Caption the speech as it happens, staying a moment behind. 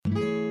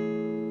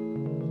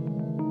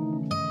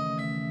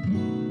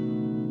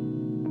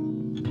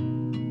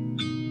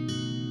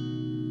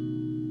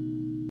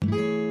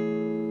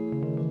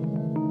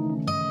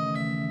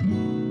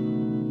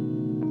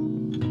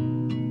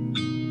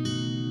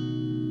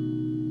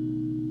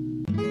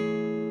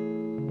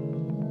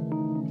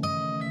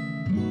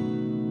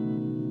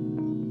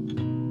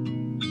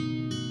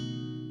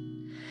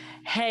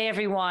Hey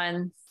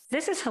everyone,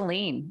 this is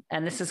Helene,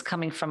 and this is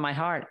coming from my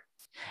heart.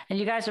 And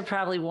you guys are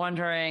probably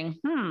wondering,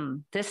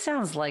 this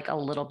sounds like a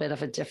little bit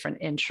of a different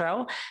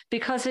intro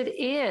because it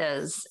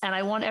is. And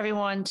I want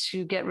everyone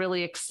to get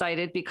really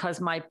excited because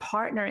my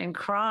partner in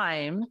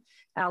crime,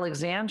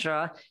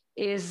 Alexandra,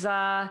 is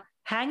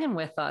hanging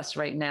with us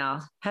right now.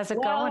 How's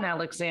it going,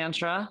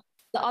 Alexandra?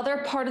 The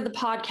other part of the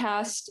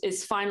podcast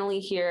is finally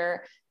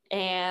here,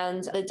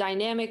 and the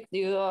dynamic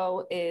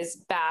duo is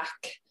back.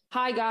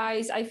 Hi,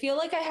 guys. I feel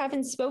like I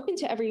haven't spoken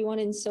to everyone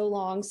in so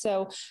long,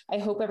 so I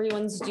hope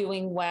everyone's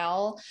doing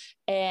well.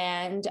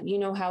 And you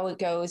know how it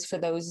goes for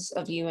those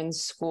of you in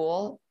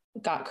school.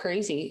 It got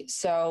crazy.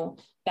 So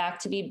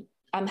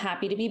I'm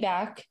happy to be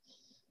back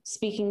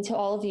speaking to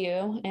all of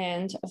you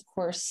and, of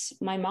course,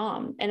 my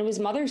mom. And it was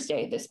Mother's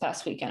Day this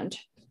past weekend.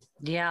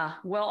 Yeah.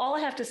 Well, all I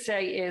have to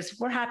say is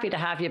we're happy to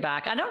have you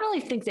back. I don't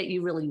really think that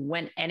you really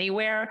went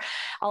anywhere,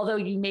 although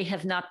you may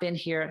have not been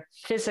here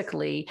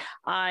physically.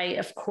 I,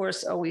 of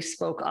course, always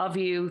spoke of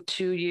you,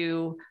 to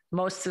you.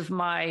 Most of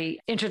my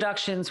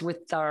introductions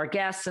with our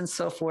guests and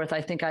so forth,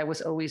 I think I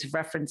was always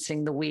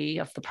referencing the we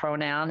of the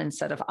pronoun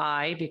instead of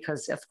I,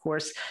 because of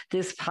course,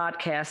 this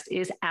podcast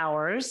is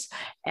ours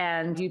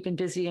and you've been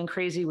busy and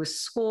crazy with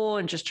school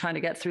and just trying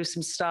to get through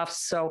some stuff.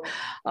 So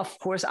of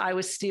course I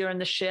was steering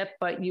the ship,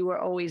 but you were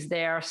always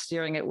there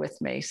steering it with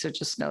me. So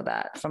just know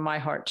that from my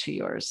heart to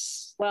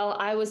yours. Well,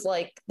 I was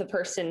like the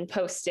person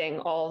posting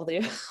all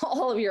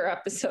of your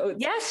episodes.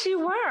 Yes, you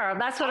were.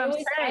 That's what I'm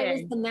saying. I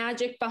was the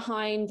magic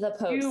behind the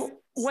post.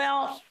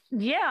 Well,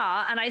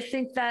 yeah. And I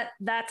think that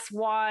that's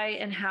why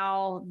and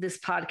how this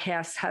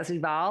podcast has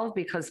evolved,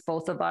 because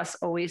both of us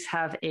always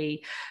have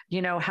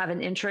have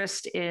an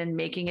interest in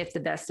making it the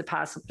best it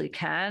possibly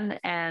can.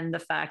 And the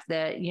fact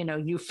that,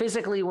 you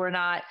physically were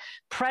not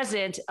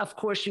present, of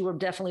course, you were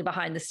definitely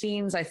behind the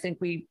scenes. I think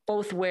we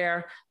both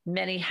wear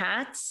many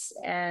hats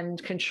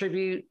and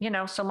contribute,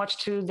 so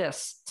much to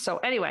this. So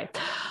anyway,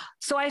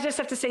 so I just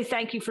have to say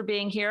thank you for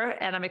being here,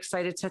 and I'm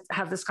excited to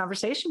have this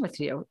conversation with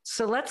you.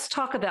 So let's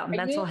talk about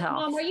mental health.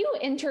 Mom, are you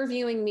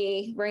interviewing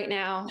me right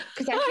now?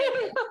 Because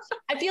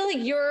I feel like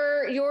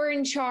you're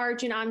in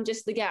charge and I'm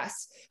just the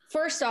guest.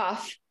 First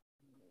off,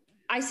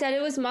 I said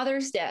it was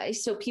Mother's Day,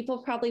 so people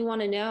probably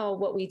want to know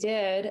what we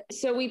did.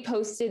 So we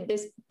posted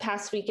this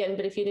past weekend,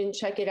 but if you didn't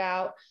check it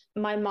out,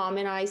 my mom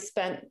and I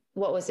spent,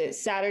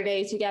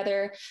 Saturday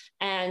together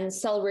and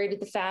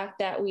celebrated the fact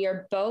that we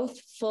are both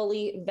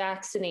fully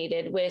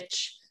vaccinated,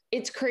 which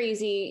it's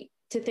crazy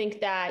to think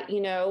that,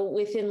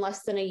 within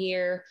less than a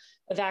year,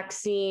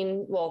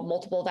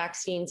 multiple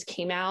vaccines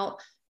came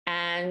out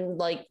and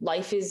like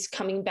life is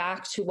coming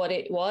back to what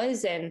it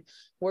was. And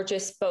we're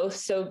just both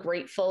so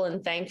grateful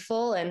and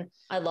thankful. And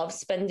I love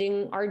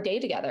spending our day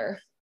together.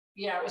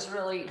 Yeah, it was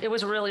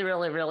really,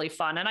 really, really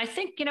fun. And I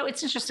think,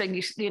 it's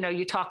interesting.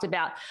 You talked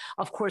about,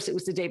 of course, it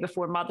was the day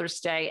before Mother's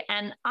Day.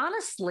 And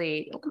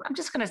honestly, I'm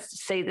just going to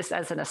say this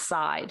as an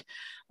aside.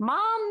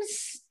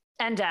 Moms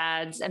and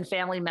dads and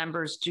family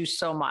members do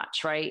so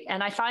much, right?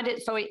 And I find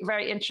it so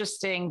very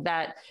interesting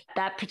that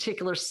that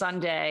particular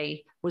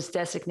Sunday was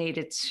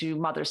designated to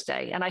Mother's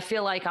Day. And I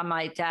feel like I'm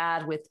my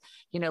dad with,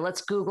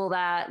 let's Google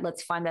that,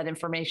 let's find that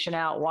information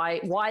out.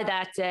 Why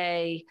that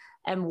day?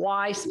 And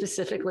why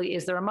specifically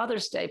is there a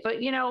Mother's Day? But,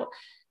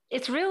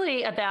 it's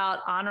really about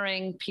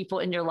honoring people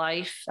in your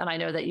life. And I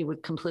know that you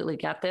would completely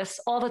get this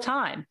all the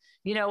time.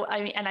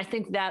 And I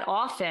think that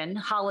often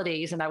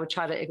holidays, and I would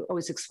try to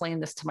always explain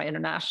this to my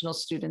international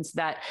students,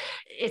 that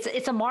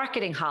it's a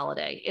marketing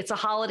holiday. It's a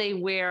holiday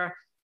where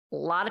a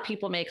lot of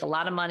people make a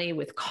lot of money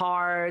with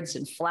cards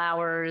and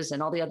flowers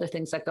and all the other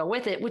things that go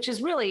with it, which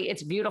is really,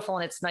 it's beautiful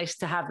and it's nice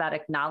to have that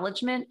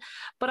acknowledgement.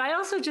 But I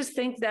also just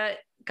think that,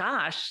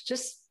 gosh,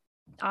 just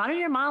honor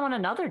your mom on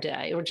another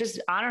day, or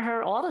just honor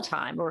her all the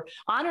time, or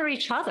honor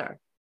each other.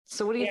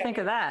 So what do you think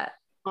of that?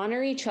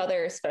 Honor each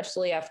other,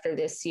 especially after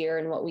this year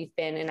and what we've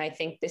been. And I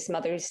think this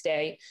Mother's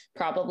Day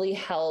probably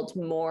held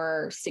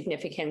more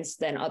significance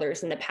than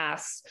others in the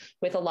past,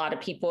 with a lot of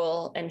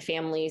people and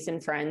families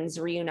and friends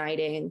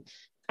reuniting.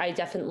 I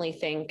definitely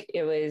think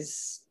it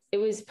was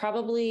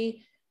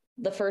probably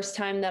the first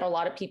time that a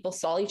lot of people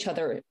saw each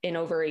other in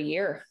over a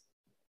year.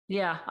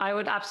 Yeah, I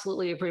would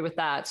absolutely agree with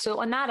that. So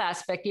on that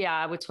aspect, yeah,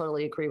 I would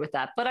totally agree with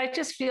that. But I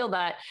just feel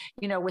that,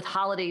 with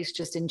holidays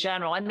just in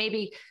general, and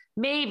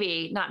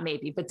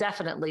but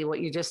definitely what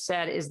you just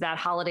said is that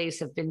holidays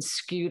have been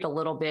skewed a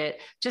little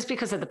bit just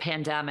because of the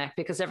pandemic,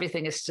 because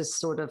everything is just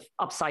sort of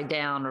upside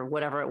down, or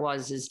whatever it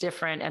was is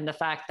different. And the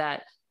fact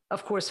that,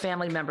 of course,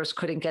 family members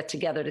couldn't get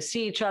together to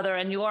see each other.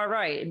 And you are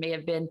right. It may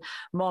have been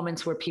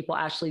moments where people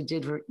actually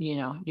did,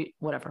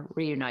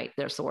 reunite,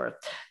 there's the word.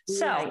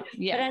 So, right.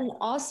 Yeah. But then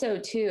also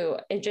too,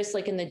 it just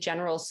like in the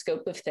general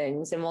scope of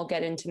things, and we'll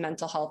get into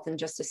mental health in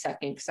just a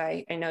second, because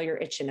I know you're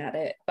itching at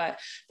it. But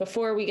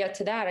before we get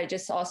to that, I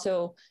just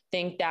also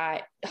think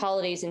that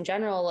holidays in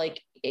general,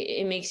 like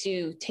it makes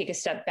you take a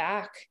step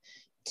back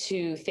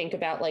to think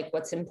about like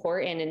what's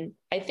important. And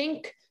I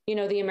think,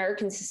 the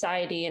American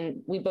society,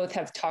 and we both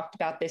have talked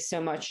about this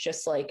so much,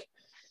 just like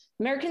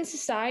American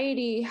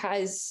society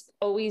has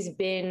always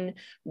been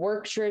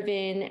work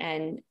driven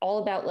and all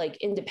about like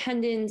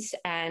independence.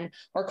 And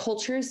our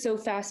culture is so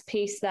fast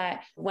paced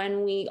that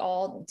when we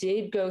all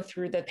did go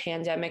through the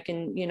pandemic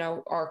and,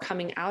 are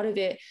coming out of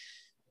it,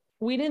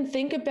 we didn't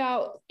think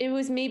about it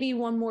was maybe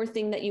one more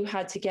thing that you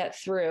had to get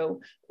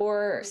through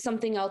or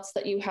something else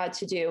that you had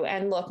to do.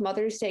 And look,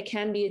 Mother's Day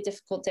can be a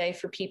difficult day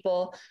for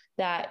people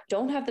that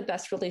don't have the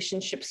best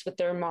relationships with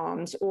their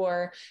moms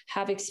or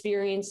have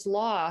experienced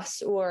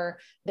loss, or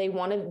they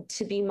wanted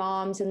to be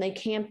moms and they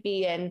can't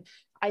be. And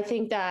I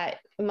think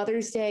that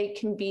Mother's Day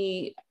can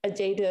be a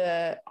day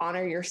to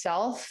honor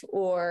yourself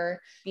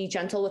or be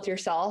gentle with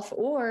yourself,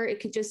 or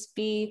it could just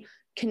be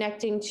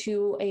connecting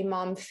to a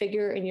mom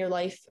figure in your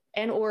life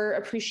and or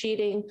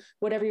appreciating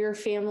whatever your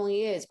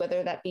family is,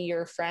 whether that be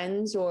your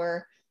friends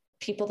or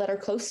people that are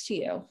close to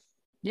you.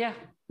 Yeah,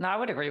 no, I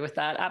would agree with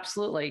that.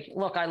 Absolutely.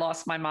 Look, I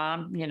lost my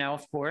mom,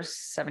 of course,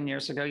 7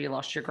 years ago. You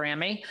lost your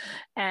Grammy,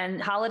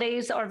 and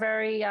holidays are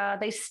very,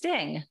 they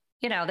sting.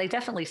 They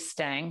definitely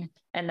sting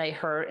and they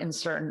hurt in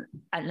certain,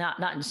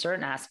 not in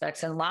certain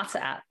aspects, and lots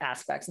of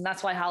aspects. And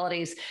that's why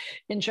holidays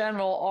in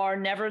general are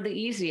never the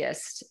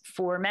easiest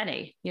for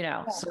many,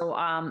 Yeah. So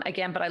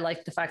again, but I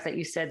like the fact that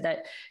you said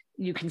that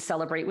you can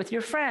celebrate with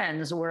your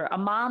friends or a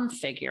mom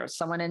figure,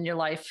 someone in your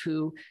life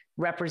who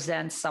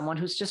represents someone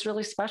who's just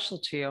really special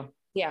to you.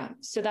 Yeah.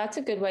 So that's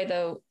a good way,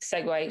 though,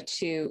 segue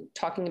to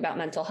talking about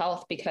mental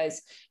health,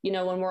 because,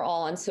 when we're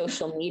all on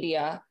social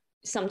media,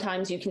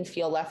 sometimes you can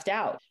feel left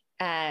out.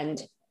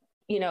 And,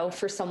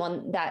 for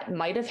someone that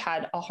might have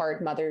had a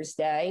hard Mother's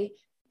Day,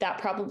 that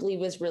probably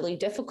was really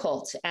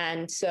difficult.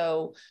 And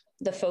so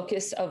the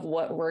focus of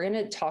what we're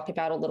going to talk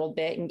about a little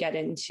bit and get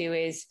into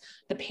is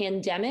the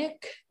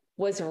pandemic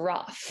was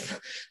rough.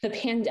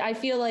 I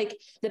feel like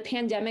the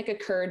pandemic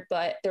occurred,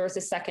 but there was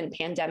a second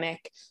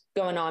pandemic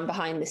going on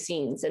behind the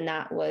scenes, and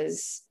that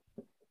was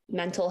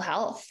mental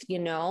health.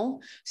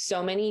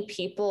 So many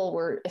people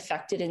were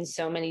affected in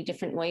so many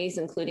different ways,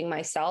 including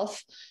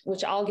myself,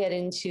 which I'll get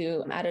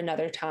into at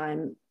another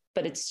time,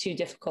 but it's too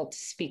difficult to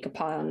speak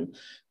upon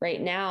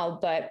right now.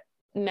 But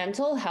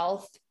mental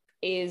health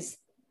is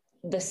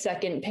the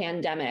second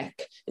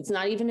pandemic. It's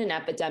not even an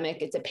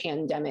epidemic, it's a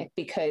pandemic,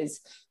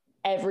 because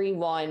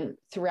everyone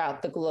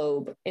throughout the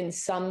globe in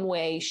some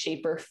way,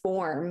 shape, or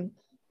form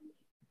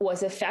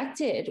was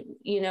affected,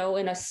 in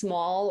a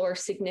small or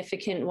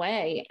significant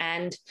way.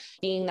 And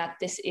being that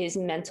this is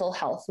Mental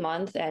Health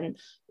Month, and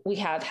we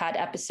have had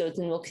episodes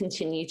and will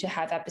continue to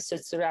have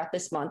episodes throughout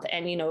this month,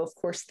 and, of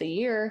course, the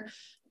year,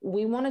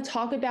 we want to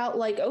talk about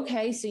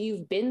okay, so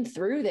you've been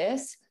through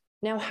this.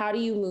 Now, how do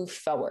you move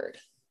forward?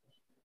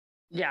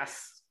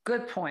 Yes,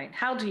 good point.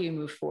 How do you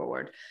move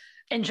forward?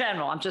 In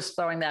general, I'm just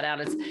throwing that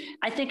out.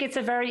 I think it's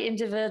a very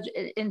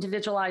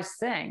individualized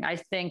thing. I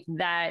think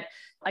that,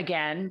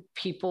 again,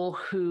 people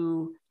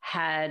who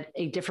had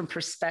a different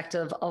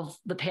perspective of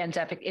the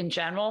pandemic in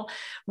general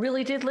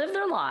really did live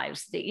their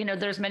lives.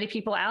 There's many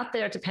people out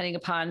there, depending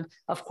upon,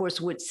 of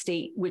course, which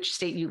state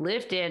you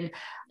lived in,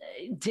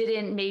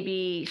 didn't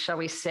maybe, shall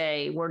we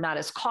say, were not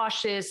as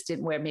cautious,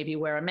 didn't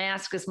wear a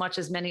mask as much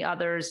as many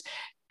others,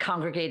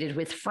 congregated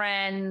with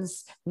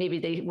friends. Maybe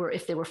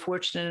if they were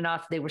fortunate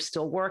enough, they were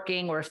still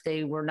working, or if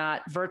they were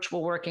not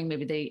virtual working,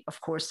 maybe they,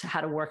 of course, had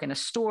to work in a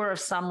store of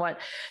somewhat.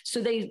 So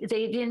they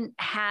didn't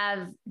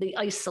have the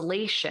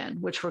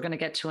isolation, which we're going to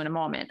get to in a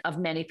moment, of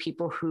many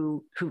people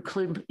who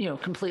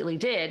completely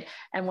did.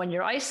 And when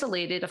you're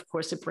isolated, of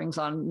course, it brings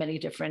on many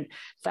different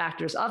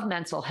factors of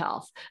mental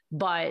health.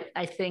 But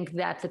I think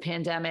that the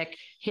pandemic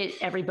hit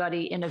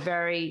everybody in a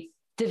very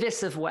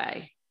divisive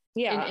way.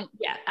 Yeah.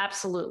 Yeah,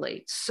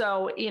 absolutely.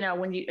 So,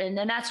 and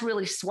then that's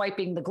really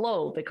swiping the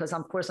globe, because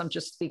of course, I'm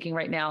just speaking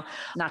right now,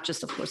 not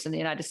just, of course, in the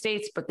United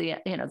States, but the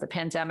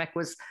pandemic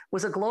was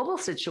a global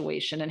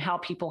situation, and how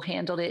people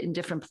handled it in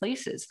different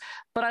places.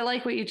 But I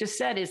like what you just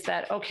said, is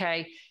that,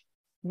 okay,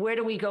 where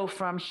do we go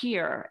from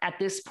here at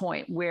this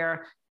point,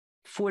 where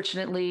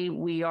fortunately,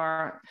 we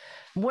are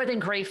more than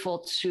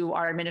grateful to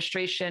our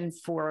administration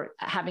for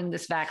having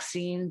this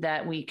vaccine,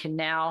 that we can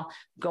now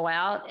go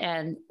out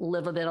and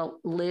live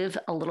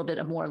a little bit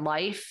of more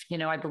life.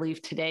 I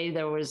believe today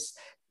there was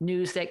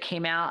news that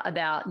came out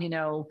about,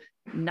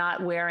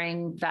 not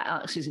wearing,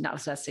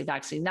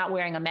 not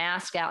wearing a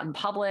mask out in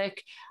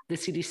public. The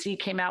CDC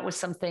came out with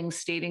some things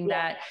stating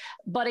that.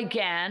 But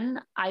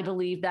again, I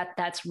believe that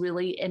that's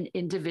really an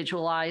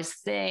individualized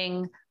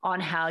thing on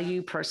how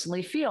you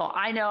personally feel.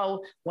 I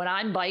know when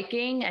I'm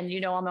biking, and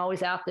I'm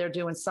always out there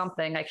doing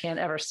something, I can't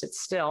ever sit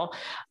still,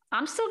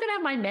 I'm still going to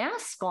have my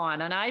mask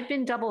on, and I've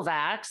been double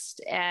vaxxed,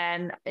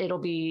 and it'll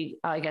be,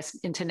 I guess,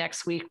 into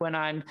next week when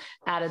I'm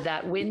out of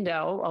that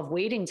window of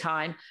waiting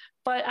time.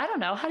 But I don't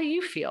know. How do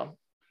you feel?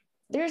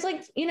 There's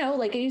like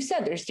you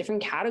said, there's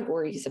different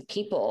categories of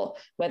people,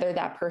 whether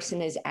that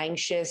person is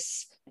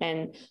anxious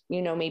and,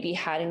 maybe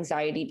had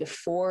anxiety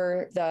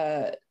before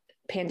the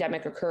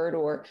pandemic occurred,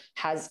 or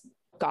has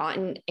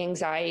gotten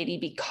anxiety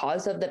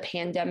because of the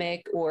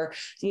pandemic, or,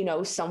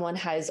 someone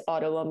has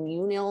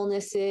autoimmune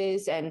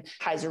illnesses and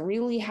has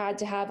really had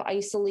to have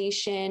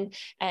isolation.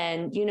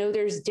 And,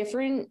 there's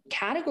different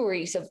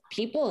categories of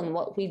people and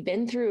what we've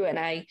been through. And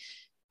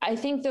I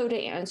think, though,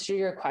 to answer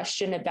your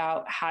question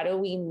about how do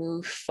we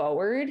move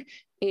forward,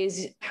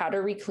 is how to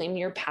reclaim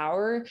your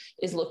power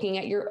is looking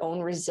at your own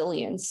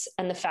resilience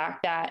and the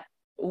fact that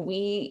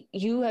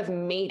you have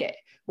made it,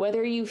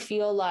 whether you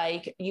feel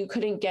like you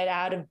couldn't get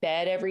out of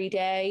bed every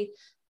day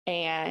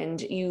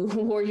and you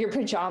wore your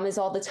pajamas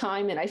all the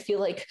time. And I feel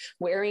like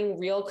wearing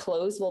real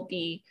clothes will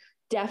be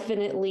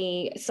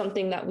definitely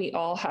something that we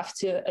all have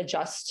to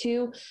adjust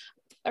to.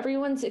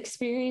 Everyone's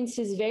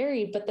experiences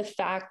vary, but the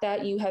fact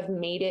that you have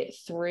made it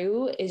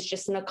through is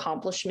just an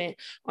accomplishment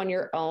on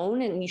your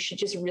own. And you should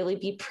just really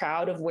be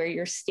proud of where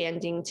you're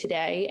standing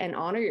today and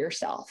honor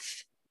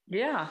yourself.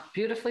 Yeah,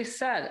 beautifully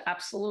said.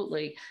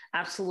 Absolutely.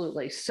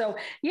 Absolutely. So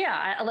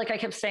yeah, like I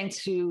kept saying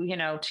to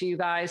you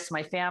guys, to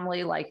my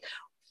family, like,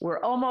 we're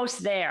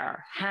almost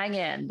there. Hang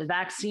in. The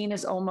vaccine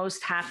is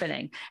almost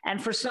happening. And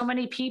for so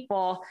many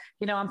people,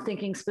 I'm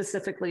thinking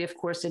specifically, of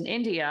course, in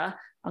India.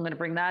 I'm going to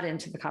bring that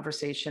into the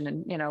conversation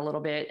and, a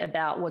little bit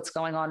about what's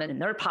going on in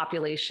their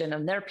population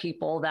and their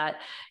people, that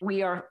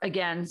we are,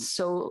 again,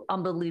 so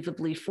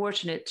unbelievably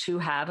fortunate to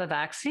have a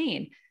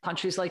vaccine.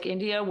 Countries like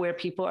India, where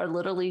people are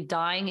literally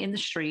dying in the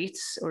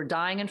streets or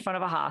dying in front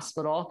of a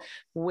hospital,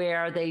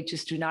 where they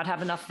just do not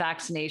have enough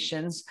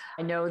vaccinations.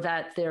 I know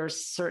that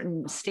there's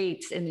certain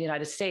states in the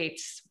United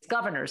States,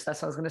 governors,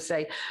 that's what I was going to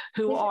say,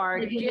 who are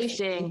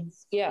gifting.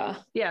 Yeah,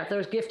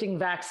 they're gifting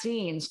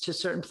vaccines to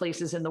certain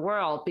places in the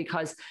world,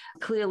 because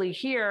clearly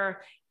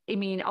here, I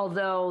mean,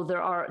 although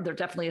there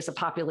definitely is a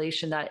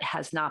population that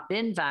has not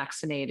been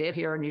vaccinated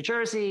here in New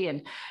Jersey,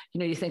 and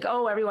you think,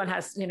 oh, everyone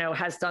has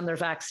done their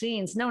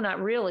vaccines. No,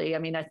 not really. I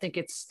mean, I think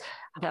it's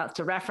about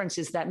the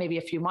references that maybe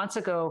a few months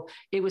ago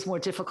it was more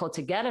difficult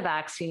to get a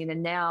vaccine,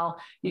 and now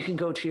you can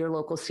go to your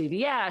local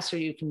CVS, or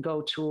you can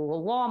go to a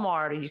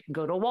Walmart, or you can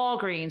go to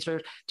Walgreens,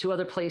 or to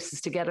other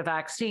places to get a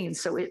vaccine.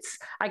 So it's,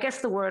 I guess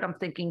the word I'm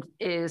thinking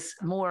is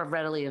more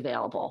readily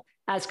available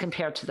as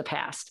compared to the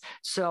past.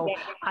 So yeah.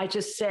 I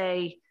just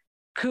say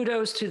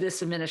kudos to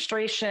this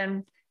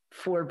administration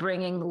for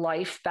bringing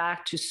life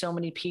back to so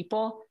many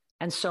people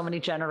and so many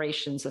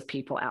generations of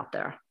people out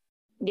there.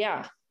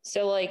 Yeah.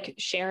 So like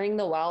sharing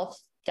the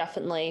wealth,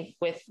 definitely,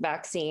 with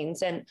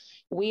vaccines. And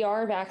we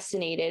are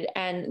vaccinated.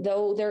 And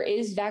though there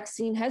is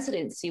vaccine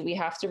hesitancy, we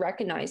have to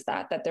recognize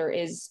that there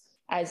is,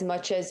 as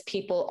much as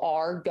people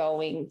are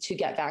going to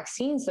get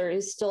vaccines, there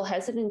is still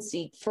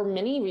hesitancy for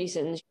many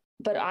reasons.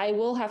 But I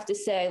will have to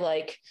say,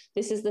 like,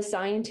 this is the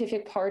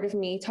scientific part of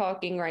me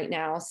talking right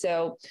now.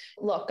 So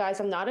look, guys,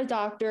 I'm not a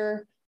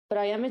doctor, but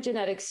I am a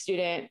genetics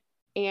student.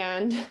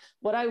 And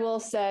what I will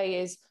say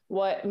is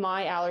what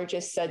my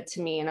allergist said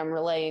to me, and I'm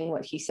relaying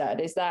what he said,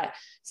 is that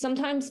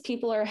sometimes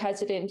people are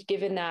hesitant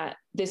given that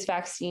this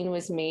vaccine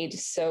was made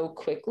so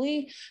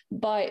quickly.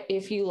 But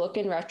if you look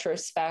in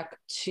retrospect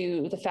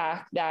to the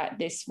fact that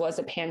this was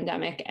a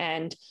pandemic,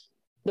 and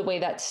the way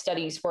that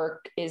studies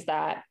work is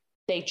that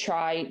they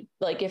try,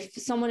 like, if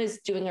someone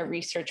is doing a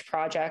research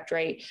project,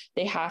 right,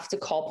 they have to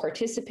call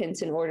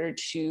participants in order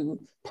to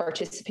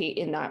participate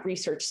in that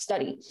research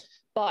study.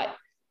 But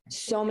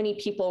so many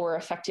people were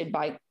affected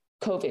by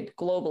COVID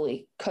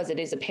globally because it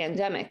is a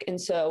pandemic. And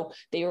so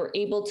they were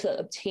able to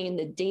obtain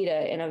the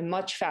data in a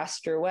much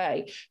faster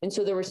way. And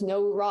so there was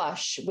no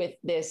rush with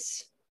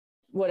this,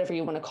 whatever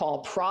you want to call,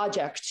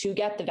 project to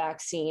get the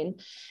vaccine.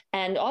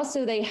 And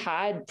also they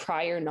had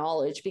prior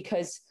knowledge,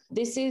 because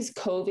this is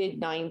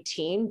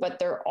COVID-19, but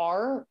there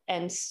are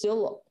and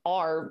still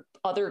are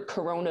other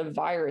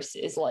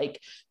coronaviruses. Like,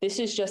 this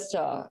is just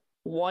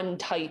one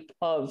type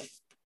of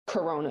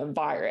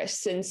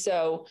coronavirus. And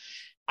so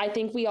I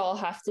think we all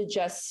have to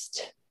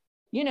just,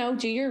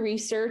 do your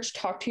research,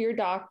 talk to your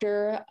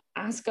doctor,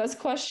 ask us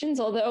questions,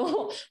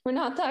 although we're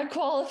not that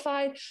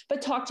qualified,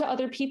 but talk to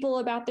other people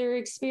about their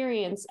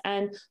experience.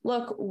 And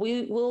look,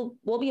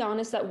 we'll be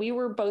honest that we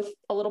were both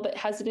a little bit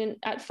hesitant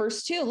at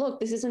first too.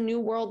 Look, this is a new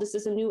world. This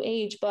is a new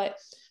age. But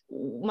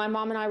my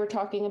mom and I were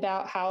talking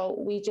about how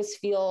we just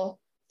feel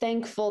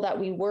thankful that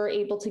we were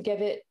able to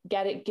get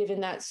it,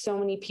 given that so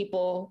many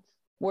people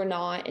were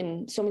not,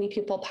 and so many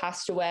people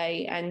passed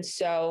away. And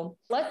so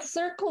let's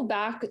circle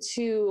back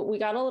to, we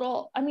got a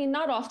little,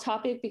 not off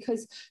topic,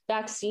 because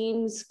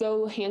vaccines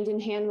go hand in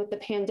hand with the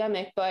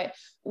pandemic, but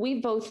we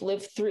both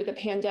lived through the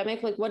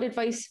pandemic. Like, what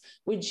advice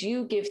would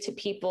you give to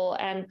people,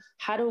 and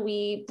how do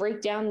we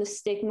break down the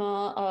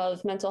stigma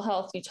of mental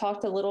health? You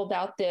talked a little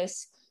about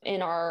this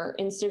in our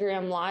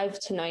Instagram live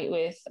tonight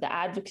with the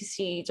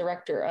advocacy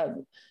director of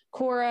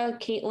Cora,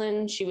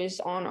 Caitlin. She was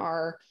on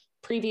our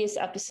previous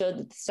episode,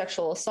 the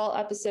sexual assault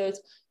episodes.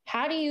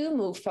 How do you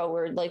move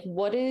forward? Like,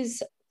 what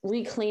does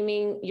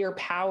reclaiming your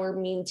power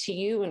mean to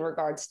you in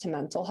regards to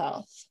mental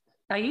health?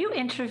 Are you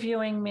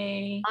interviewing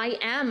me? I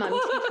am. I'm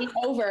taking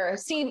over.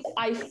 See,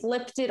 I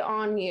flipped it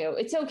on you.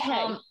 It's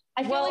okay.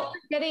 I feel like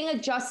we're getting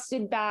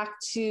adjusted back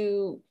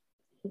to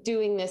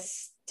doing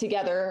this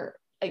together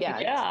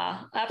again.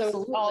 Yeah,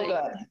 absolutely. So all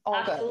good.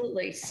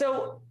 Absolutely. Good.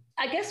 So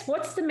I guess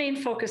what's the main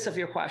focus of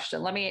your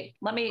question? Let me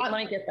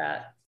get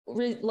that.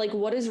 Like,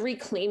 what does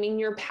reclaiming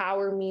your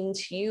power mean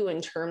to you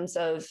in terms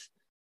of,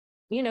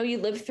 you know, you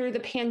lived through the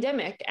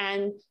pandemic,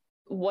 and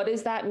what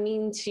does that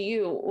mean to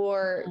you,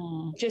 or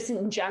just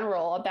in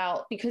general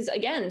about, because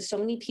again, so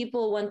many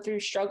people went through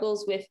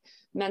struggles with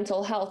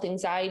mental health,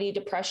 anxiety,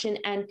 depression,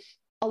 and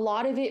a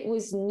lot of it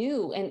was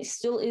new and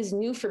still is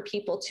new for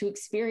people to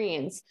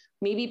experience.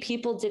 Maybe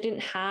people didn't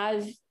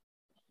have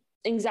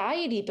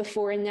anxiety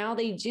before, and now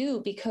they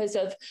do, because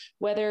of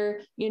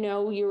whether, you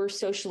know, you were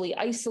socially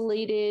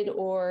isolated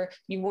or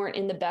you weren't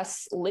in the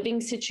best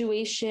living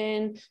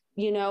situation.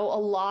 You know,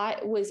 a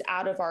lot was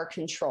out of our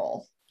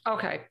control.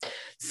 Okay.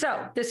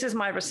 So this is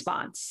my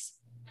response.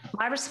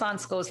 My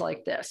response goes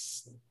like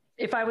this.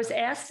 If I was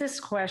asked this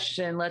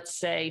question, let's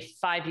say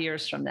 5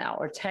 years from now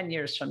or 10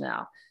 years from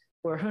now,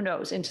 or who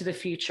knows, into the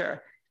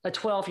future, a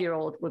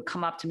 12-year-old would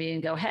come up to me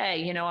and go,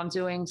 hey, you know, I'm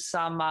doing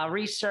some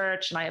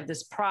research and I have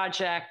this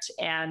project.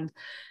 And,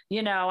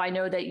 you know, I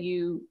know that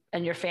you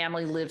and your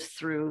family lived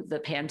through the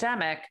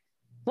pandemic.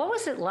 What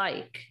was it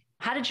like?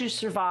 How did you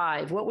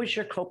survive? What was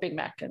your coping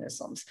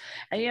mechanisms?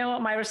 And you know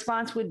what? My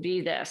response would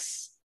be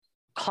this: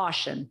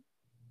 caution.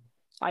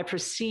 I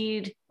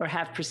proceed or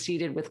have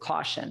proceeded with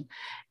caution.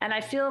 And I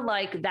feel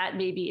like that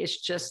maybe is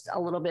just a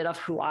little bit of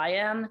who I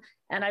am.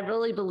 And I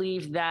really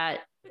believe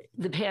that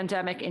the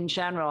pandemic in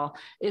general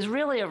is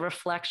really a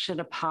reflection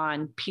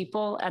upon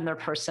people and their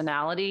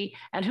personality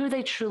and who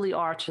they truly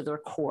are to their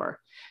core.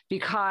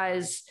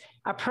 Because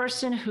a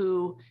person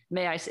who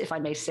if I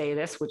may say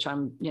this, which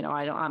I'm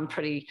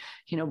pretty,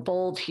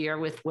 bold here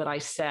with what I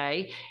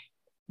say,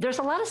 there's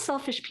a lot of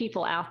selfish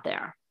people out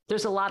there.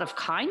 There's a lot of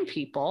kind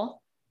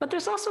people, but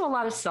there's also a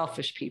lot of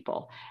selfish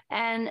people.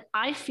 And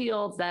I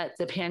feel that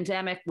the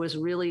pandemic was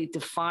really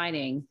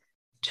defining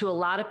to a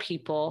lot of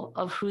people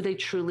of who they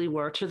truly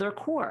were to their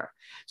core.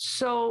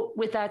 So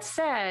with that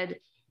said,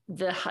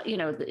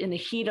 in the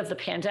heat of the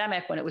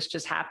pandemic, when it was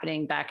just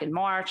happening back in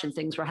March and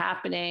things were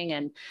happening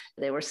and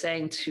they were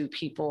saying to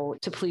people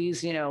to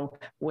please,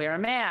 wear a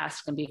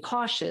mask and be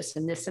cautious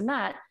and this and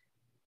that,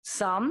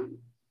 some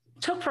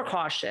took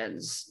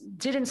precautions,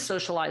 didn't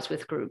socialize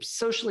with groups,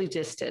 socially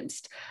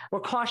distanced, were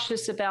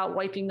cautious about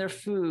wiping their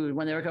food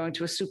when they were going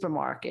to a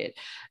supermarket,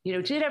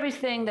 did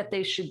everything that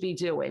they should be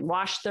doing,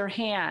 washed their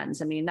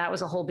hands. I mean, that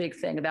was a whole big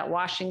thing about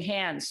washing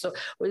hands. So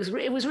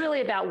it was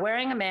really about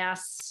wearing a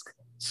mask,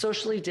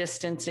 socially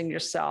distancing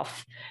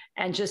yourself,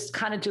 and just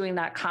kind of doing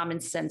that common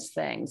sense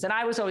things. And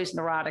I was always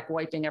neurotic,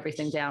 wiping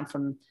everything down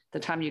from the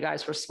time you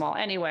guys were small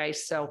anyway.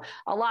 So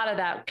a lot of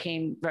that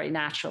came very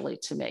naturally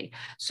to me.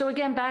 So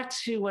again, back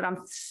to what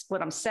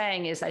I'm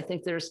saying is, I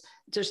think there's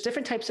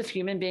different types of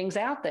human beings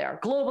out there,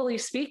 globally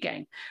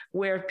speaking,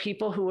 where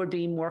people who are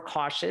being more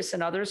cautious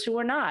and others who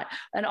are not.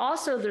 And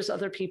also there's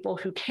other people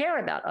who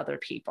care about other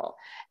people.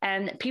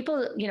 And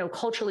people,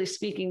 culturally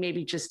speaking,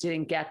 maybe just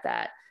didn't get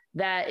that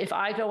if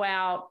I go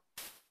out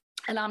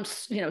and I'm,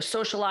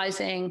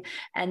 socializing,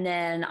 and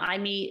then I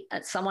meet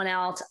someone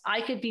else, I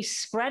could be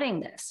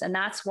spreading this. And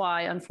that's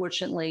why,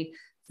 unfortunately,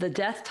 the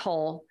death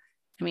toll,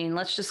 I mean,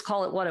 let's just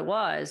call it what it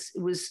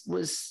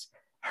was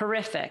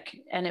horrific.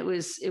 And it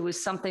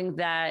was something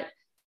that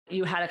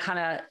you had to kind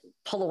of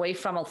pull away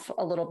from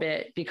a little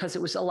bit, because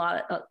it was a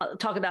lot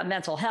talk about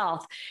mental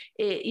health.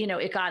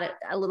 It got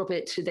a little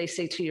bit they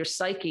say to your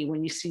psyche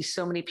when you see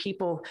so many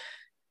people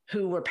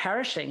who were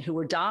perishing, who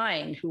were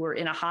dying, who were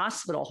in a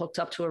hospital hooked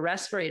up to a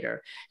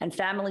respirator, and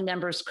family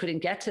members couldn't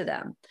get to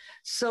them.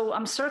 So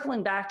I'm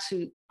circling back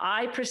to,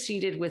 I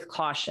proceeded with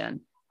caution.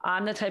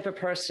 I'm the type of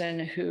person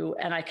who,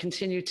 and I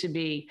continue to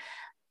be,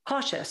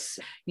 cautious.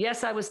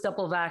 Yes, I was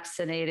double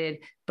vaccinated,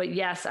 but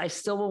yes, I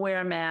still will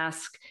wear a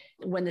mask.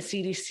 When the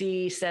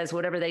CDC says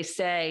whatever they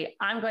say,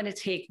 I'm going to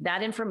take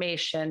that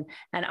information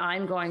and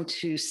I'm going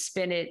to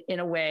spin it in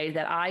a way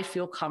that I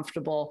feel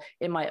comfortable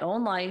in my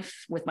own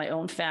life, with my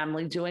own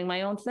family, doing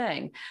my own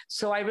thing.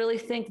 So I really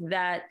think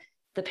that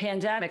the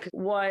pandemic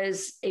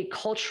was a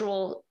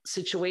cultural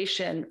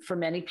situation for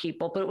many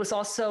people, but it was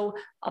also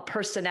a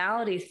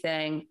personality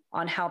thing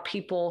on how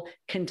people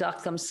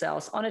conduct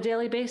themselves on a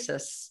daily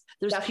basis.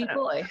 There's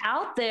Definitely. People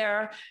out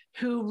there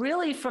who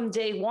really from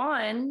day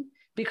one,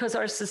 because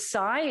our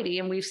society,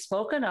 and we've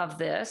spoken of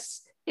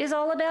this, is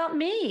all about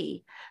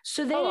me.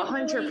 So they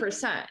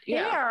 100%.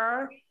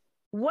 care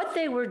what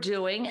they were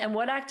doing and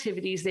what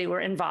activities they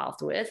were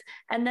involved with.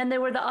 And then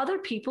there were the other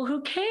people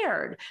who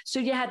cared.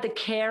 So you had the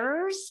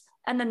carers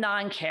and the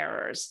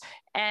non-carers.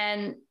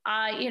 And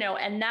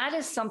and that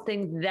is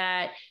something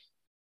that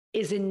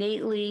is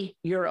innately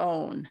your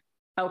own.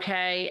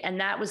 Okay. And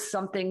that was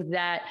something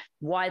that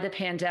why the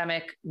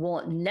pandemic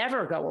will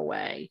never go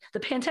away. The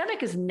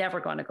pandemic is never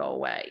going to go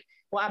away.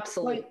 Well,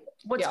 absolutely.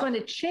 What's going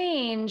to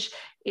change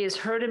is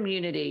herd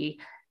immunity.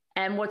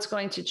 And what's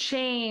going to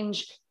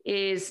change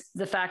is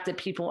the fact that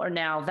people are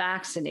now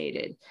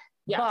vaccinated.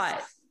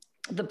 Yes.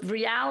 But the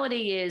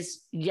reality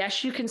is,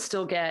 yes, you can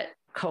still get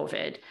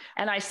COVID.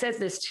 And I said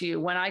this to you,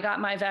 when I got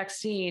my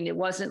vaccine, it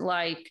wasn't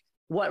like,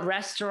 what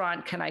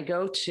restaurant can I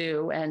go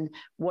to and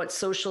what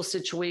social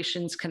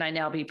situations can I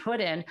now be put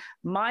in,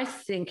 my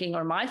thinking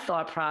or my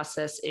thought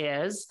process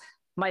is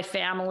my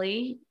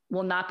family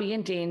will not be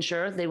in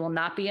danger. They will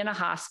not be in a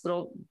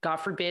hospital, God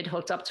forbid,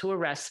 hooked up to a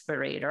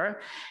respirator,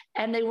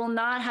 and they will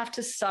not have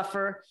to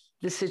suffer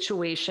the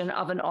situation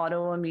of an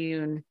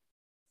autoimmune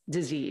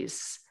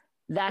disease.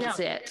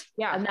 That's it.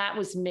 Yeah. And that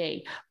was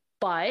me.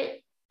 But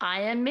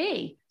I am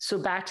me. So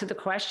back to the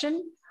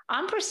question,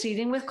 I'm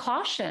proceeding with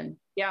caution.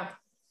 Yeah.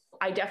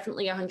 I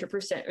definitely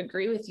 100%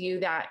 agree with you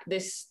that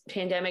this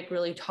pandemic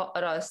really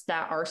taught us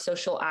that our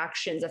social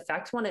actions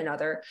affect one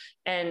another.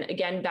 And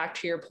again, back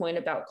to your point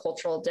about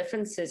cultural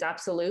differences,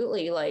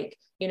 absolutely. Like,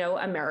 you know,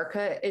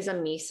 America is a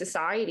me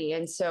society.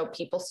 And so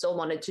people still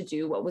wanted to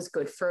do what was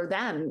good for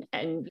them.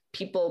 And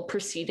people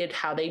proceeded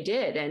how they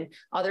did. And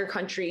other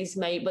countries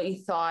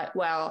maybe thought,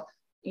 well,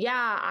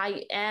 yeah,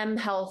 I am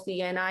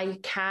healthy and I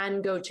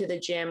can go to the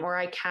gym or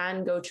I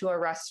can go to a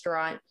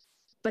restaurant.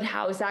 But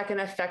how is that going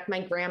to affect my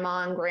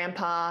grandma and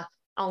grandpa,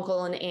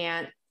 uncle and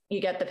aunt?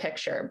 You get the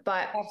picture.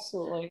 But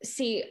absolutely.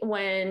 See,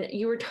 when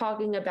you were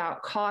talking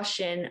about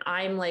caution,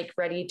 I'm like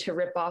ready to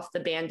rip off the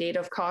Band-Aid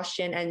of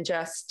caution and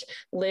just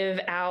live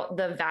out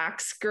the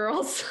Vax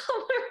girl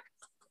summer.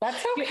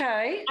 That's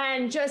okay.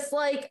 And just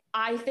like,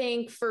 I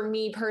think for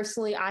me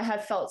personally, I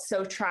have felt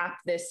so trapped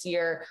this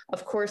year,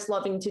 of course,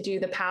 loving to do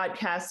the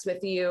podcast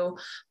with you,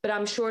 but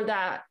I'm sure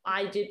that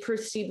I did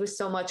proceed with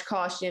so much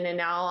caution and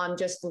now I'm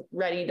just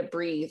ready to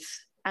breathe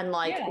and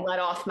like let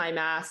off my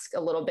mask a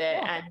little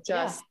bit and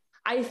just,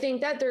 I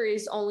think that there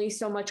is only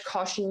so much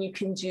caution you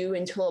can do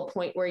until a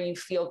point where you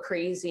feel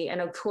crazy.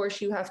 And of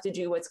course you have to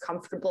do what's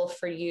comfortable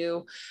for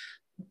you,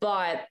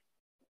 but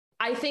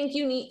I think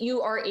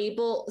you are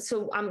able.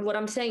 So what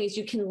I'm saying is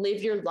you can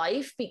live your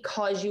life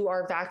because you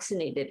are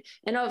vaccinated.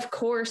 And of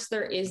course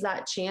there is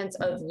that chance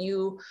of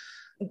you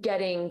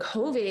getting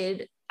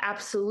COVID.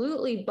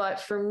 Absolutely. But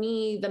for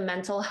me, the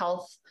mental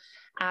health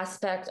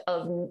aspect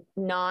of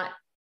not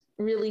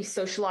really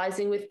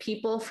socializing with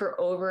people for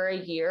over a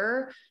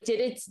year did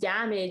its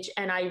damage.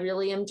 And I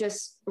really am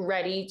just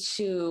ready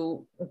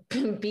to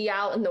be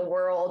out in the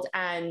world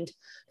and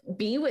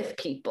be with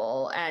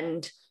people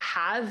and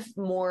have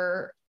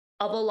more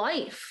of a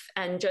life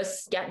and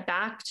just get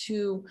back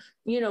to,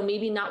 you know,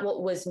 maybe not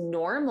what was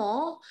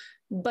normal,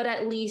 but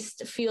at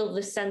least feel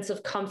the sense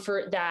of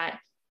comfort that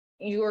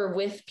you're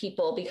with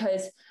people.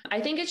 Because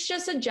I think it's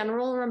just a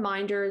general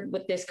reminder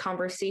with this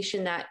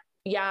conversation that,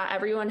 yeah,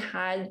 everyone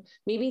had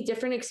maybe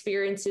different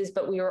experiences,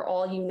 but we were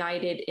all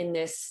united in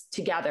this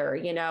together,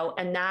 you know,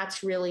 and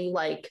that's really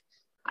like,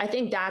 I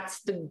think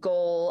that's the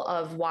goal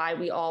of why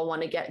we all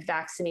want to get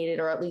vaccinated,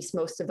 or at least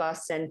most of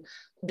us. And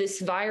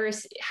this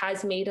virus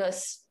has made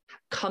us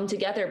come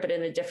together, but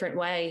in a different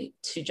way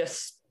to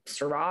just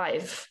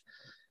survive.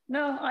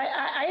 No,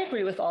 I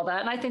agree with all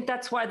that. And I think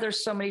that's why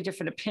there's so many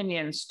different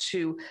opinions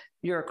to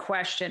your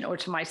question or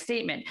to my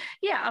statement.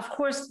 Yeah, of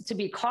course, to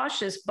be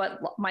cautious, but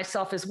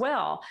myself as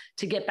well,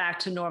 to get back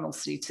to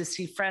normalcy, to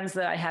see friends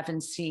that I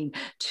haven't seen,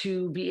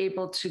 to be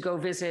able to go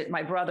visit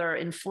my brother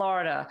in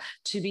Florida,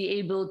 to be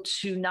able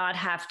to not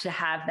have to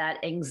have that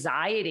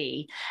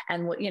anxiety.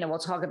 And, you know, we'll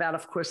talk about,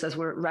 of course, as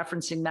we're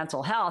referencing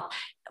mental health,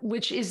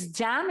 which is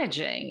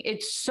damaging.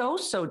 It's so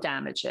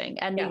damaging.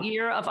 And the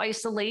year of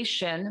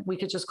isolation, we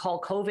could just call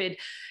COVID,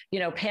 you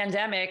know,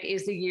 pandemic,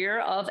 is the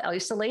year of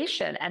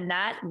isolation. And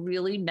that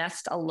really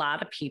messed a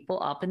lot of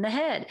people up in the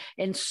head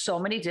in so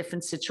many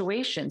different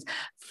situations,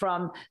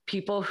 from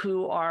people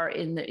who are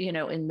in the, you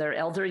know, in their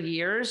elder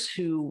years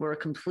who were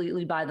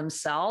completely by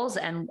themselves.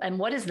 And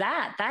what is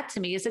that? That to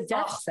me is a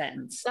death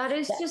sentence. That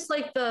is just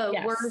like the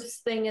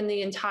worst thing in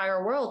the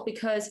entire world,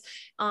 because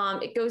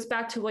it goes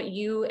back to what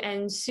you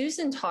and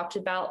Susan talked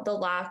about, the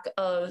lack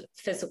of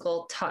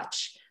physical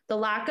touch. The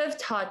lack of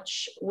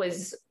touch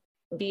was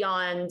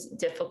beyond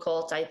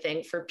difficult, I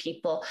think, for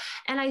people.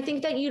 And I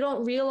think that you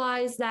don't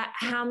realize that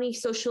how many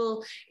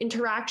social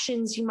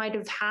interactions you might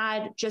have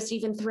had just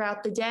even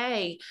throughout the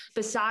day,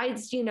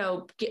 besides, you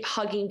know,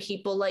 hugging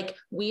people. Like,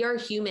 we are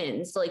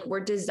humans, like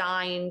we're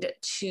designed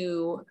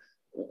to,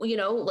 you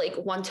know, like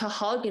want to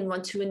hug and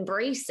want to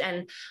embrace.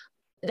 And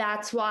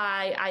that's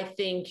why I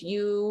think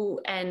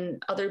you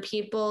and other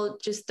people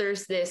just,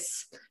 there's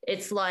this,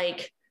 it's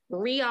like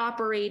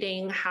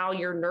reoperating how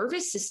your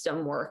nervous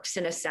system works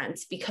in a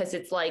sense, because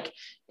it's like,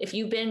 if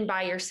you've been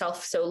by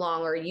yourself so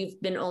long, or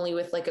you've been only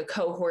with like a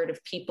cohort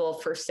of people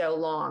for so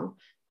long,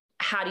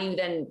 how do you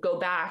then go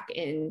back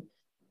and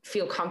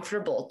feel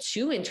comfortable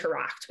to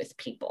interact with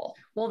people?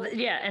 Well,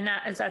 yeah.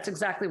 And that's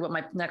exactly what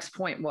my next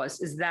point was,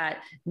 is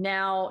that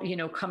now, you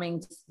know,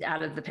 coming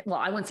out of the, well,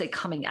 I wouldn't say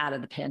coming out of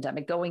the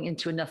pandemic, going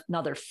into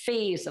another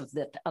phase of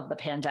the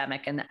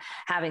pandemic and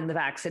having the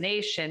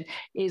vaccination,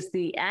 is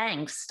the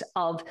angst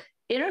of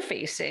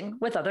interfacing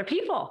with other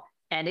people.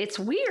 And it's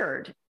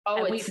weird.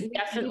 Oh, and it's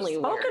definitely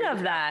we've spoken weird.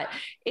 of that.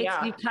 It's,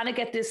 you kind of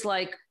get this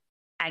like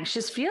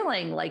anxious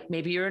feeling, like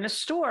maybe you're in a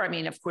store. I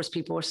mean, of course,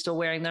 people are still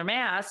wearing their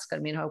masks. I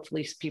mean,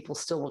 hopefully people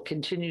still will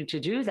continue to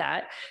do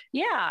that.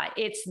 Yeah,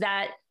 it's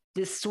that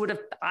this sort of,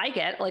 I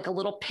get like a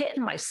little pit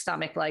in my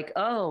stomach, like,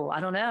 oh, I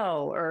don't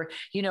know. Or,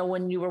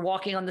 when you were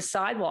walking on the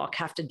sidewalk,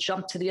 have to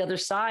jump to the other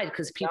side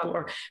because people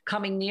are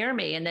coming near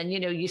me. And then,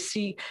 you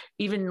see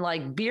even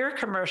like beer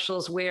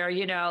commercials where,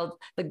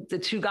 the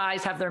two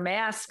guys have their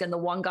mask and the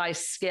one guy's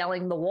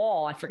scaling the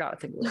wall. I forgot, I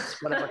think it was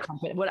whatever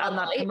company, I'm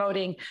not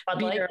promoting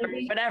beer,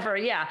 whatever.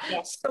 Yeah.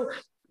 So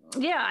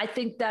yeah, I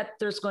think that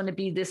there's going to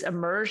be this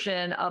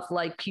immersion of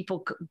like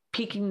people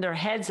peeking their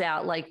heads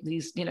out like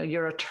these,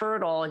 you're a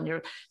turtle and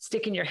you're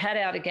sticking your head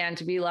out again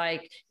to be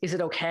like, is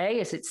it okay?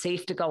 Is it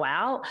safe to go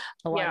out?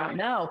 Oh, I don't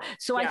know.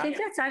 So I think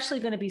that's actually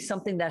going to be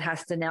something that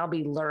has to now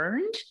be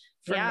learned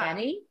for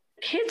many.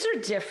 Kids are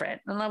different.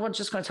 And I'm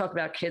just going to talk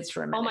about kids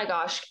for a minute. Oh my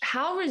gosh.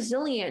 How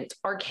resilient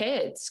are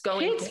kids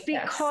going? Kids,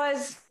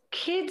 because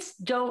kids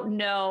don't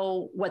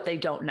know what they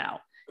don't know.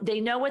 They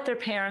know what their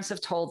parents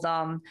have told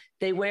them.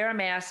 They wear a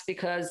mask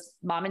because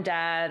mom and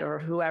dad or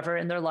whoever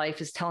in their life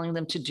is telling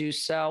them to do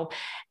so.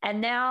 And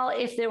now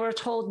if they were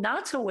told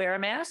not to wear a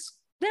mask,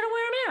 they don't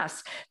wear a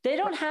mask. They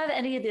don't have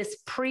any of this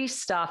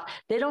pre-stuff.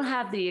 They don't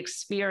have the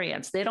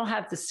experience. They don't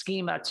have the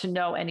schema to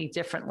know any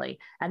differently.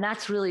 And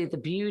that's really the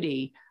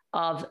beauty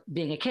of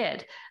being a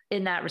kid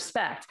in that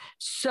respect.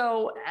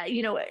 So,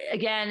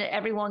 again,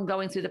 everyone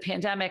going through the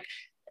pandemic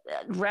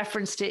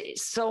referenced it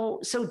so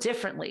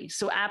differently,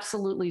 so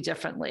absolutely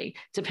differently,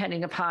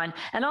 depending upon.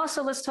 And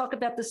also let's talk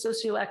about the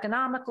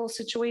socioeconomical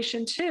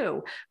situation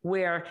too,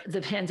 where the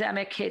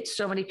pandemic hit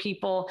so many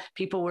people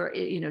were,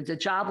 the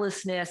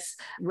joblessness,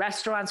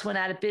 restaurants went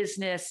out of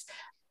business,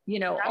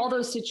 all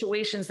those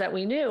situations that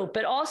we knew.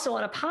 But also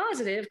on a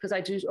positive, because I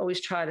do always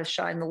try to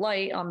shine the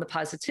light on the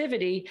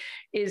positivity,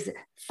 is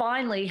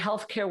finally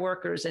healthcare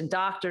workers and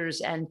doctors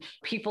and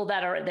people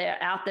that are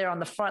out there on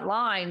the front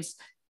lines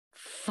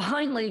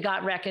finally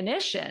got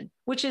recognition,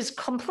 which is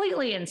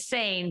completely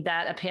insane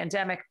that a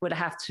pandemic would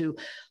have to,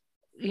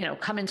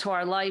 come into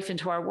our life,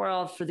 into our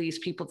world for these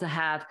people to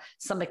have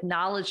some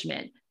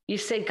acknowledgement. You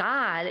say,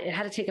 God, it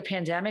had to take a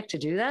pandemic to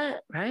do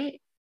that,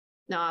 right?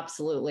 No,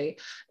 absolutely.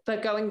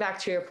 But going back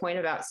to your point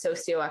about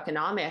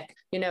socioeconomic,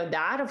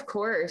 that of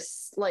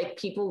course, like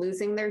people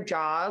losing their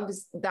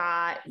jobs,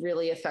 that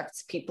really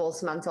affects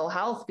people's mental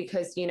health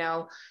because,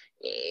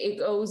 it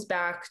goes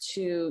back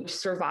to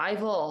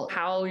survival.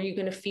 How are you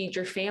going to feed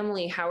your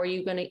family? How are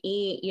you going to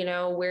eat?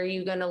 Where are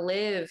you going to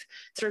live?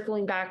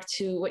 Circling back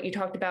to what you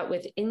talked about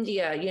with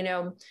India,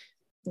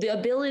 the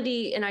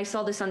ability, and I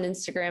saw this on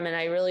Instagram and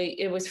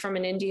it was from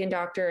an Indian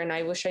doctor and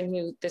I wish I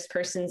knew this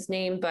person's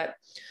name, but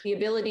the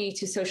ability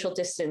to social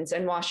distance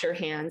and wash your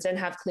hands and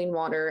have clean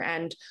water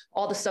and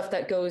all the stuff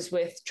that goes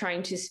with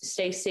trying to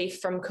stay safe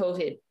from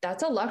COVID,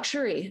 that's a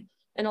luxury.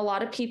 And a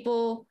lot of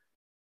people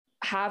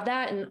have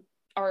that and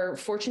are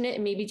fortunate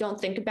and maybe don't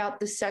think about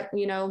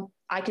the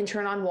I can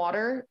turn on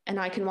water and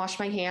I can wash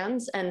my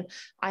hands and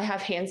I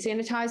have hand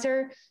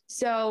sanitizer.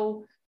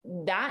 So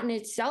that in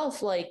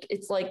itself,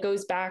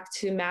 goes back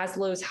to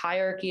Maslow's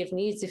hierarchy of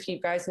needs. If you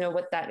guys know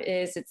what that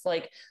is, it's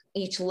like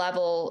each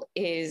level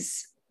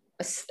is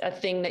a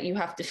thing that you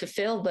have to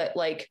fulfill, but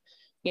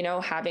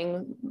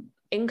having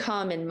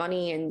income and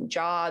money and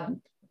job,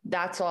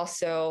 that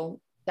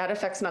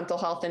affects mental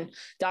health. And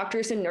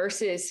doctors and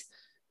nurses,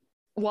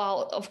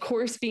 while of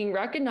course being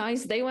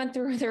recognized, they went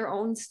through their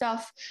own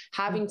stuff,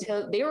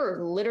 they were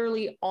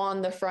literally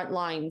on the front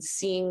lines,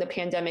 seeing the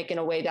pandemic in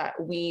a way that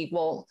we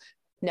will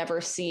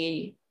never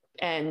see.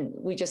 And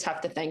we just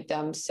have to thank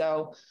them.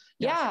 So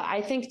yeah,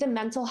 I think the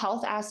mental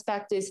health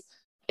aspect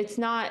it's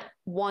not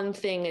one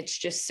thing, it's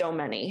just so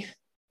many.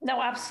 No,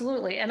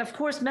 absolutely. And of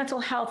course, mental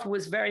health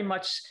was very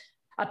much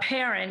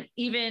apparent,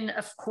 even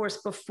of course,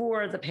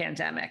 before the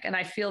pandemic. And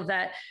I feel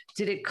that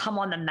did it come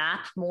on the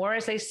map more,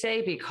 as they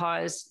say,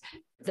 because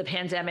the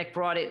pandemic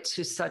brought it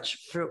to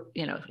such,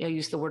 I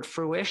use the word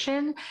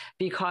fruition,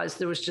 because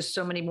there was just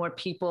so many more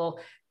people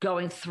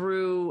going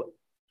through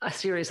a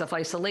series of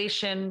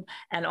isolation.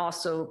 And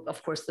also,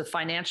 of course, the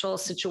financial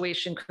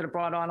situation could have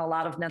brought on a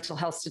lot of mental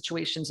health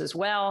situations as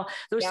well.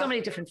 There were so many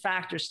different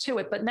factors to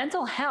it, but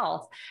mental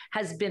health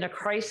has been a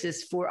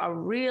crisis for a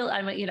real,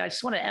 I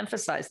just want to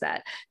emphasize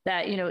that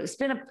it's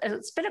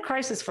been a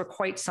crisis for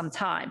quite some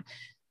time.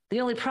 The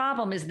only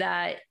problem is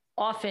that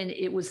often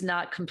it was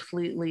not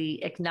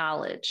completely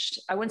acknowledged.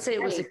 I wouldn't say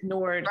it was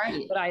ignored,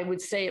 but I would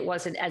say it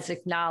wasn't as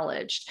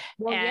acknowledged.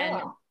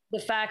 The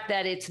fact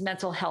that it's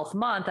Mental Health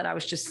Month, and I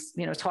was just,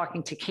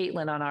 talking to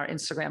Caitlin on our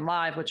Instagram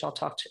Live, which I'll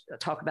talk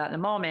about in a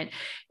moment,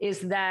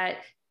 is that,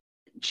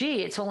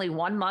 gee, it's only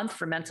 1 month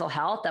for mental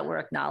health that we're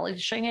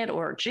acknowledging it,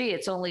 or gee,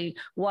 it's only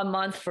 1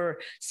 month for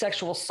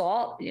sexual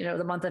assault,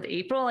 the month of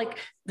April. Like,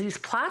 these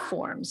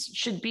platforms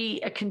should be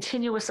a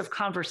continuous of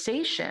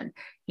conversation.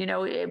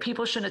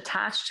 People shouldn't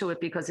attach to it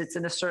because it's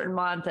in a certain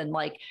month and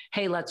like,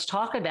 hey, let's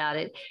talk about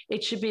it.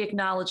 It should be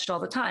acknowledged all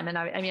the time. And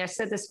I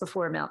said this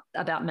before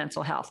about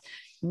mental health.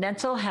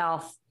 Mental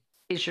health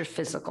is your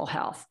physical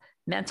health.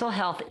 Mental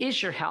health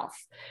is your health.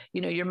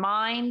 Your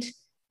mind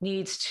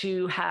needs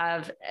to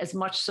have as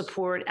much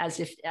support as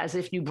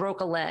if you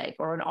broke a leg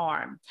or an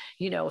arm.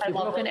 If you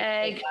broke an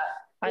egg,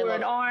 I or love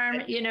an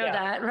arm, yeah.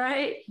 that,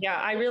 right? Yeah,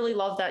 I really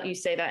love that you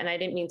say that. And I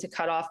didn't mean to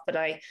cut off, but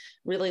I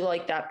really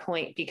like that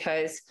point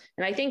because,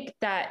 and I think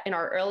that in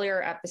our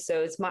earlier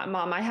episodes, my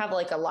mom, I have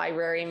like a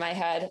library in my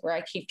head where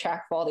I keep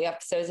track of all the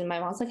episodes. And my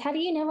mom's like, how do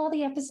you know all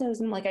the episodes?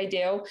 And I'm like, I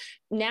do.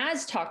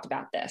 Naz talked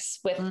about this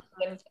with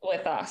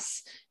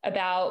us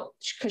about,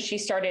 because she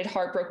started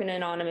Heartbroken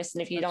Anonymous.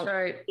 And if you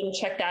didn't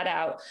check that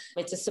out,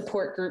 it's a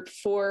support group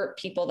for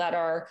people that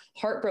are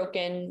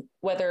heartbroken,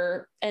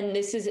 whether, and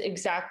this is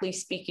exactly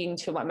speaking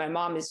to what my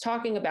mom is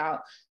talking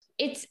about.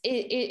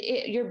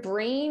 Your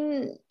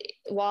brain,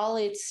 while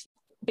it's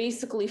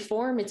basically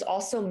form, it's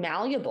also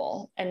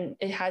malleable and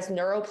it has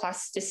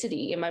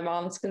neuroplasticity. And my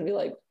mom's going to be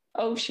like,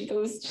 oh,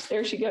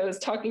 there she goes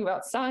talking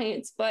about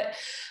science. But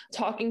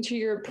talking to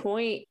your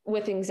point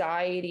with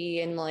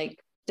anxiety and like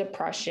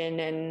depression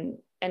and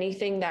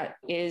anything that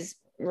is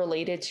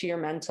related to your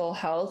mental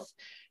health,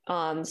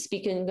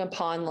 speaking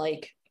upon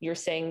like you're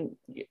saying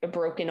a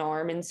broken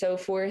arm and so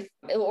forth,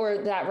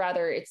 or that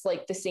rather it's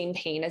like the same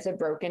pain as a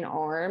broken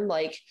arm.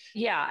 Like,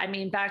 yeah, I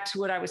mean, back to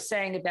what I was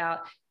saying about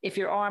if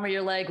your arm or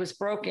your leg was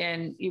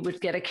broken, you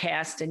would get a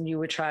cast and you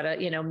would try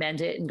to,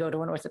 mend it and go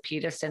to an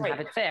orthopedist and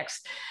have it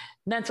fixed.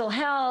 Mental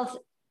health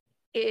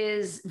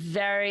is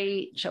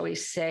very, shall we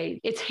say,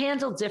 it's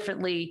handled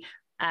differently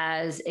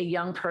as a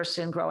young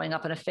person growing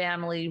up in a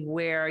family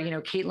where,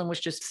 Caitlin was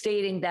just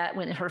stating that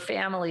when her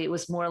family, it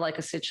was more like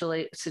a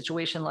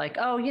situation like,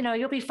 oh,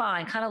 you'll be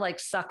fine, kind of like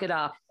suck it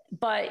up,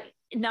 but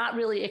not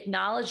really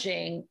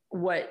acknowledging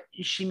what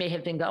she may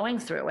have been going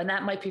through. And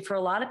that might be for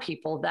a lot of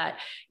people that,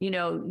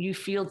 you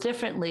feel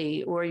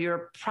differently or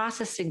you're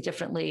processing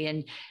differently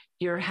and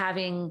you're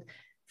having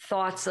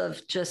thoughts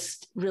of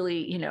just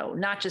really,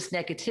 not just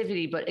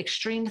negativity, but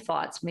extreme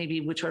thoughts,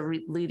 maybe, which are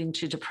leading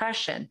to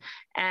depression.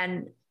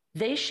 And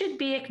they should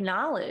be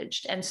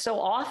acknowledged. And so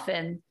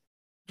often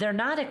they're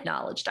not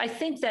acknowledged. I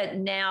think that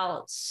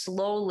now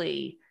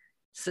slowly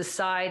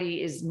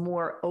society is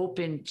more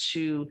open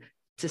to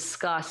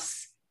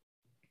discuss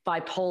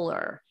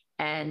bipolar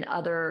and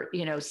other,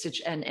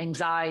 and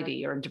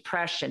anxiety or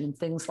depression and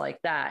things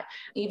like that.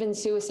 Even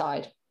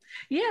suicide.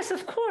 Yes,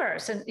 of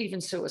course. And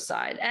even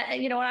suicide. And,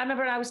 I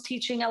remember when I was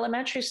teaching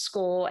elementary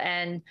school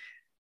and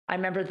I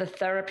remember the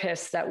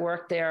therapists that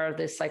worked there,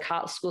 the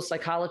school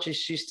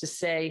psychologists used to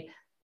say,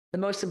 the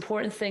most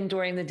important thing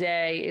during the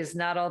day is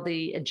not all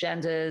the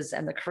agendas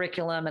and the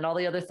curriculum and all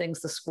the other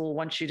things the school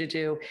wants you to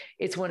do.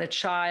 It's when a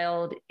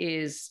child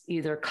is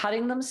either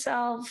cutting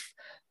themselves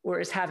or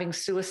is having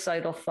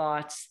suicidal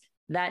thoughts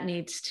that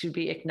needs to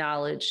be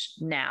acknowledged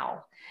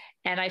now.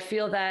 And I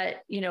feel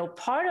that,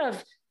 part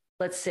of,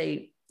 let's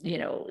say,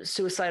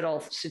 suicidal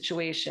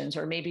situations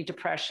or maybe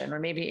depression or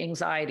maybe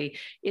anxiety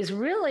is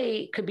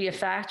really could be a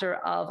factor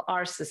of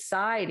our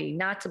society,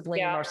 not to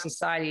blame our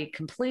society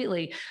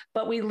completely,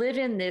 but we live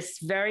in this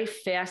very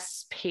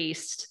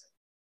fast-paced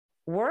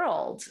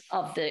world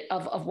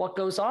of what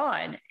goes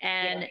on.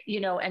 And,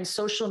 and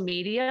social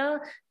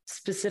media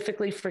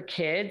specifically for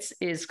kids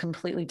is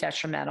completely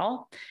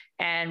detrimental.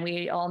 And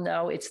we all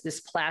know it's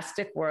this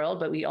plastic world,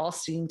 but we all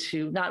seem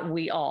to, not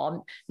we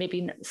all,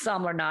 maybe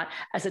some are not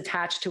as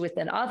attached to it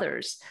than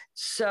others.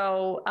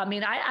 So, I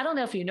mean, I don't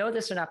know if you know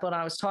this or not, but when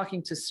I was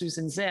talking to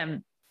Susan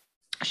Zim,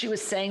 she was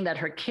saying that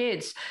her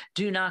kids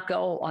do not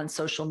go on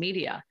social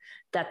media,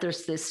 that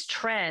there's this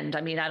trend.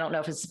 I mean, I don't know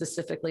if it's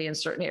specifically in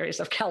certain areas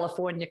of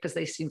California, because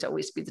they seem to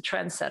always be the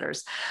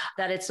trendsetters,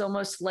 that it's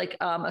almost like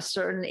a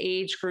certain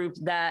age group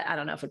that, I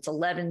don't know if it's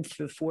 11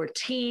 through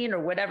 14 or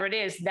whatever it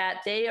is,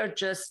 that they are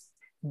just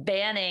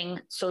banning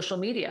social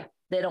media.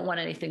 They don't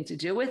want anything to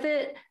do with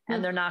it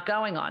and they're not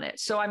going on it.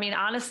 So, I mean,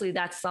 honestly,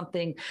 that's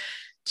something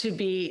to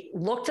be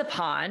looked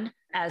upon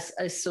as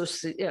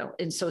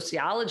in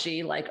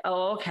sociology, like,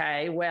 oh,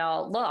 okay,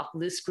 well, look,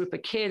 this group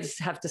of kids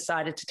have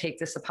decided to take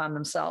this upon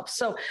themselves.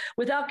 So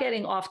without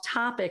getting off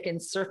topic and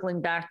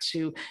circling back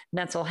to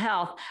mental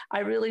health, I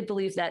really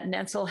believe that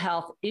mental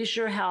health is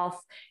your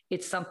health.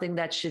 It's something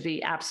that should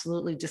be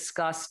absolutely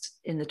discussed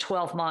in the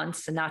 12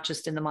 months and not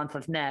just in the month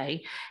of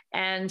May.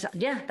 And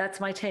yeah, that's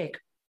my take.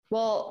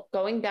 Well,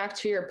 going back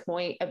to your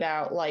point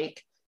about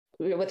like,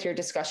 with your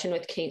discussion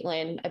with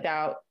Caitlin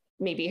about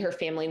maybe her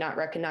family not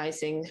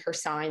recognizing her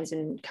signs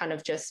and kind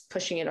of just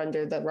pushing it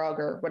under the rug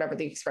or whatever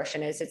the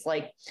expression is. It's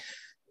like,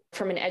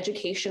 from an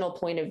educational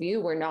point of view,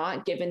 we're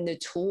not given the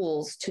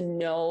tools to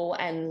know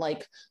and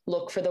like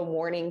look for the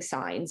warning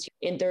signs.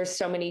 And there's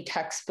so many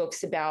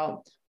textbooks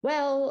about,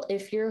 well,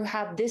 if you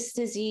have this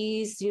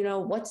disease,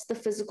 what's the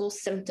physical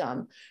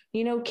symptom?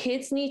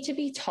 Kids need to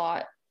be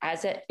taught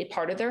as a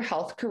part of their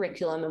health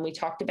curriculum. And we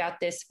talked about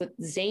this with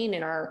Zane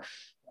in our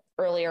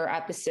earlier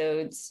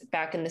episodes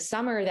back in the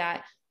summer,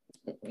 that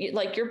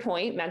like your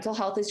point, mental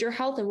health is your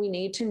health. And we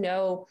need to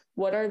know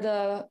what are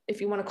the, if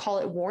you want to call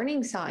it,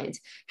 warning signs.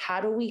 How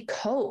do we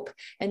cope?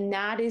 And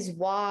that is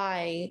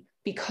why,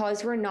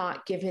 because we're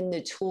not given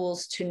the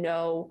tools to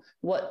know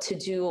what to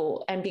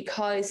do, and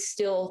because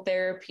still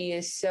therapy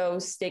is so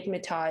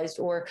stigmatized,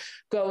 or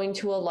going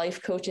to a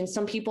life coach, and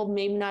some people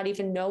may not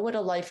even know what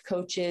a life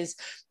coach is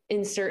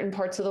in certain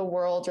parts of the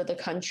world or the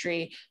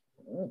country,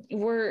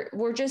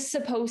 we're just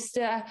supposed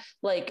to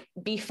like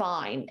be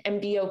fine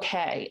and be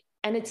okay.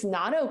 And it's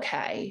not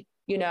okay.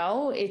 You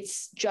know,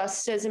 it's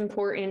just as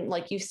important,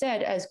 like you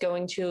said, as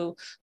going to,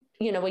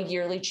 you know, a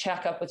yearly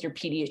checkup with your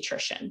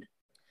pediatrician.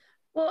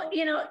 Well,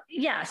 you know,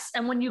 yes.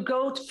 And when you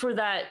go for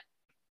that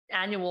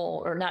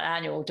annual or not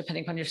annual,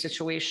 depending on your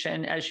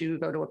situation, as you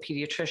go to a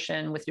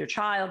pediatrician with your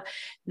child,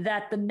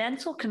 that the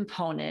mental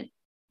component,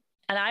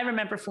 and I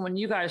remember from when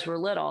you guys were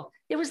little,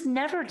 it was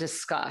never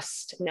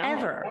discussed,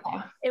 ever.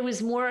 It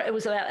was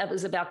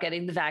about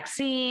getting the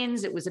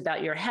vaccines. It was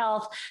about your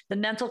health. The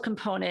mental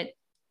component,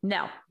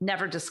 no,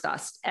 never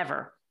discussed,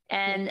 ever.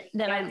 And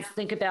then I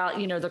think about,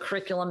 you know, the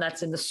curriculum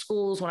that's in the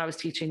schools when I was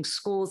teaching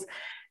schools,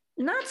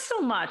 not so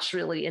much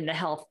really in the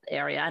health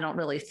area, I don't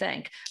really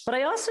think. But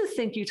I also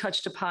think you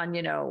touched upon,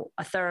 you know,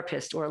 a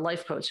therapist or a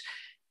life coach.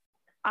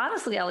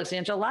 Honestly,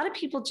 Alexandra, a lot of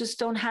people just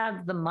don't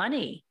have the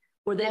money,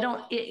 or they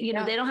don't, you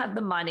know, they don't have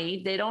the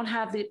money. They don't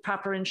have the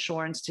proper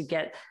insurance to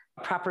get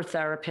a proper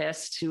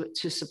therapist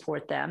to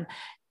support them.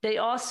 They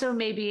also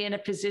may be in a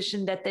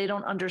position that they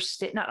don't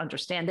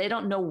understand, they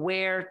don't know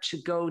where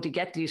to go to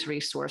get these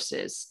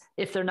resources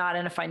if they're not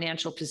in a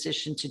financial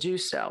position to do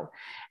so.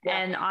 Yeah.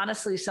 And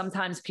honestly,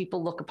 sometimes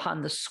people look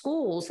upon the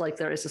schools like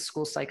there is a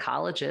school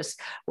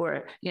psychologist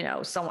or, you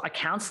know, a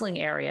counseling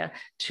area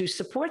to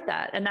support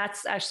that. And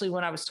that's actually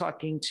when I was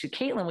talking to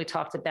Caitlin, we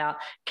talked about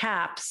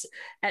CAPS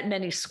at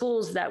many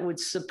schools that would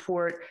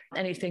support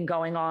anything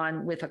going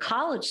on with a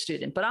college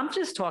student. But I'm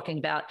just talking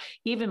about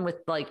even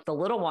with like the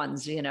little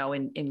ones, you know,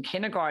 in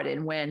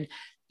kindergarten, when,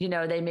 you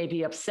know, they may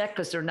be upset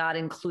because they're not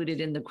included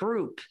in the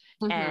group.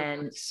 Mm-hmm.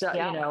 And so,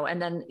 you know,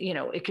 and then, you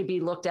know, it could be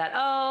looked at,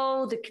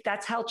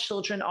 that's how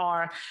children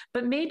are,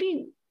 but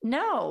maybe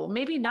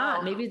maybe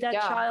not. Maybe that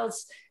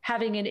child's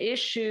having an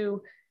issue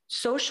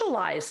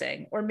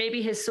socializing, or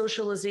maybe his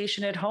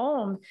socialization at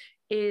home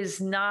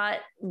is not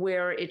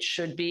where it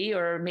should be,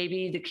 or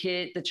maybe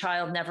the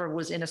child never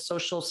was in a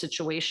social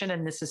situation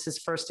and this is his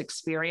first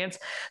experience.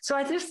 So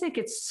I just think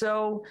it's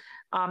so,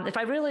 if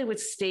I really would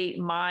state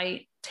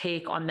my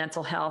take on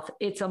mental health,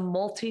 it's a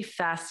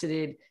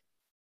multifaceted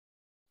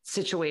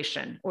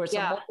situation, or it's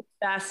a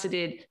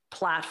multifaceted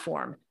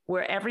platform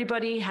where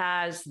everybody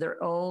has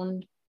their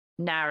own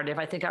narrative.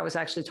 I think I was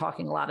actually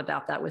talking a lot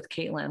about that with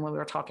Caitlin when we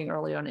were talking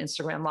earlier on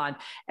Instagram Live.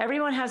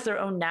 Everyone has their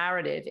own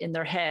narrative in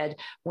their head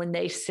when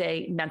they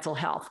say mental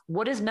health.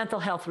 What does mental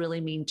health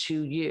really mean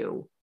to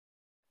you?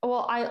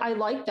 Well, I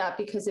like that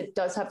because it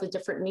does have a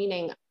different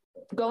meaning.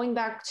 Going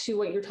back to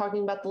what you're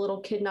talking about, the little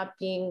kid not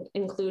being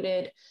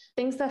included,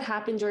 things that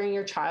happen during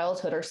your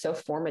childhood are so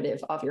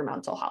formative of your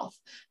mental health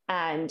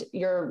and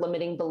your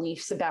limiting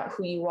beliefs about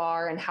who you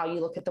are and how you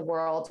look at the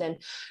world. And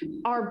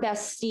our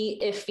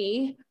bestie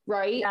Iffy,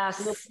 right?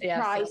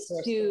 Tries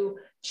to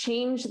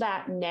change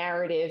that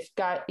narrative.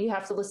 You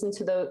have to listen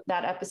to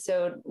that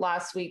episode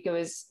last week. It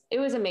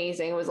was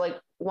amazing. It was like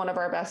one of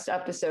our best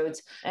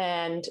episodes,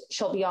 and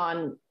she'll be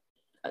on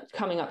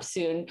coming up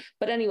soon.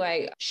 But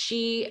anyway,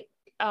 she,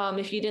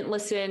 if you didn't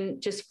listen,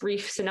 just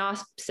brief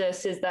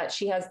synopsis is that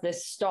she has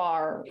this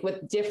star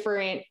with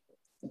different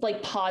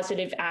like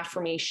positive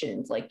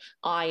affirmations, like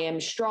I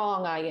am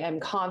strong, I am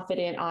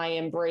confident, I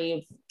am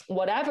brave,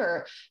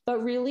 whatever.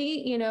 But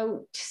really, you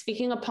know,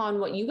 speaking upon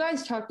what you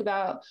guys talked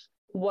about,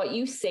 what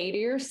you say to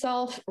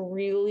yourself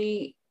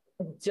really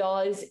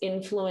does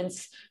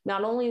influence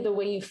not only the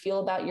way you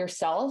feel about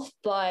yourself,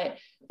 but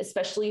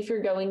especially if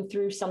you're going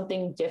through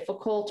something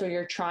difficult or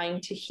you're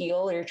trying to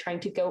heal or you're trying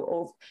to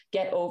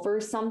get over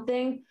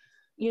something,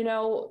 you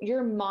know,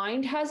 your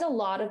mind has a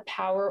lot of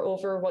power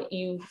over what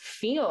you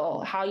feel,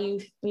 how you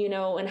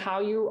know, and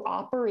how you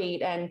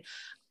operate. And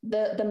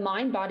the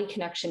mind-body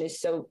connection is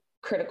so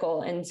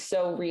critical and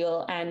so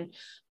real. And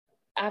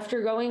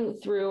after going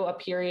through a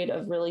period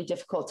of really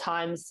difficult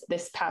times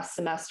this past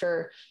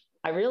semester,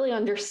 I really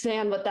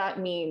understand what that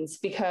means,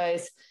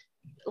 because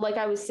like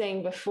I was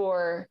saying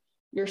before,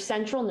 your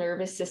central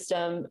nervous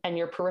system and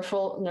your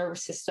peripheral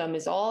nervous system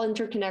is all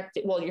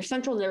interconnected. Well, your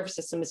central nervous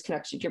system is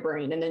connected to your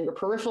brain, and then your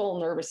peripheral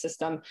nervous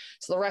system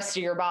is the rest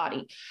of your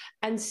body.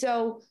 And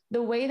so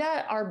the way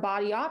that our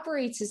body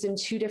operates is in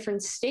two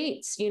different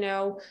states, you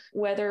know,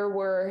 whether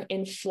we're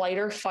in flight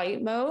or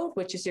fight mode,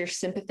 which is your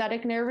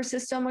sympathetic nervous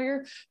system, or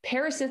your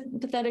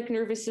parasympathetic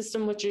nervous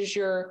system, which is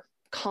your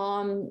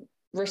calm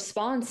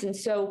response. And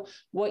so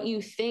what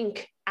you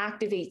think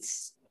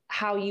activates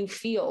how you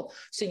feel.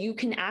 So you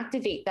can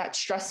activate that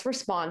stress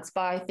response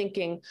by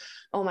thinking,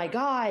 oh my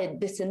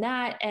God, this and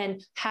that,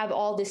 and have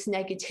all this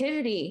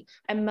negativity.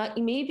 And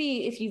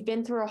maybe if you've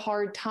been through a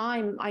hard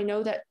time, I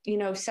know that, you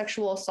know,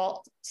 sexual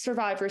assault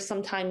survivors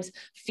sometimes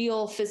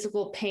feel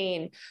physical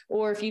pain,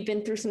 or if you've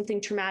been through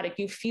something traumatic,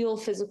 you feel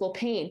physical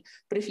pain.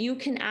 But if you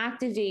can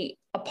activate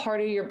a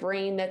part of your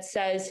brain that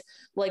says,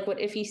 like what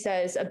Iffy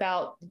says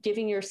about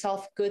giving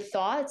yourself good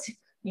thoughts,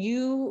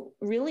 you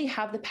really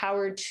have the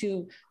power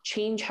to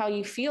change how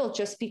you feel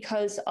just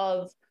because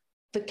of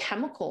the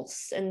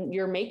chemicals and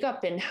your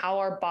makeup and how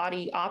our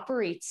body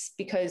operates,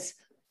 because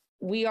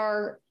we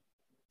are,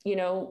 you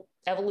know,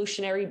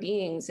 evolutionary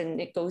beings,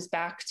 and it goes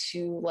back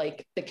to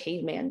like the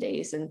caveman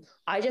days. And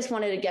I just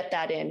wanted to get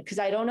that in because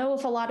I don't know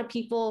if a lot of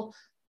people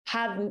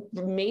have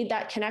made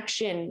that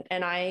connection,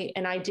 and I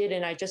did,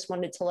 and I just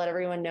wanted to let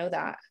everyone know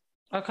that.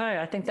 Okay,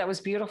 I think that was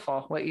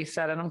beautiful what you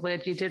said, and I'm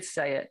glad you did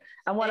say it.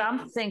 And what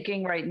I'm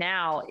thinking right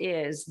now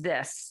is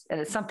this,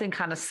 and it's something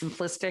kind of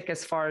simplistic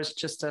as far as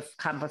just a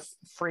kind of a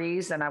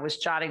phrase. And I was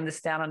jotting this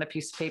down on a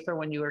piece of paper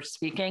when you were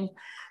speaking.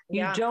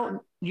 Yeah.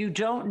 You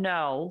don't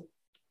know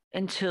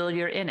until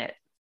you're in it.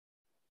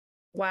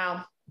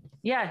 Wow.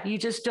 Yeah, you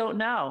just don't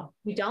know.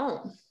 You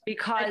don't.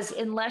 Because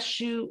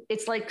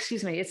it's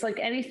like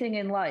anything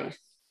in life,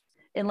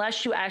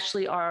 unless you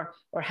actually are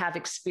or have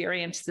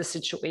experienced the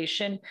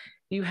situation,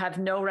 you have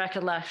no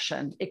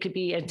recollection. It could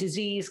be a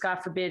disease, God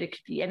forbid, it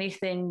could be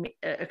anything,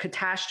 a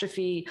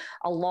catastrophe,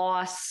 a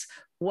loss,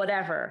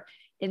 whatever.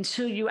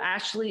 Until you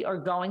actually are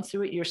going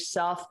through it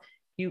yourself,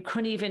 you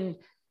couldn't even,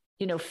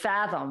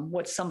 fathom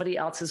what somebody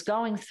else is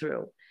going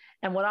through.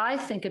 And what I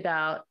think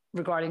about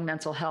regarding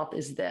mental health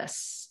is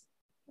this.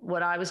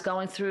 What I was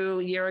going through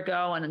a year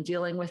ago and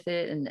dealing with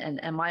it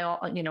and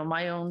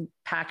my own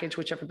package,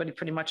 which everybody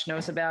pretty much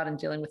knows about, and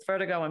dealing with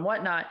vertigo and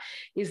whatnot,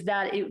 is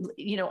that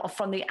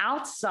from the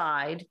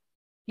outside,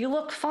 you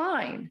look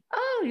fine.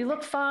 Oh, you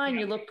look fine.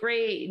 You look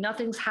great.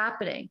 Nothing's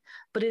happening.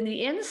 But in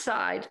the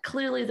inside,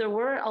 clearly there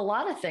were a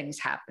lot of things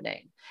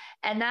happening.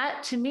 And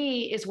that to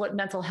me is what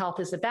mental health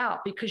is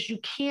about, because you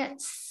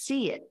can't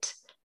see it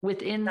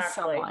within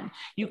someone.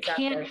 You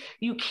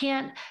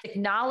can't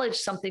acknowledge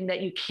something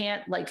that you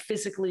can't like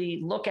physically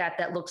look at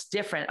that looks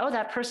different. Oh,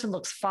 that person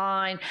looks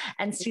fine.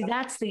 And see,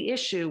 that's the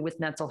issue with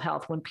mental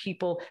health when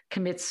people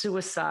commit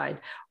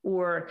suicide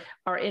or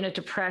are in a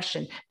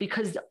depression,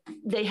 because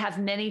they have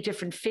many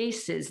different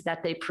faces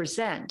that they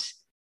present.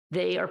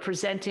 They are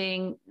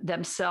presenting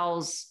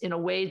themselves in a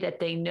way that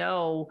they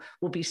know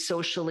will be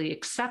socially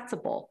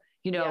acceptable.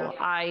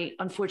 I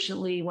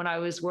unfortunately, when I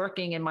was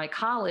working in my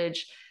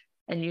college,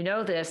 and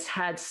this,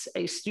 had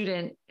a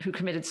student who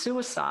committed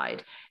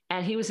suicide,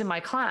 and he was in my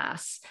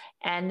class,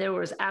 and there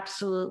was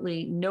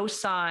absolutely no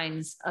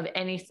signs of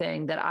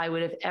anything that I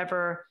would have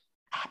ever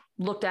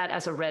looked at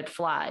as a red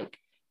flag,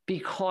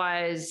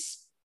 because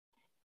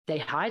they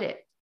hide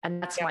it.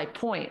 And that's my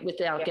point,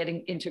 without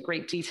getting into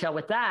great detail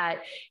with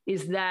that,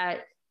 is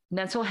that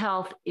mental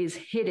health is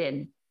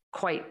hidden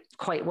quite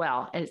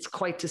well, and it's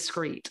quite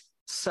discreet.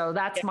 So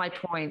that's my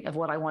point of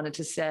what I wanted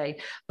to say.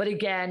 But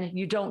again,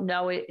 you don't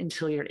know it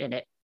until you're in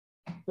it.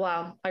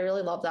 Wow. I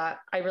really love that.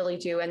 I really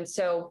do. And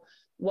so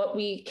what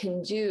we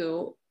can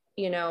do,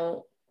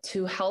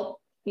 to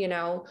help,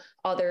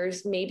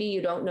 others, maybe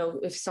you don't know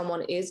if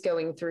someone is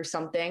going through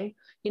something,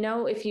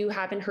 if you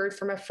haven't heard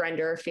from a friend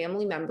or a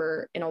family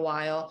member in a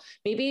while,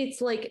 maybe it's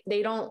like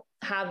they don't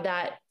have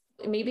that.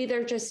 Maybe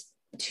they're just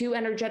too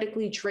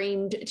energetically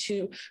drained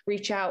to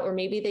reach out, or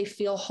maybe they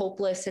feel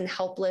hopeless and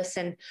helpless.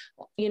 And,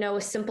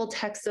 a simple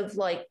text of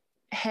like,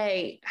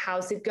 hey,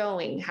 how's it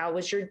going? How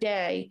was your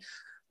day?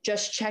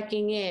 Just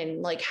checking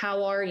in, like,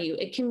 how are you?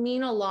 It can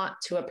mean a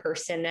lot to a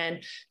person,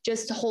 and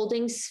just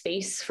holding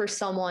space for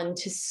someone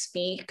to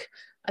speak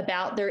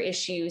about their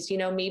issues.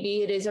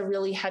 Maybe it is a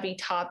really heavy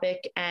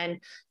topic, and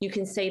you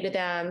can say to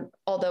them,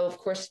 although of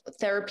course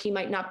therapy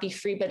might not be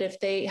free, but if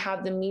they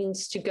have the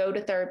means to go to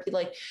therapy,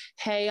 like,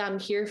 hey, I'm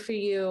here for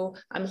you,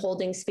 I'm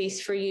holding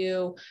space for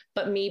you,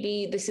 but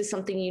maybe this is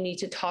something you need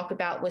to talk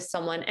about with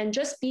someone. And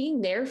just being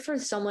there for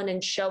someone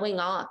and showing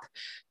up.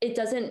 It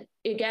doesn't,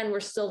 again, we're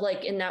still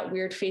like in that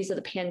weird phase of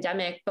the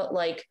pandemic, but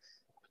like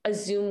a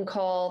Zoom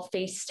call,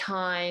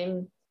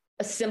 FaceTime,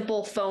 a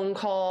simple phone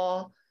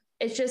call,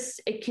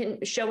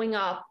 showing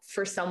up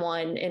for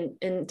someone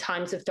in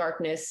times of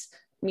darkness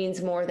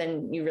means more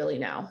than you really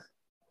know.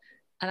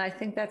 And I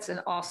think that's an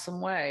awesome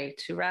way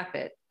to wrap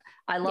it.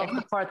 I love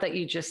the part that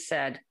you just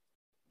said,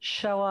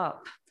 show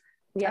up.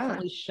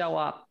 Definitely show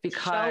up,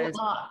 because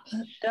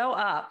show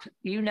up.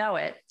 You know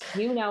it.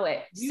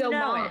 So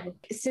Mom,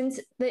 since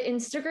the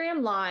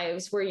Instagram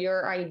lives were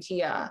your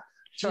idea,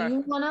 do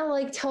you want to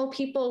like tell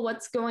people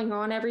what's going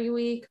on every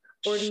week?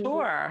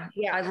 Sure.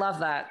 I love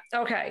that.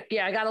 Okay.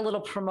 Yeah. I got a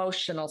little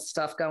promotional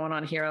stuff going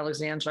on here,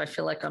 Alexandra. I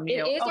feel like I'm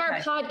It is our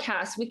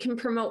podcast. We can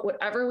promote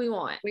whatever we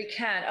want. We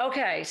can.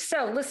 Okay.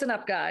 So listen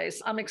up,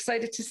 guys. I'm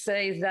excited to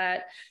say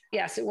that,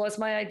 yes, it was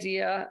my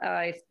idea.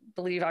 I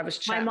believe I was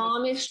chatting. My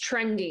mom is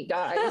trendy,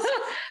 guys.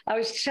 I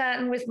was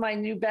chatting with my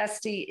new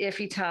bestie,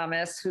 Iffy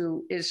Thomas,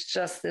 who is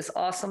just this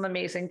awesome,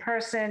 amazing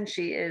person.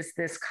 She is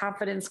this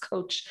confidence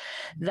coach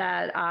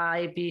that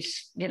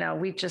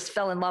we just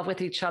fell in love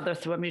with each other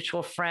through a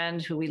mutual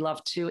friend who we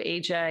love too,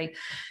 AJ,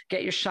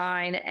 Get Your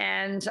Shine.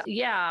 And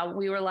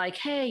we were like,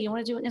 hey, you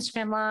want to do an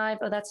Instagram Live?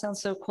 Oh, that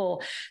sounds so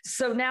cool.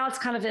 So now it's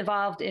kind of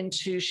evolved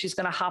into, she's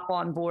going to hop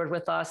on board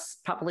with us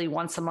probably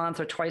once a month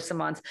or twice a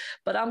month,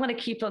 but I'm going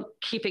to keep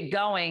it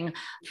going airing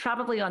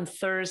probably on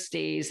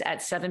Thursdays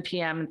at 7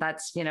 p.m.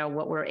 That's,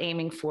 what we're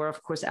aiming for.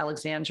 Of course,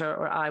 Alexandra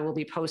or I will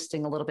be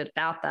posting a little bit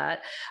about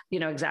that,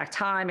 exact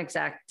time,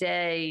 exact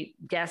day,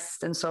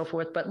 guests, and so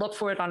forth. But look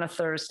for it on a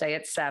Thursday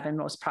at 7,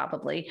 most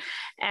probably.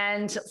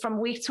 And from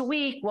week to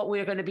week, what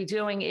we're going to be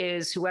doing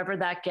is whoever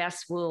that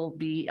guest will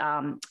be,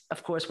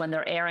 of course, when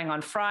they're airing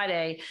on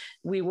Friday,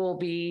 we will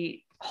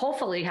be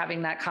hopefully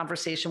having that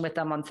conversation with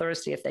them on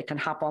Thursday if they can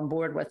hop on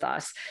board with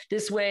us.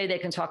 This way they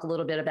can talk a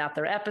little bit about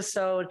their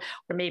episode,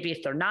 or maybe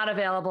if they're not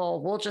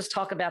available, we'll just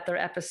talk about their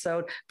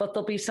episode, but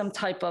there'll be some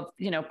type of,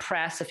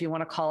 press, if you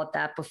want to call it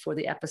that, before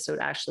the episode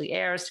actually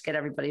airs to get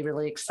everybody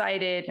really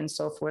excited and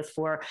so forth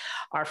for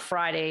our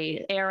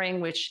Friday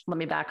airing, which, let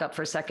me back up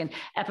for a second.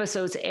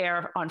 Episodes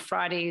air on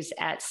Fridays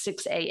at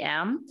 6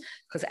 a.m.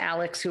 because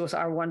Alex, who is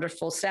our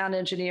wonderful sound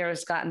engineer,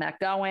 has gotten that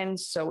going.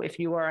 So if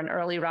you are an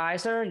early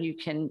riser, you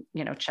can,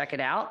 check it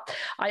out.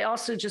 I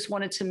also just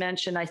wanted to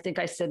mention, I think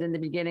I said in the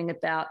beginning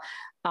about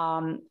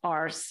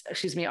our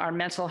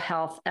mental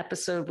health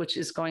episode, which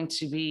is going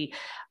to be,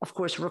 of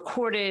course,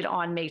 recorded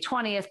on May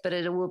 20th, but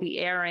it will be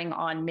airing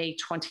on May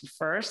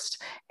 21st.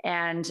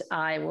 And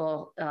I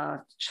will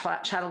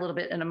chat a little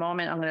bit in a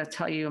moment. I'm going to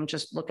tell you, I'm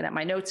just looking at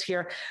my notes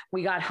here.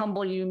 We got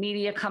Humble You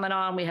Media coming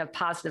on. We have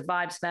Positive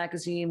Vibes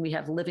Magazine. We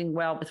have Living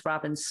Well with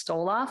Robin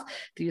Stoloff.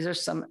 These are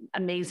some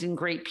amazing,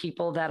 great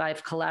people that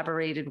I've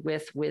collaborated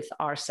with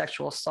our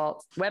sexual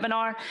assault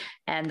webinar,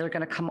 and they're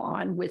going to come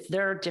on with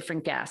their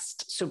different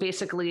guests. So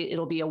basically,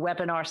 it'll be a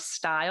webinar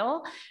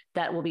style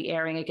that will be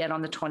airing again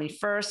on the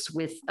 21st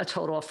with a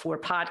total of 4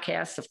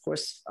 podcasts, of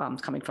course,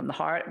 coming from the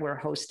heart. We're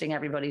hosting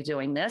everybody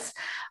doing this.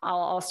 I'll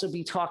also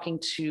be talking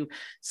to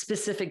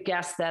specific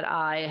guests that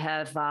I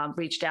have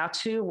reached out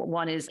to.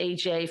 One is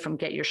AJ from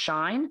Get Your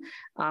Shine.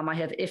 I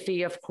have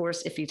Iffy, of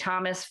course, Iffy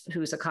Thomas,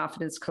 who's a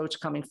confidence coach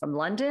coming from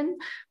London.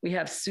 We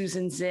have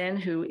Susan Zinn,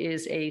 who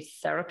is a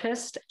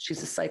therapist.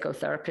 She's a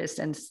psychotherapist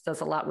and does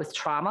a lot with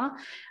trauma.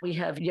 We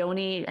have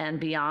Yoni and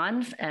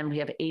Beyond, and we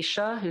have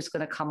Aisha, who's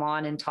going to come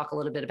on and talk a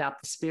little bit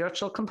about the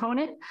spiritual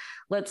component.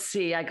 Let's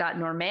see, I got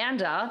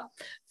Normanda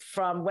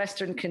from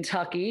Western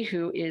Kentucky,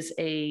 who is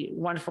a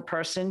wonderful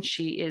person.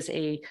 She is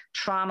a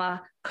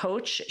trauma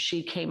coach.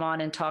 She came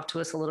on and talked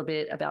to us a little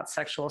bit about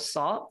sexual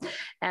assault.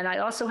 And I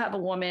also have a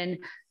woman,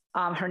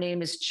 her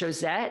name is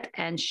Josette,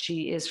 and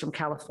she is from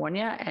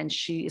California. And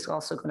she is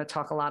also going to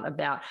talk a lot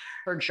about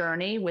her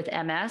journey with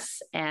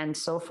MS and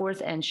so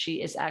forth. And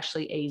she is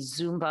actually a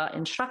Zumba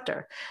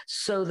instructor.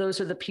 So those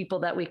are the people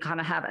that we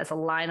kind of have as a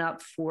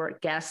lineup for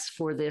guests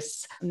for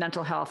this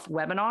mental health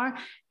webinar.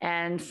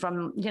 And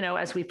from,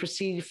 as we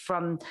proceed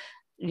from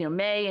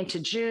May into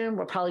June,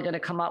 we're probably going to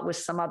come up with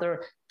some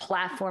other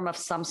platform of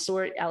some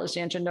sort.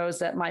 Alexandra knows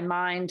that my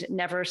mind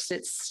never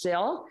sits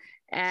still.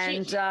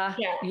 And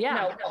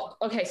No.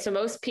 Okay. So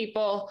most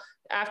people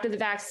after the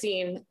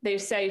vaccine, they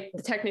say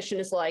the technician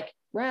is like,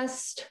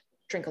 rest,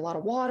 drink a lot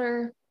of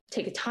water,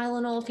 take a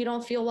Tylenol if you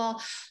don't feel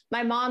well.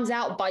 My mom's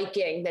out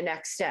biking the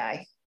next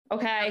day.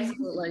 Okay.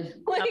 Absolutely.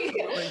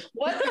 Absolutely.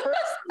 What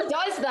person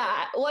does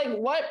that?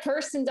 What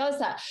person does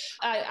that?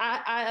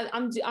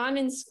 I'm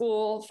in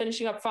school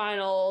finishing up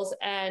finals,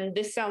 and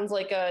this sounds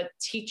like a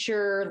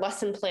teacher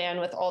lesson plan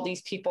with all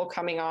these people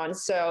coming on.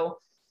 So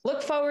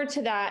look forward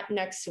to that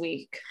next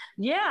week.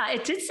 Yeah,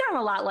 it did sound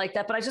a lot like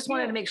that, but I just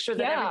wanted to make sure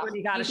that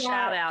everybody got a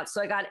shout out.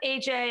 So I got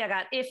AJ, I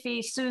got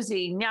Iffy,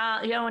 Susie,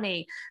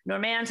 Yoni,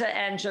 Normanda,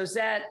 and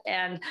Josette.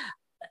 And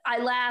I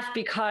laughed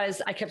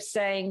because I kept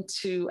saying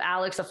to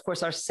Alex, of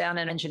course, our sound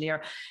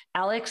engineer,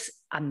 Alex,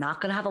 I'm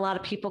not going to have a lot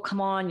of people come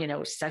on,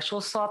 sexual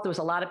assault. There was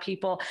a lot of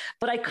people,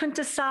 but I couldn't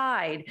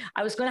decide.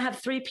 I was going to have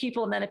 3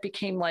 people, and then it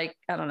became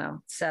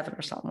 7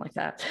 or something like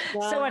that.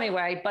 Wow. So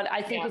anyway, but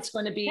I think it's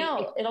going to be,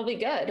 it'll be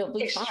good. It'll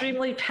be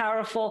extremely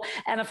powerful.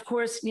 And of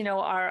course,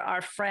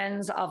 our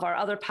friends of our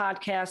other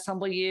podcasts,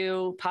 Humble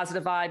You,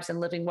 Positive Vibes, and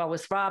Living Well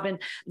with Robin,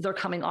 they're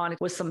coming on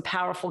with some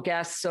powerful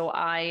guests. So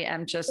I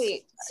am just...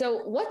 Wait, so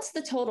what's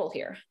the total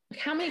here?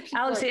 How many people?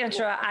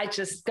 Alexandra, I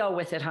just go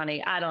with it,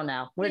 honey. I don't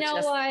know. What?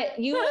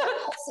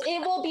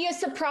 It will be a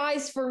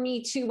surprise for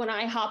me too when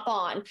I hop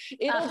on.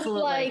 It'll be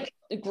like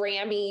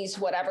Grammys,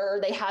 whatever.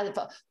 They have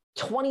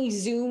 20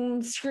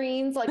 Zoom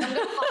screens. I'm gonna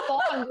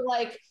hop on and be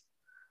like,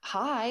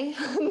 hi.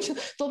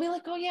 They'll be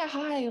like, oh yeah,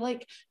 hi.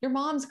 Your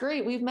mom's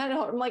great. We've met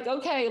her. I'm like,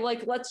 okay,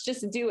 let's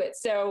just do it.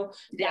 So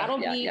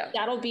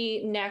that'll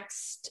be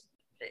next.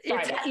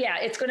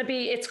 It's going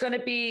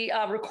to be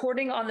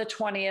recording on the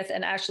 20th,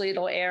 and actually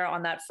it'll air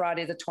on that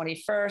Friday, the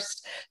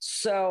 21st.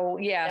 So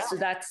so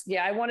that's,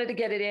 I wanted to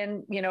get it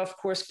in, of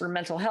course, for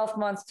Mental Health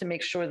Month to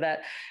make sure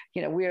that,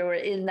 we were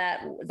in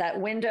that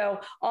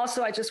window.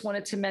 Also, I just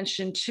wanted to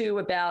mention too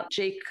about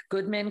Jake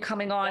Goodman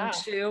coming on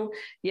too.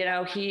 He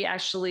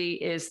actually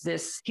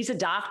he's a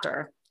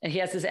doctor. And he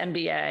has his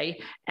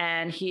MBA,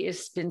 and he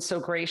has been so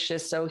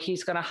gracious. So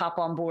he's going to hop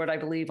on board, I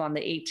believe, on the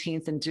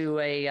 18th and do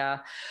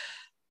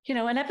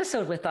an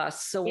episode with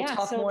us. So we'll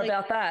talk more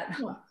about that.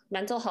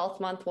 mental health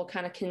month will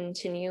kind of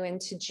continue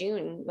into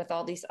June with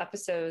all these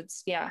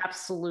episodes. Yeah.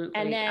 Absolutely.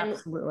 And then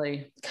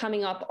absolutely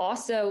coming up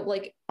also,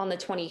 like on the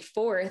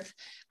 24th,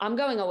 I'm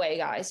going away,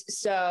 guys.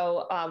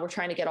 So we're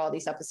trying to get all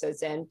these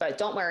episodes in, but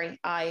don't worry,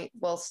 I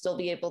will still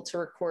be able to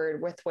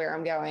record with where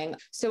I'm going.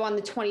 So on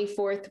the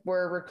 24th,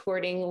 we're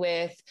recording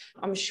with,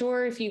 I'm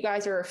sure if you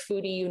guys are a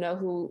foodie, you know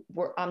who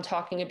I'm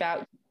talking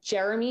about,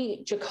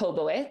 Jeremy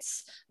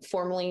Jacobowitz,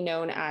 formerly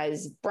known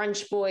as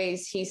Brunch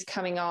Boys. He's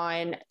coming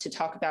on to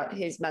talk about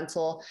his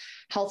mental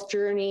health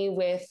journey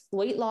with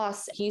weight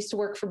loss. He used to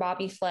work for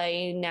Bobby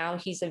Flay. Now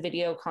he's a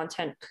video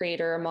content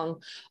creator,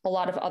 among a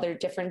lot of other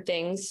different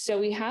things. So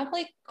we have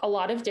like a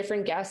lot of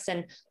different guests.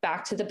 And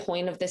back to the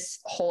point of this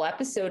whole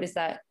episode is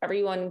that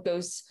everyone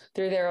goes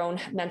through their own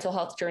mental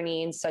health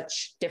journey in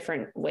such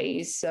different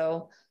ways.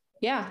 So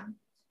yeah.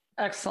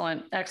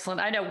 Excellent.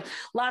 I know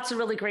lots of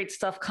really great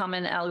stuff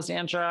coming,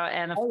 Alexandra.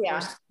 And of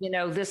course, you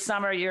know, this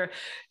summer you're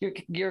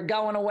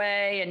going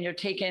away and you're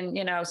taking,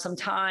 you know, some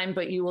time,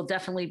 but you will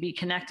definitely be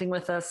connecting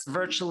with us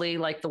virtually,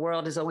 like the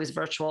world is always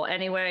virtual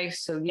anyway.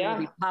 So you'll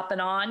be popping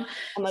on.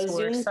 So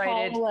we're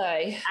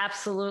excited.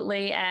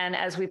 Absolutely. And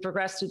as we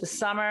progress through the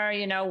summer,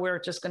 you know, we're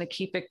just going to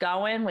keep it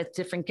going with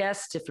different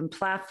guests, different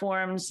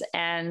platforms,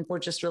 and we're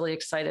just really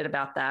excited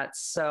about that.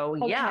 So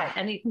yeah.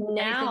 Anything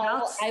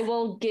else? I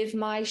will give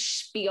my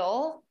spiel.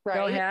 Right.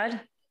 Go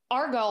ahead.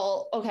 Our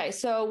goal. Okay.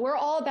 So we're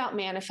all about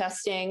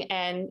manifesting,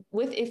 and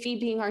with Iffy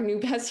being our new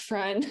best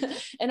friend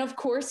and of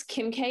course,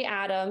 Kim K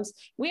Adams,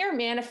 we are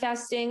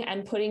manifesting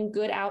and putting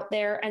good out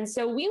there. And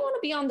so we want to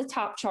be on the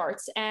top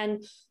charts.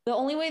 And the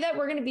only way that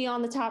we're going to be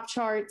on the top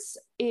charts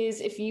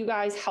is if you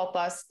guys help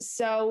us.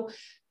 So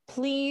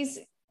please,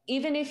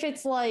 even if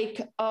it's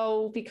like,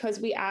 oh, because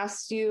we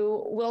asked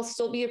you, we'll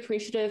still be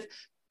appreciative.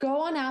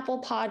 Go on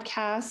Apple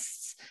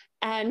Podcasts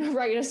and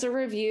write us a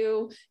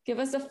review, give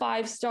us a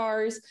 5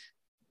 stars.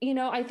 You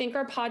know, I think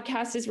our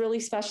podcast is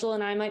really special,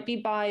 and I might be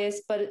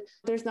biased, but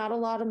there's not a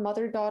lot of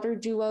mother-daughter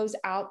duos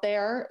out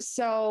there.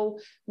 So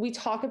we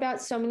talk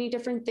about so many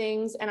different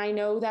things, and I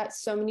know that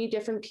so many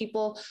different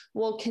people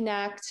will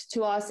connect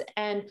to us.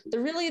 And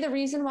the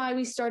reason why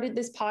we started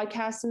this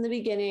podcast in the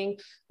beginning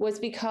was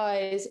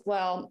because,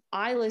 well,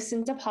 I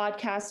listened to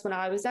podcasts when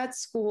I was at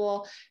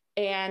school,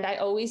 and I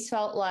always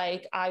felt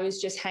like I was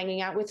just hanging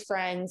out with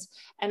friends.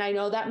 And I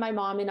know that my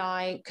mom and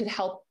I could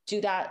help do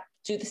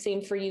the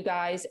same for you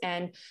guys.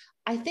 And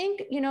I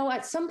think, you know,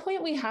 at some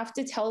point we have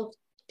to tell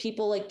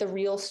people like the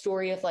real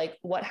story of like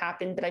what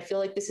happened. But I feel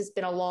like this has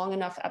been a long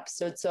enough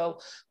episode, so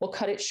we'll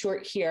cut it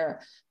short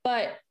here.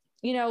 But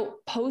you know,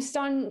 post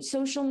on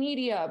social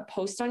media,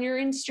 post on your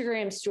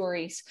Instagram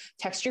stories,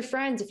 text your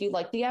friends if you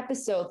like the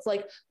episodes,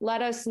 like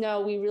let us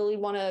know. We really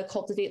want to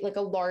cultivate like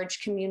a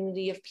large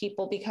community of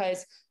people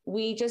because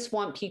we just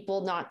want people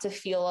not to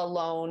feel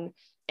alone.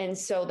 And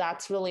so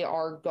that's really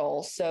our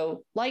goal.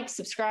 So like,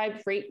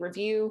 subscribe, rate,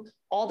 review,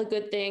 all the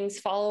good things.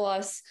 Follow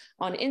us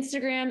on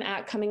Instagram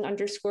at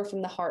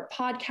coming_from the heart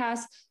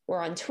podcast.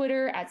 We're on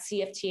Twitter at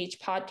CFTH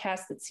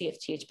podcast, that's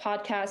CFTH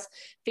podcast,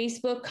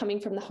 Facebook, Coming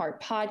from the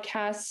Heart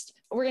podcast.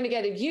 We're going to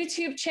get a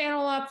YouTube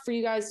channel up for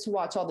you guys to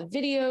watch all the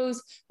videos.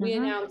 We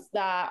announced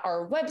that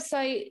our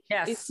website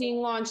is being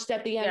launched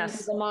at the end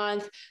of the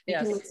month. You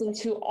can listen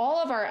to all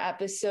of our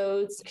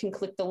episodes. You can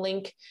click the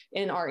link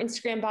in our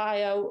Instagram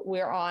bio.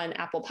 We're on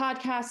Apple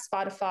Podcasts,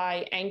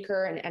 Spotify,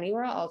 Anchor, and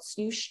anywhere else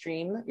you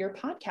stream your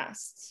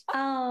podcasts.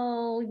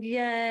 Oh,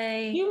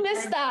 yay. You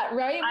missed that,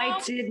 right, Mom?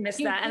 I did miss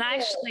that. And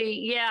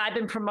actually, I've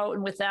been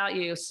promoting without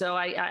you. So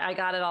I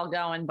got it all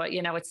going, but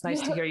you know, it's nice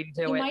to hear you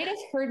do it. You might have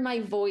heard my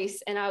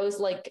voice and I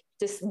was like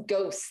this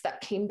ghost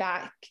that came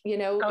back, you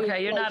know?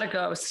 Okay. You're not a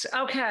ghost.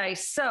 Okay.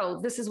 So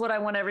this is what I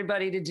want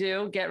everybody to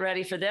do. Get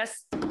ready for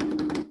this.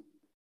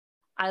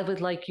 I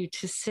would like you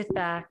to sit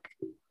back,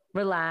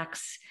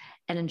 relax,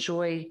 and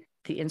enjoy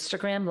the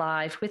Instagram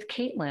Live with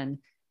Caitlin.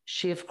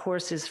 She, of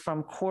course, is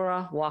from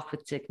Cora Walk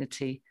with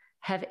Dignity.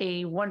 Have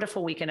a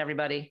wonderful weekend,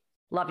 everybody.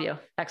 Love you.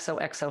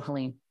 XOXO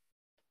Helene.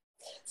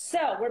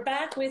 So we're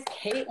back with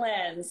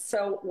Caitlin.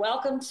 So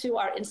welcome to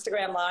our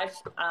Instagram Live.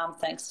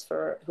 Thanks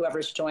for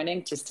whoever's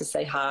joining, just to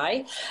say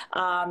hi.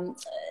 I'm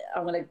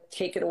going to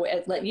take it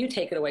away, let you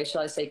take it away,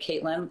 shall I say,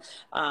 Caitlin.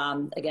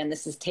 Again,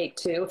 this is take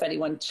 2. If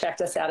anyone checked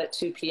us out at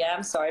 2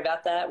 p.m., sorry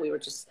about that. We were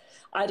just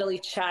idly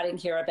chatting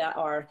here about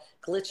our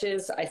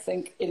glitches. I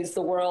think it is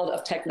the world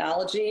of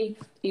technology.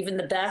 Even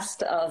the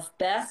best of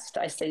best,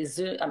 I say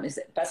Zoom, is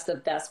it best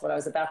of best? What I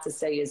was about to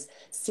say is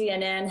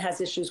CNN has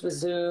issues with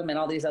Zoom and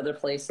all these other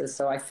places.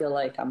 So I feel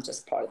like I'm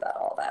just part of that,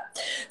 all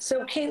that.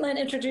 So Caitlin,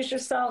 introduce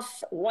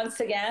yourself once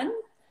again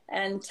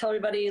and tell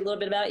everybody a little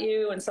bit about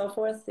you and so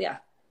forth. Yeah.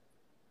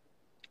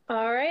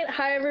 All right.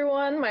 Hi,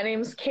 everyone. My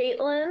name's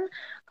Caitlin.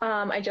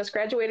 I just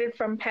graduated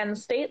from Penn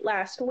State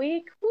last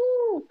week.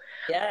 Woo!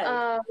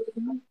 Yeah.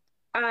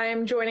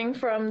 I'm joining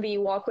from the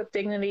Walk with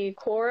Dignity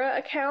Cora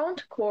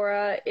account.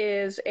 Cora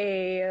is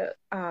a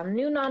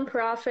new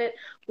nonprofit.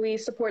 We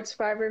support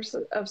survivors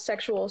of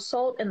sexual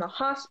assault in the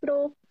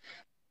hospital.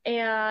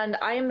 And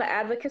I am the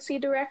advocacy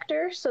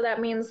director. So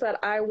that means that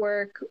I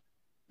work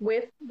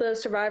with the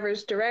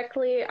survivors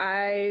directly.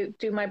 I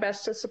do my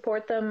best to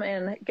support them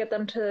and get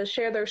them to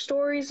share their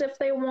stories if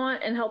they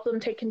want and help them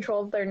take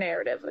control of their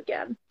narrative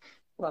again.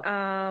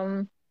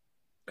 Well,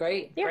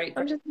 great.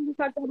 I'm just going to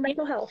talk about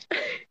mental health.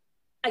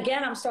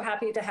 Again, I'm so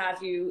happy to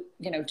have you,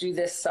 do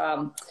this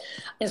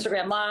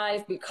Instagram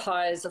Live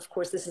because, of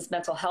course, this is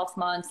Mental Health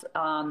Month.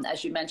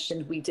 As you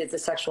mentioned, we did the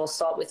sexual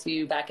assault with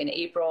you back in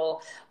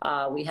April.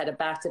 We had a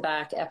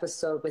back-to-back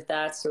episode with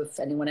that. So if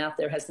anyone out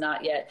there has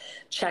not yet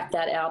checked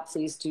that out,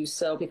 please do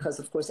so because,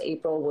 of course,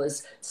 April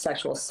was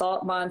Sexual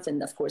Assault Month.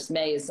 And, of course,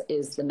 May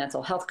is the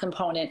mental health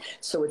component.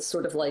 So it's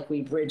sort of like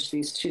we bridge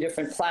these two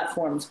different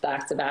platforms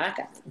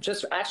back-to-back,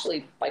 just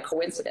actually by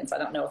coincidence. I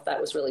don't know if that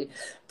was really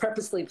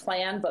purposely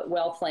planned, but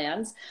well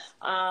plans.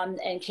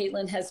 And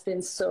Caitlin has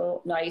been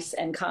so nice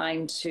and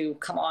kind to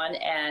come on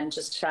and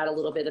just chat a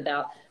little bit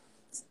about,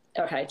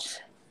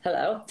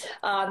 hello,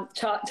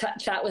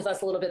 chat with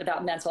us a little bit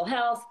about mental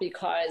health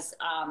because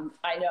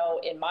I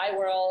know in my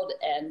world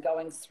and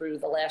going through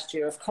the last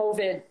year of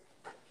COVID,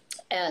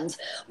 and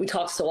we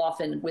talk so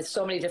often with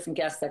so many different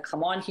guests that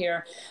come on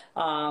here.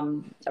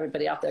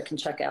 Everybody out there can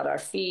check out our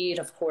feed,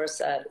 of course,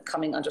 at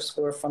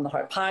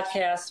coming_from_the_heart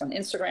podcast on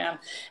Instagram.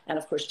 And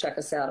of course, check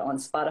us out on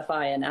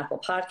Spotify and Apple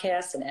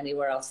Podcasts and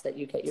anywhere else that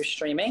you get your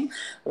streaming.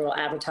 We're all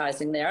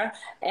advertising there.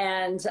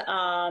 And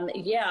how do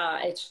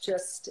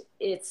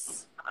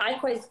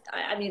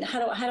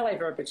I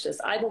verbiage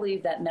this? I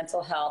believe that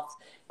mental health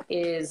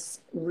is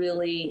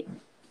really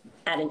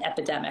at an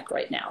epidemic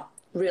right now.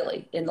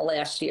 Really, in the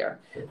last year.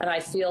 And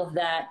I feel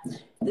that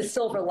the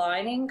silver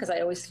lining, because I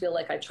always feel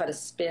like I try to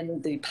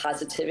spin the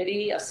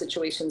positivity of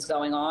situations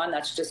going on,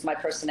 that's just my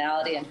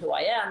personality and who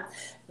I am,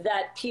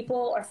 that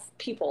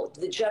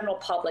the general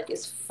public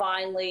is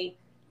finally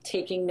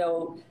taking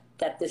note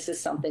that this is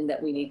something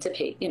that we need to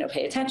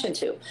pay attention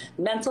to.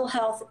 Mental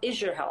health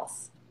is your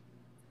health.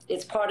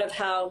 It's part of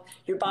how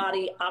your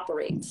body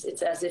operates.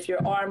 It's as if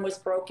your arm was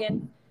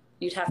broken,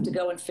 you'd have to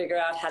go and figure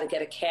out how to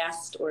get a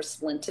cast or a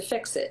splint to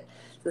fix it.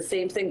 The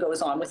same thing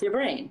goes on with your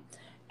brain.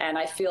 And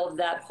I feel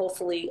that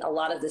hopefully a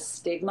lot of the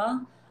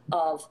stigma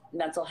of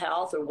mental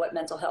health or what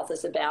mental health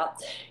is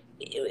about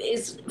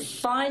is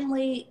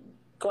finally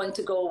going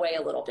to go away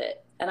a little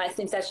bit. And I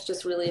think that's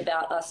just really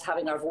about us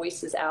having our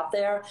voices out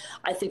there.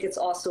 I think it's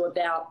also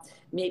about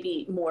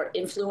maybe more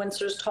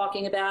influencers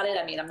talking about it.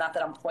 I mean, not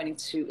that I'm pointing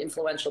to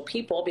influential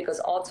people because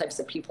all types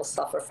of people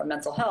suffer from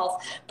mental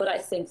health. But I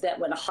think that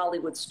when a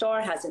Hollywood star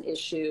has an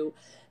issue,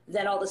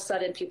 then all of a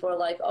sudden people are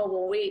like, oh,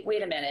 well,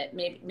 wait a minute.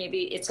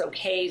 Maybe it's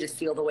okay to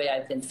feel the way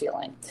I've been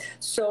feeling.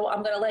 So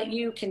I'm going to let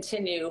you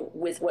continue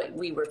with what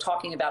we were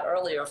talking about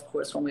earlier, of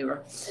course, when we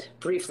were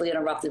briefly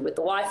interrupted with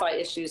the Wi-Fi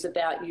issues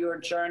about your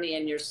journey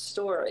and your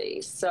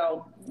story.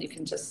 So you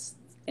can just,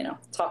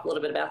 talk a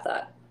little bit about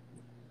that.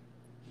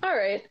 All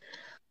right.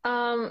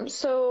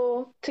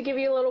 So to give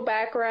you a little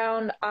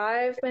background,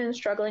 I've been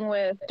struggling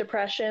with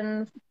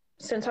depression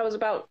since I was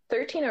about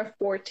 13 or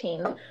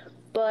 14.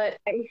 But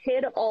I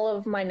hid all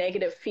of my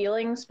negative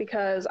feelings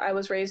because I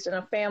was raised in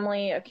a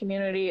family, a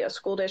community, a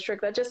school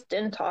district that just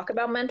didn't talk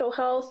about mental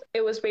health.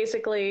 It was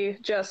basically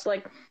just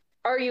like,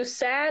 are you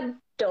sad?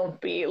 Don't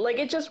be. Like,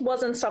 it just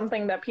wasn't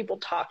something that people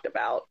talked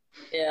about.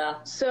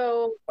 Yeah.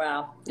 So.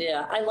 Wow.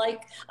 Yeah. I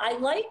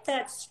like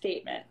that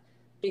statement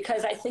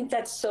because I think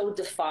that's so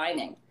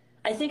defining.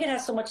 I think it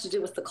has so much to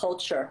do with the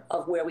culture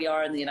of where we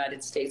are in the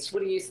United States.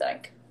 What do you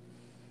think?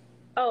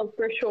 Oh,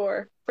 for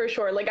sure. For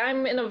sure. Like,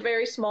 I'm in a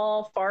very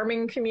small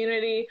farming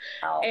community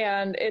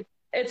and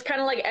it's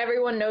kind of like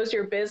everyone knows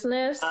your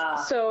business.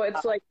 So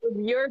it's like if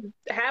you're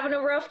having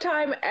a rough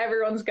time,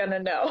 everyone's going to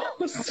know.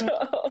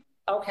 So.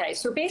 Okay.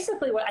 So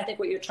basically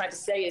what you're trying to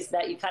say is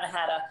that you kind of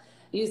had to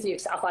use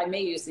if I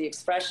may use the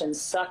expression,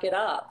 suck it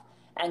up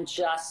and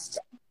just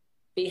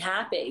be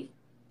happy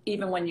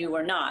even when you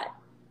were not.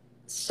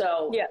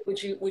 So yeah.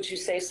 Would you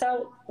say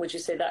so? Would you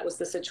say that was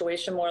the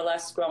situation more or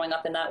less growing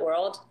up in that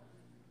world?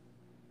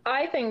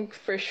 I think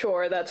for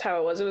sure that's how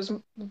it was. It was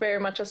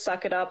very much a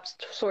suck it up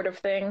sort of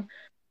thing.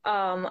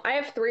 I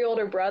have 3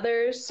 older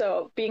brothers,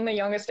 so being the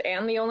youngest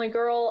and the only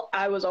girl,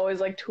 I was always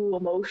like too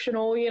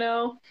emotional,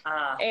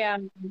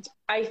 And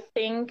I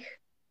think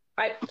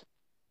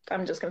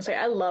I'm just gonna say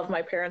I love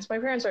my parents. My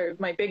parents are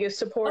my biggest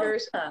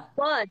supporters.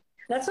 But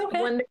that's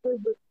okay.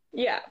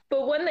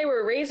 But when they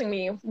were raising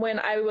me, when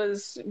I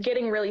was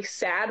getting really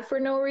sad for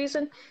no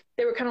reason,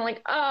 they were kind of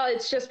like, oh,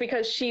 it's just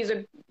because she's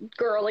a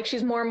girl, like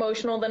she's more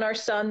emotional than our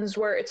sons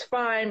were. It's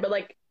fine, but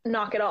like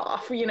knock it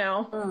off,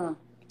 No.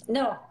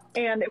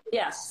 And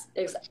yes,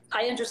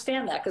 I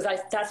understand that because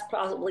that's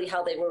probably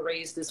how they were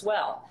raised as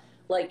well.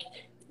 Like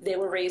they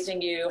were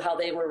raising you how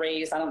they were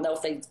raised. I don't know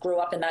if they grew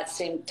up in that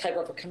same type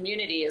of a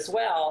community as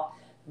well,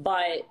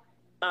 but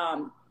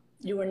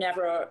you were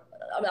never,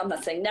 I'm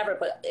not saying never,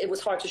 but it was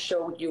hard to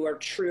show you were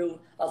true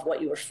of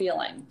what you were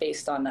feeling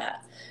based on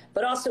that.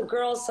 But also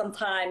girls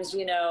sometimes,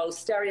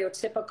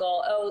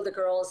 stereotypical, oh, the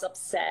girl is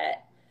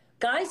upset.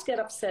 Guys get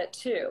upset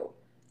too,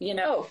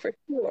 Oh, for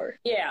sure.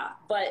 Yeah,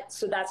 but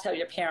so that's how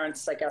your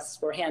parents, I guess,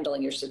 were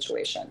handling your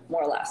situation,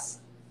 more or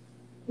less.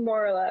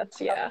 More or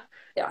less, yeah.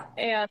 Yeah.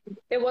 And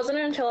it wasn't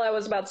until I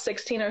was about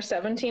 16 or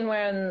 17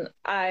 when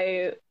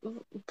I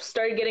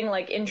started getting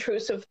like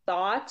intrusive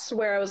thoughts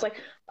where I was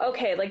like,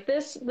 okay, like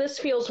this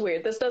feels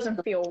weird. This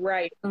doesn't feel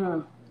right.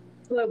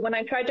 But when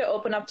I tried to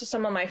open up to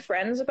some of my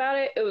friends about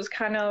it, it was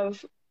kind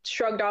of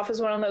shrugged off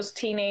as one of those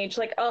teenage,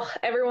 like, oh,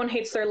 everyone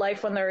hates their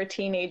life when they're a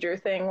teenager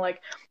thing.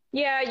 Like,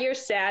 yeah, you're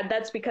sad.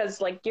 That's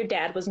because like your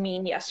dad was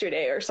mean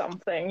yesterday or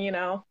something, you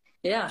know?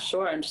 Yeah,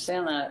 sure. I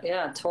understand that.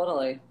 Yeah,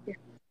 totally.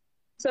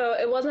 So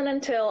it wasn't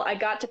until I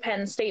got to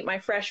Penn State my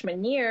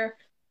freshman year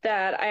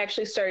that I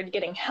actually started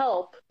getting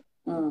help.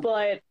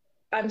 But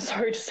I'm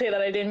sorry to say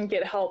that I didn't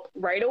get help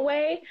right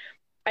away.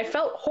 I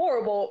felt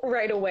horrible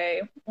right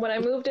away. When I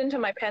moved into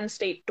my Penn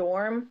State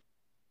dorm,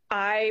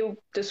 I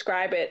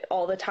describe it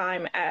all the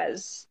time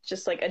as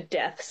just like a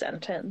death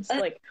sentence.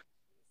 Like,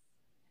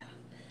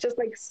 just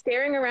like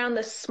staring around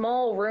this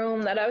small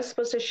room that I was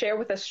supposed to share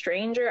with a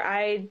stranger.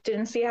 I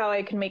didn't see how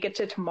I could make it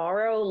to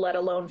tomorrow, let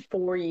alone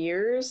 4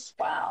 years.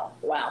 Wow.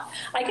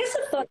 I guess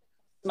I thought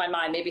in my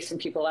mind, maybe some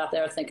people out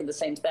there are thinking the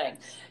same thing.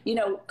 You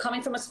know,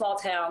 coming from a small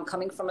town,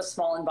 coming from a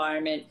small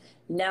environment,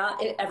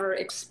 not ever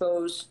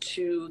exposed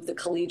to the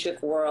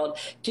collegiate world.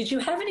 Did you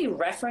have any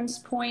reference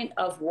point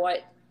of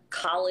what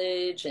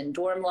college and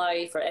dorm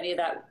life or any of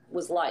that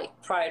was like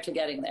prior to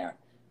getting there?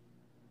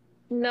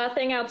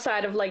 Nothing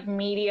outside of like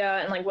media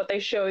and like what they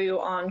show you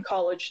on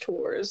college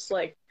tours.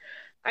 Like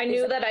I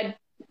knew that I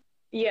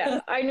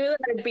knew that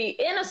I'd be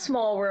in a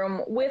small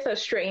room with a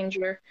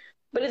stranger,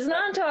 but it's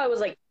not until I was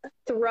like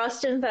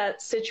thrust into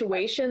that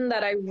situation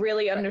that I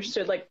really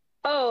understood like,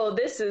 oh,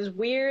 this is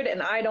weird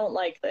and I don't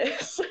like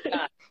this.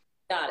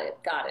 Got it.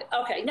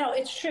 Okay, no,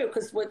 it's true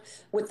because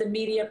what the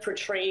media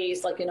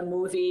portrays, like in a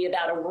movie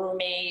about a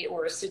roommate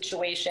or a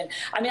situation.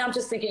 I mean, I'm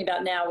just thinking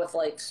about now with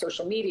like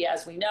social media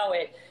as we know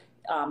it.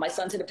 My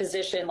son's in a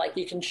position like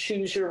you can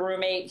choose your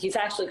roommate. He's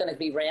actually going to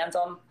be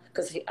random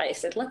because I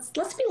said let's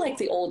be like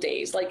the old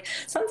days. Like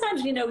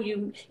sometimes you know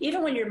you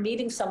even when you're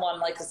meeting someone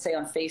like let's say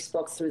on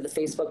Facebook through the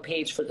Facebook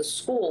page for the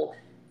school,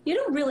 you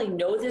don't really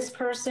know this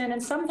person,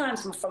 and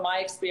sometimes from my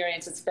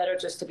experience it's better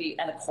just to be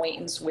an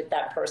acquaintance with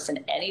that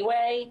person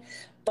anyway.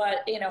 But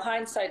you know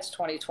hindsight's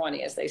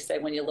 20/20 as they say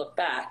when you look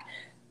back.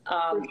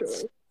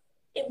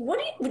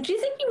 Would you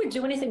think you would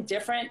do anything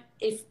different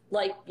if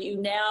like you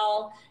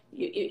now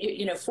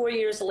you know 4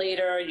 years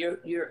later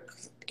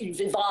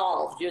you've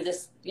evolved, you're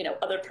this you know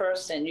other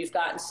person, you've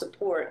gotten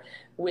support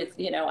with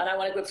you know, and I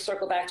want to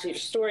circle back to your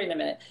story in a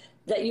minute,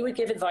 that you would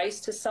give advice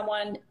to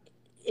someone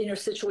in a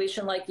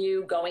situation like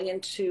you going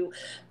into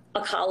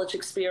a college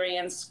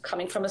experience,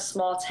 coming from a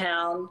small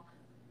town,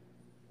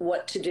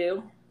 what to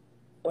do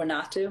or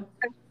not do?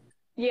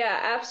 Yeah,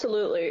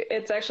 absolutely.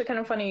 It's actually kind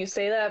of funny you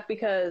say that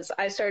because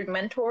I started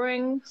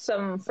mentoring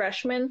some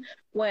freshmen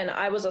when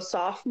I was a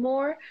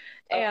sophomore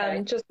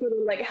and just sort of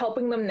like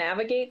helping them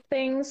navigate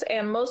things.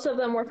 And most of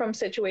them were from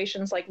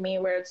situations like me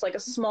where it's like a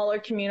smaller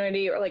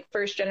community or like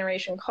first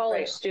generation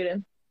college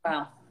students.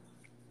 Wow.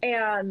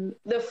 And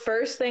the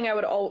first thing I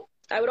would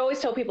always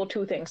tell people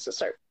two things to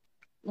start.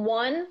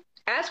 One,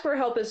 ask for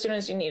help as soon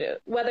as you need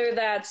it, whether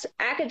that's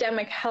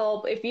academic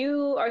help. If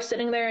you are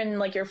sitting there in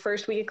like your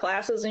first week of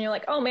classes and you're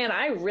like, oh man,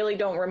 I really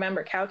don't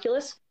remember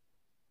calculus,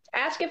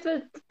 ask if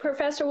the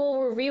professor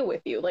will review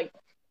with you. Like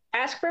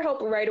ask for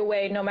help right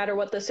away, no matter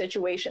what the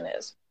situation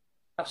is.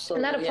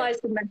 Absolutely. And that applies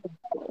to mental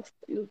health.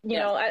 You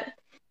know,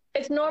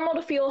 it's normal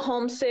to feel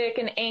homesick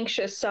and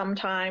anxious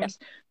sometimes,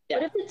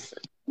 but if it's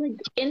like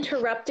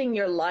interrupting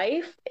your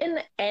life in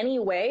any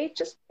way,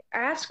 just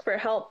ask for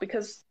help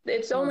because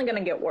it's only going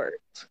to get worse.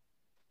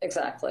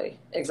 Exactly.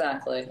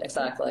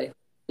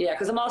 Yeah,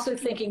 because I'm also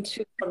thinking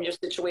too from your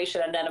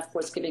situation, and then of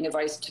course giving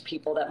advice to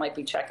people that might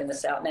be checking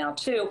this out now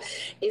too,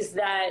 is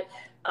that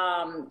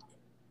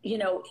you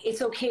know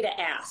it's okay to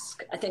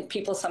ask. I think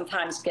people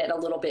sometimes get a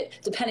little bit,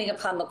 depending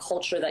upon the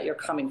culture that you're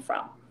coming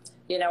from.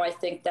 You know, I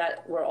think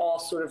that we're all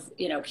sort of,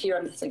 you know, here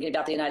I'm thinking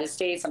about the United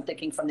States, I'm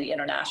thinking from the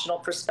international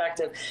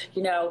perspective,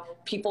 you know,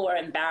 people are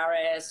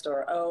embarrassed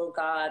or, oh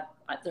God,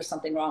 there's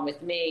something wrong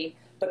with me.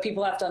 But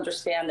people have to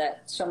understand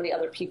that so many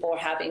other people are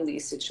having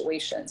these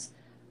situations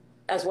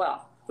as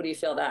well. What do you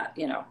feel that,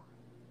 you know?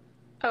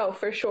 Oh,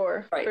 for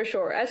sure. Right. For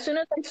sure. As soon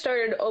as I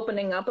started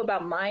opening up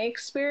about my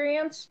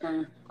experience,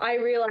 I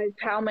realized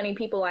how many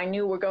people I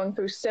knew were going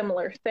through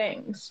similar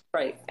things.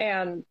 Right.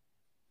 And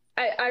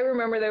I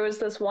remember there was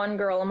this one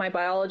girl in my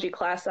biology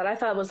class that I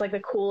thought was like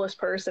the coolest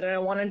person and I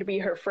wanted to be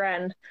her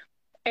friend.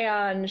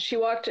 And she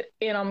walked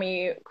in on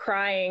me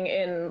crying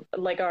in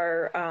like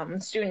our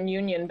student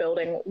union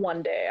building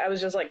one day. I was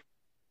just like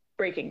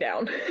breaking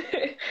down.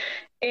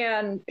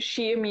 And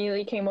she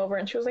immediately came over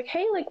and she was like,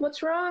 hey, like,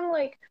 what's wrong?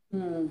 Like,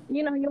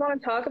 you know, you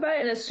want to talk about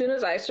it? And as soon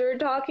as I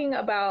started talking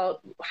about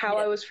how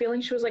I was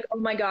feeling, she was like, oh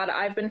my God,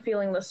 I've been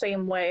feeling the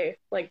same way.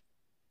 Like,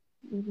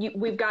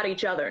 we've got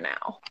each other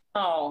now.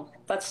 Oh,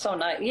 that's so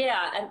nice.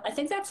 Yeah. And I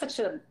think that's such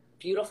a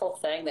beautiful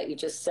thing that you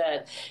just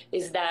said,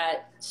 is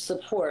that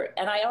support.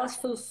 And I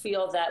also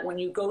feel that when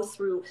you go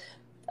through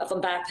if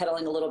I'm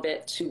backpedaling a little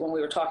bit to when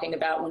we were talking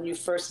about when you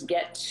first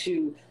get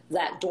to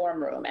that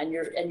dorm room and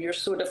you're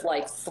sort of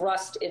like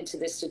thrust into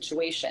this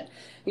situation.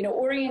 You know,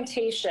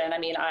 orientation, I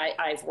mean,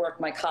 I've worked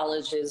my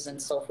colleges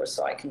and so forth,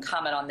 so I can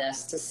comment on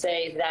this to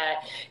say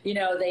that, you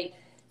know, they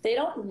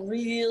don't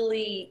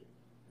really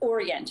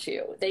orient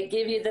you. They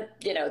give you the,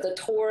 you know, the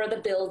tour of the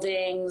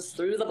buildings,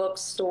 through the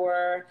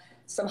bookstore,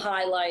 some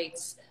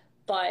highlights.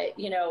 But,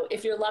 you know,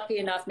 if you're lucky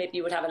enough, maybe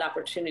you would have an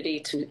opportunity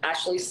to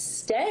actually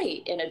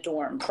stay in a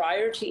dorm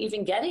prior to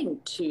even getting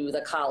to the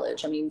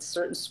college. I mean,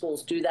 certain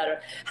schools do that or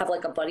have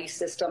like a buddy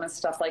system and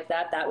stuff like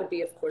that. That would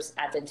be, of course,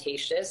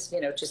 advantageous, you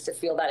know, just to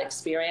feel that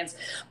experience.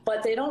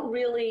 But they don't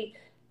really,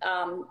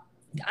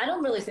 I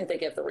don't really think they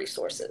give the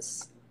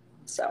resources.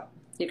 So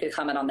you could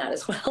comment on that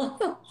as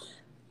well.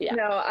 Yeah.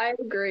 No, I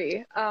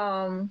agree.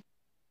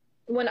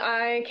 When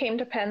I came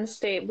to Penn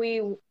State,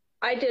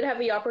 I did have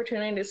the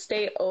opportunity to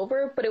stay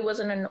over, but it was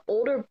in an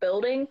older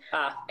building.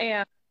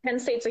 And Penn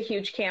State's a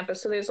huge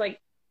campus, so there's like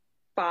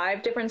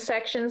 5 different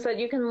sections that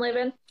you can live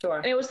in. Sure.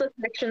 And it was the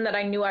section that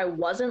I knew I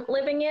wasn't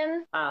living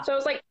in. So I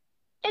was like,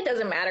 it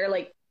doesn't matter.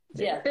 Like,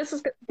 yeah, this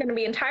is going to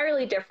be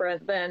entirely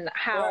different than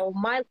how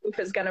my life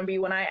is going to be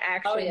when I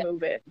actually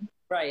move in.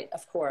 Right,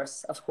 of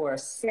course.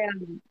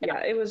 Yeah,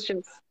 it was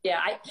just... Yeah,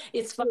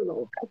 it's funny.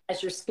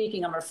 As you're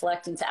speaking, I'm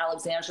reflecting to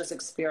Alexandra's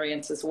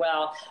experience as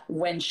well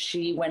when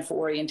she went for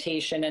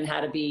orientation and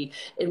had to be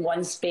in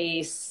one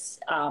space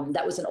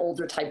that was an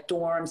older type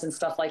dorms and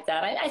stuff like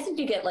that. I think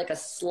you get like a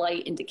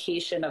slight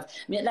indication of, I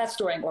mean, that's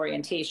during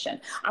orientation.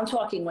 I'm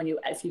talking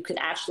if you can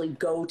actually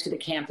go to the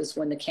campus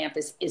when the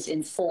campus is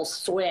in full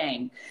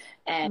swing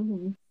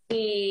and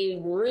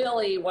see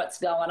really what's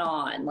going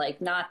on,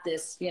 like not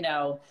this, you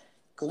know,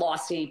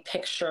 glossy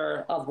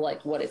picture of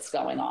like what it's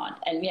going on,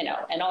 and you know,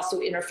 and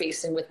also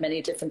interfacing with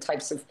many different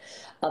types of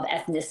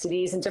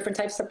ethnicities and different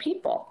types of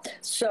people.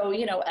 So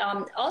you know,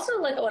 also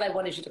like what I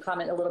wanted you to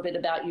comment a little bit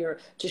about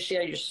to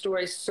share your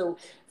stories. So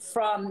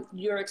from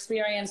your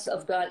experience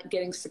of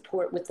getting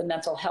support with the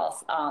mental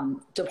health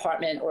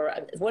department, or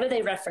what do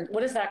they reference?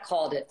 What is that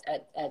called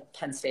at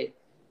Penn State?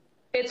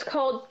 It's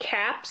called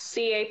CAPS,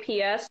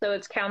 CAPS, so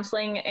it's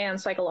Counseling and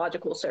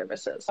Psychological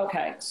Services.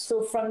 Okay,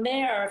 so from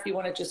there, if you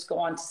want to just go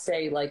on to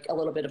say like a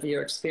little bit of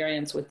your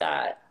experience with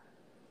that.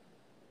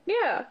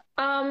 Yeah,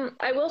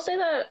 I will say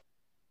that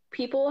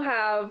people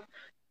have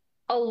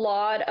a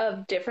lot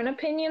of different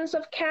opinions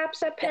of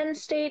CAPS at Penn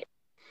State.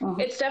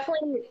 It's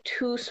definitely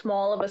too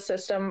small of a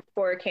system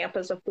for a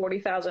campus of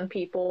 40,000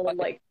 people. Okay.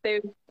 Like,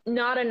 there's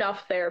not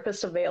enough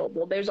therapists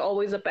available. There's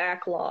always a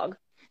backlog.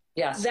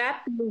 Yes.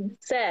 That being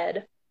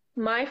said,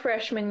 my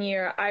freshman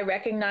year, I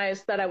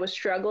recognized that I was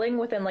struggling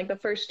within like the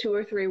first 2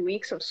 or 3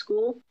 weeks of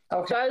school.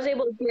 Okay. So I was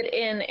able to get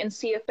in and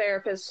see a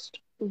therapist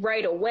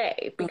right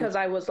away because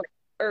I was like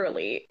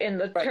early in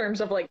the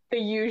terms of like the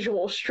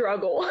usual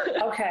struggle.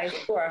 Okay,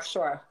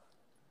 sure.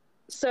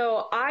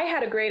 So I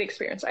had a great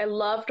experience. I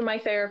loved my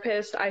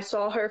therapist. I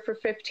saw her for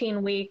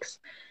 15 weeks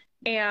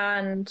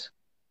and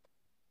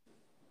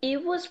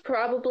it was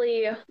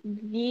probably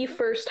the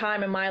first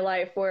time in my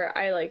life where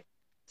I like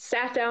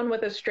sat down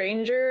with a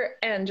stranger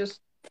and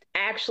just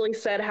actually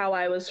said how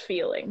I was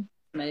feeling.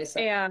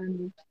 Amazing.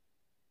 And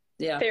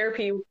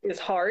therapy is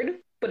hard,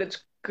 but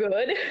it's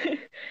good.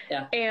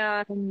 Yeah.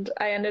 And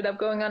I ended up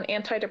going on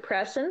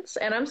antidepressants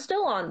and I'm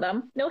still on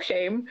them. No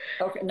shame.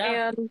 Okay. No.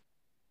 And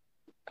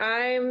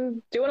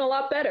I'm doing a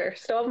lot better.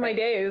 Still have my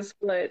days,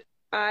 but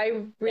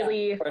I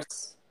really...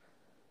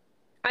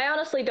 I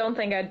honestly don't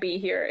think I'd be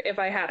here if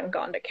I hadn't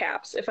gone to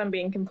CAPS, if I'm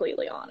being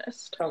completely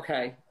honest.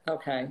 Okay.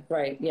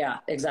 Right. Yeah,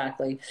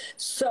 exactly.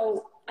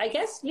 So I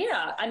guess,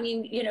 yeah, I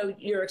mean, you know,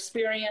 your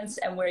experience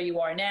and where you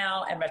are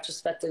now and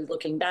retrospectively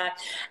looking back.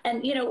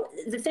 And, you know,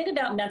 the thing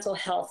about Mental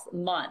Health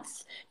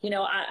Month, you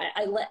know,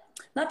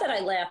 not that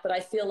I laugh, but I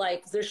feel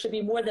like there should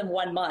be more than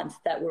 1 month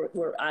that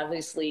we're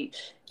obviously,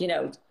 you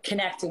know,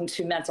 connecting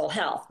to mental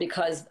health,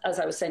 because as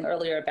I was saying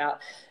earlier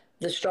about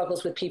the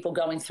struggles with people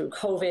going through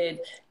COVID,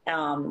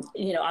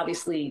 you know,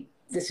 obviously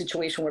the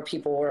situation where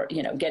people were,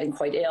 you know, getting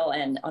quite ill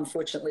and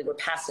unfortunately were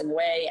passing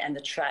away, and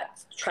the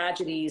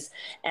tragedies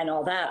and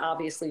all that,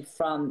 obviously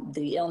from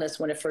the illness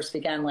when it first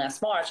began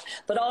last March,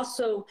 but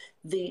also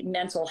the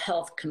mental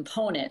health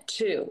component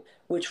too,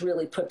 which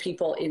really put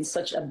people in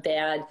such a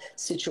bad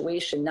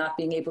situation, not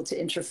being able to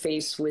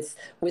interface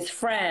with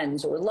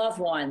friends or loved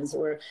ones,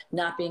 or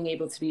not being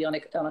able to be on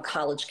a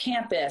college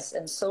campus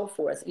and so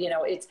forth. You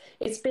know,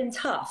 it's been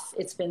tough.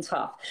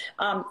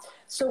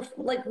 So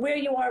like where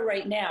you are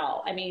right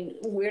now, I mean,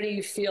 where do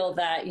you feel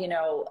that, you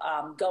know,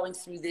 going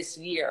through this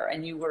year,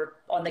 and you were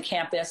on the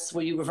campus,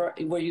 were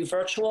you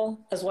virtual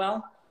as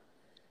well?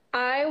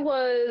 I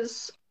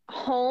was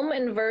home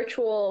in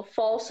virtual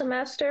fall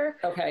semester.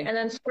 Okay. And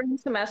then spring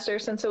semester,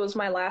 since it was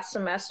my last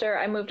semester,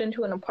 I moved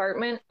into an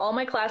apartment. All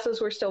my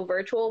classes were still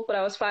virtual, but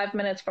I was 5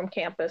 minutes from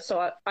campus.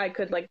 So I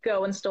could like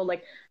go and still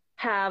like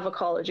have a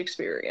college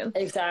experience.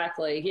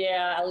 Exactly.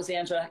 Yeah.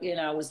 Alexandra,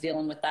 was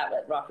dealing with that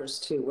at Rutgers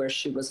too, where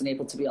she wasn't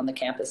able to be on the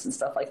campus and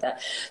stuff like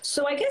that.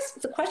 So I guess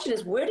the question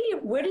is, where do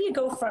you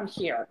go from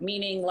here?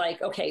 Meaning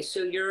like, okay,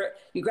 so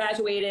you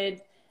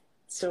graduated.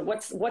 So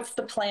what's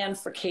the plan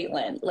for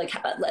Caitlin? Like,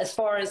 as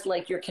far as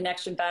like your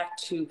connection back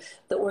to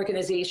the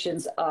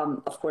organizations,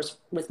 of course,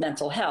 with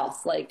mental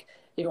health, like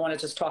if you want to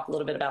just talk a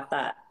little bit about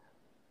that.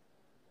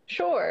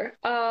 Sure.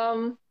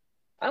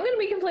 I'm going to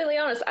be completely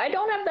honest. I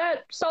don't have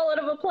that solid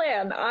of a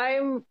plan.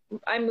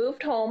 I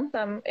moved home.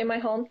 I'm in my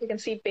home. You can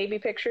see baby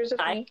pictures of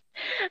me.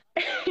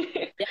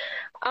 Yeah.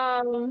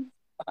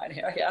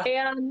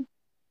 And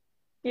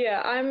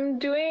yeah, I'm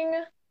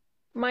doing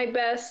my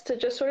best to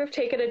just sort of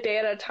take it a day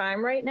at a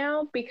time right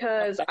now,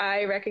 because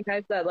I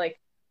recognize that like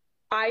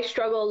I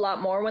struggle a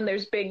lot more when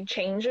there's big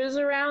changes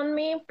around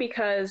me,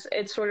 because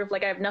it's sort of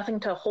like I have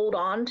nothing to hold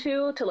on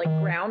to like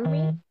ground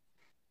me.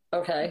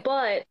 Okay.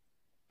 But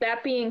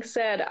that being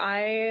said,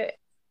 I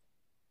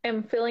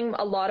am filling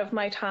a lot of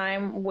my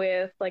time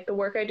with like the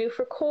work I do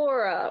for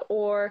Cora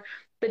or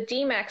the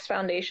DMACS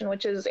Foundation,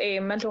 which is a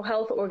mental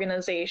health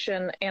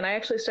organization. And I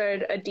actually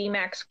started a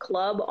DMACS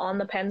club on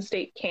the Penn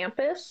State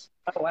campus.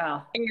 Oh,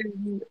 wow.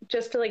 And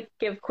just to like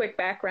give quick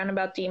background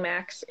about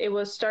DMACS, it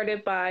was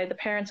started by the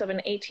parents of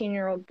an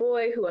 18-year-old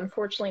boy who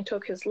unfortunately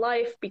took his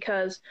life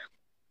because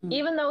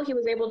even though he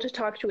was able to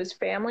talk to his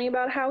family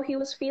about how he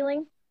was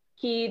feeling,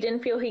 he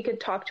didn't feel he could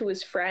talk to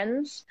his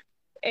friends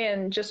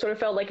and just sort of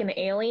felt like an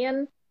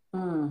alien.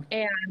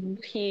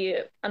 And he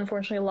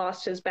unfortunately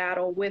lost his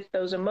battle with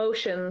those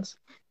emotions.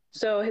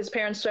 So his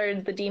parents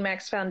started the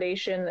DMACS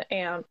Foundation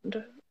and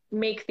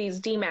make these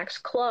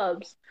DMACS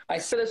clubs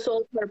for the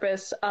sole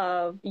purpose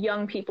of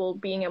young people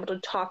being able to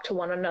talk to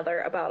one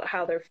another about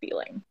how they're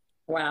feeling.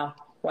 Wow.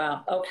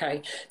 Wow.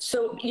 Okay.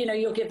 So,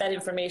 you'll give that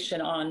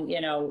information on,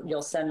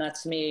 you'll send that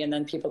to me, and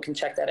then people can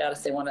check that out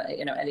if they want to,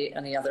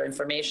 any other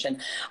information.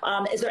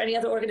 Is there any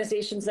other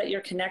organizations that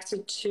you're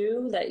connected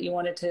to that you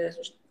wanted to,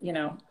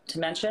 to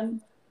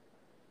mention?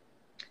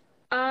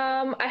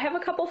 I have a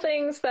couple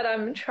things that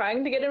I'm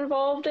trying to get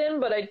involved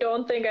in, but I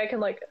don't think I can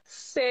like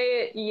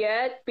say it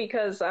yet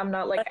because I'm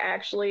not like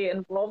actually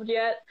involved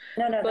yet.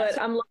 No, but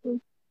I'm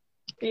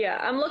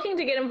looking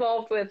to get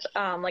involved with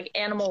like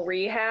animal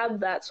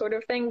rehab, that sort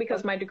of thing,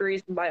 because my degree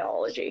is in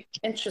biology.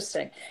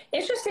 Interesting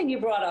you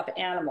brought up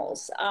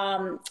animals.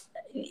 Well,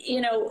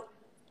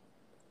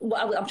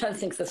 I'm trying to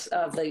think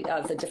of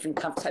the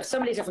different I have so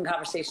many different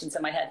conversations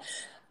in my head.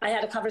 I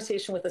had a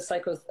conversation with a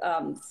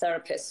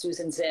psychotherapist,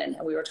 Susan Zinn,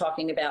 and we were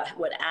talking about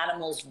what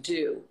animals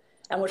do.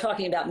 And we're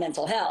talking about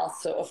mental health.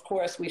 So, of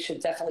course, we should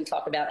definitely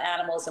talk about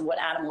animals and what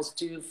animals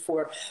do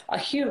for a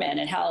human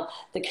and how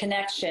the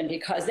connection,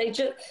 because they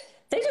just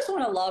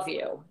want to love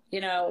you.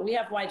 We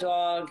have my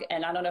dog,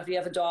 and I don't know if you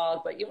have a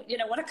dog, but you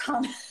want to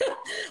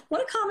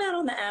comment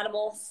on the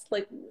animals?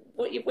 Like,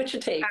 what's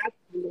your take?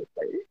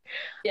 Absolutely.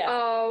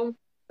 Yeah.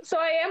 So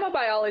I am a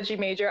biology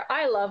major.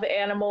 I love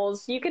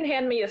animals. You can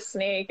hand me a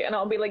snake and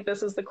I'll be like,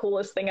 this is the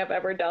coolest thing I've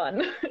ever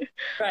done.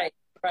 Right.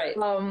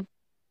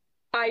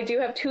 I do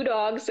have 2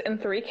 dogs and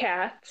 3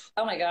 cats.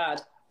 Oh my God.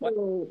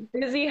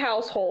 Busy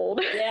household.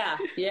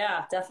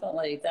 Yeah,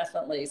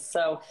 definitely.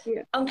 So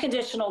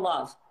unconditional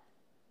love.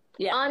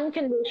 Yeah.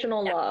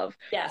 Unconditional love.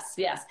 Yes.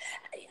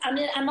 I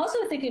mean, I'm also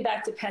thinking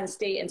back to Penn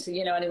State, and so,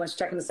 anyone's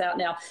checking this out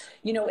now,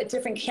 at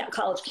different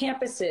college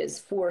campuses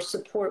for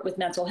support with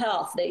mental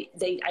health.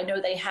 I know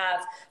they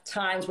have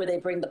times where they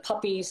bring the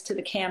puppies to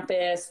the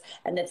campus,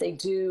 and that they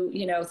do,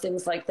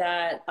 things like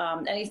that.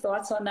 Any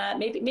thoughts on that?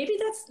 Maybe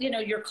that's,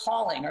 your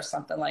calling or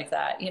something like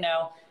that,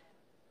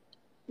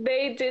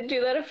 They did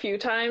do that a few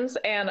times,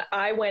 and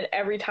I went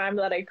every time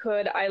that I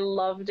could. I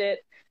loved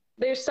it.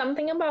 There's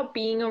something about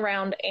being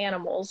around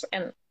animals,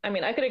 and I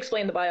mean, I could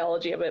explain the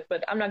biology of it,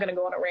 but I'm not going to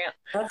go on a rant.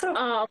 That's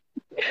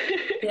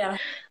okay. Yeah.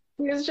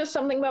 There's just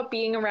something about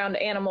being around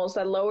animals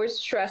that lowers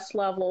stress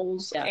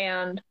levels. Yeah.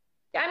 And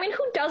I mean,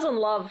 who doesn't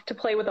love to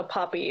play with a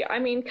puppy? I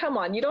mean, come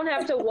on, you don't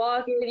have to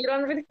walk it, you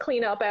don't have to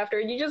clean up after,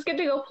 you just get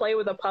to go play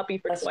with a puppy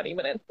for 20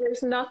 minutes.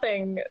 There's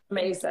nothing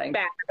amazing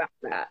bad about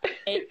that.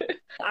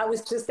 I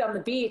was just on the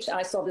beach, and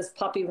I saw this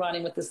puppy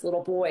running with this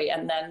little boy,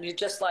 and then you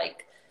just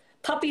like,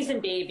 puppies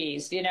and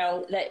babies,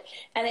 that,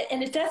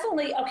 and it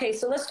definitely, okay,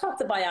 so let's talk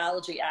the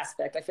biology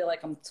aspect. I feel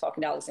like I'm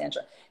talking to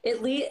Alexandra.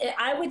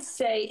 I would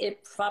say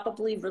it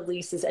probably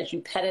releases, as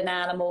you pet an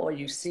animal or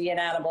you see an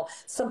animal,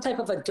 some type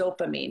of a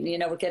dopamine.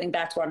 We're getting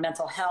back to our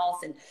mental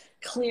health and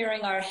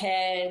clearing our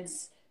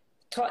heads.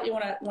 You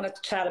want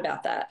to chat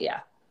about that?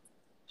 Yeah.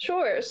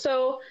 Sure.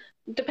 So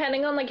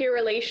depending on like your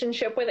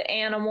relationship with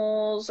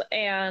animals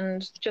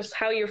and just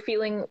how you're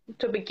feeling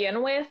to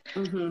begin with,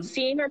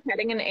 seeing or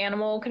petting an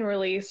animal can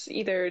release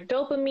either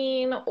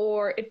dopamine,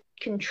 or it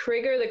can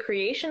trigger the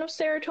creation of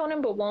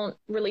serotonin but won't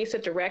release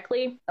it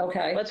directly.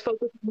 Okay. Let's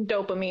focus on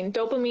dopamine.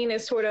 Dopamine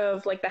is sort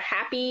of like the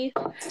happy,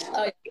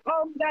 like,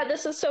 oh my God,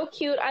 this is so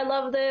cute, I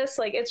love this.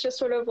 Like, it's just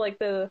sort of like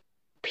the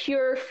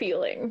pure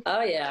feeling.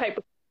 Oh yeah. Type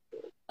of,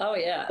 oh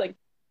yeah. like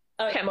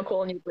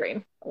chemical in your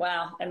brain.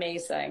 Wow,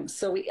 amazing.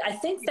 So I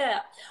think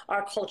that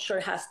our culture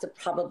has to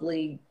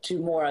probably do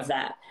more of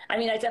that. I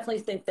mean, I definitely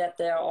think that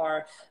there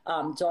are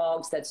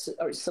dogs that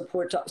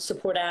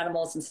support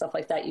animals and stuff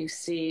like that you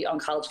see on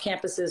college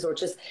campuses or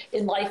just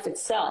in life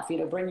itself. You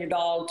know, bring your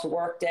dog to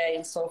work day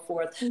and so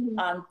forth.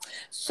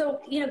 So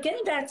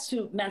getting back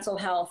to mental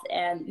health,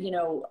 and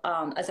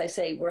as I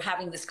say, we're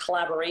having this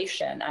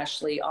collaboration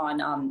actually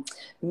on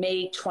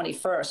May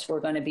 21st. We're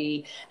going to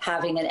be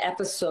having an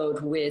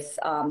episode with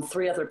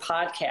 3 other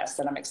podcasts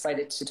that I'm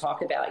excited to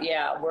talk about.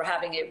 Yeah, we're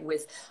having it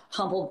with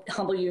Humble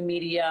You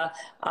Media,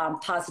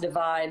 Positive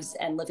Vibes,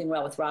 and Living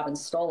Well with Robin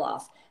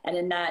Stoloff. And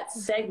in that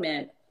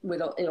segment,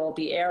 it'll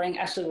be airing.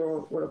 Actually,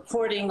 we're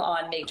recording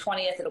on May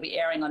 20th. It'll be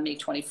airing on May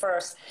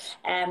 21st.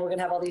 And we're going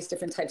to have all these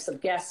different types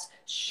of guests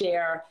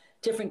share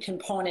different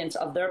components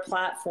of their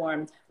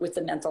platform with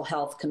the mental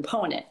health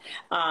component.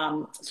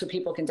 So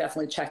people can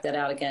definitely check that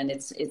out. Again,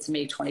 it's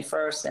May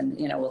 21st, and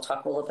we'll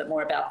talk a little bit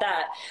more about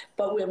that.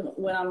 But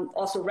when I'm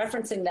also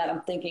referencing that,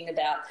 I'm thinking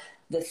about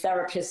the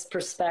therapist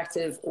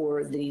perspective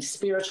or the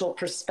spiritual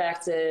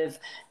perspective,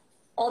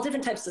 all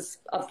different types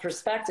of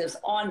perspectives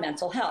on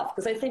mental health.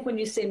 Because I think when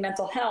you say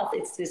mental health,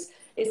 it's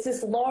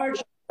this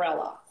large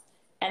umbrella,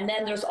 and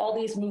then there's all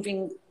these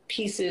moving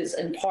pieces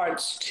and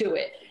parts to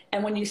it.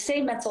 And when you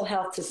say mental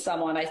health to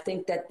someone, I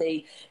think that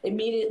they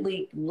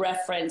immediately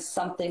reference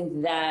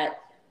something that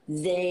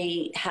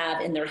they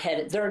have in their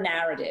head, their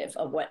narrative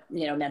of what,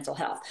 mental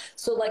health.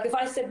 So like if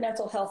I said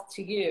mental health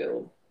to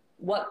you,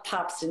 what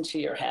pops into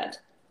your head?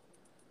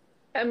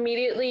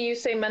 Immediately you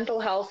say mental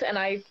health and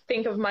I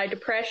think of my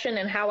depression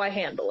and how I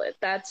handle it.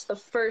 That's the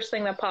first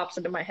thing that pops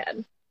into my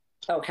head.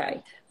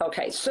 Okay.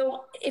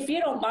 So if you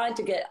don't mind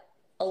to get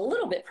a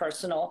little bit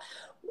personal,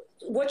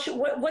 what's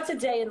a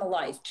day in the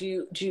life?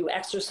 Do you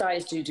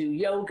exercise? Do you do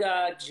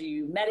yoga? Do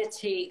you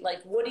meditate?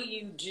 Like, what do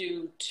you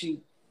do to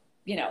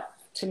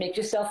make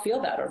yourself feel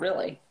better,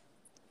 really?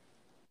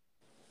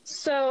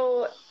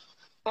 So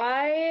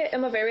I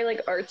am a very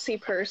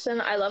artsy person.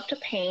 I love to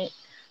paint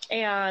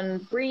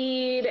and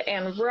read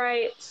and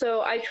write.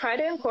 So I try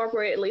to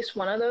incorporate at least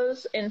one of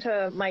those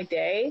into my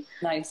day.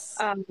 Nice.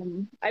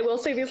 I will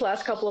say these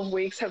last couple of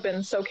weeks have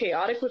been so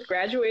chaotic with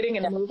graduating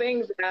and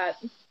moving that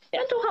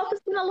mental health has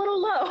been a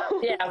little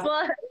low. Yeah,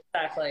 but,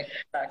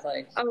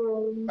 exactly.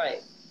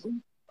 Right.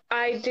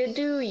 I did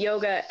do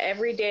yoga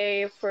every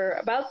day for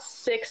about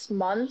 6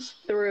 months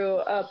through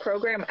a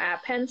program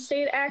at Penn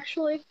State,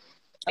 actually.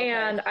 Okay.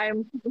 And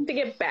I'm trying to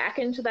get back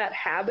into that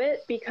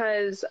habit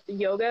because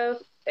yoga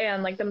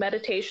and the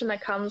meditation that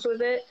comes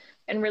with it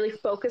and really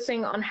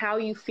focusing on how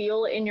you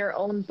feel in your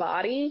own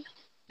body,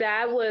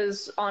 that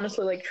was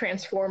honestly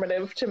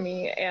transformative to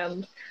me.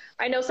 And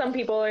I know some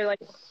people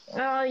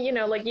are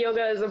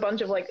yoga is a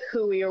bunch of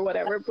hooey or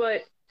whatever,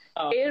 but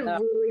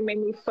really made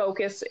me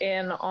focus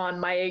in on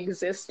my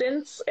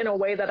existence in a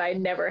way that I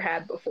never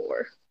had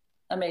before.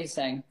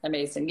 Amazing.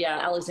 Yeah,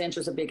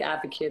 Alexandra's a big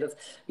advocate of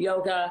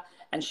yoga,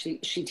 and she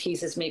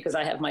teases me because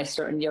I have my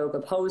certain yoga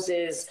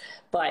poses.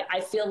 But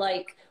I feel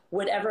like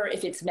whatever,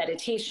 if it's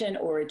meditation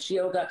or it's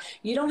yoga,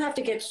 you don't have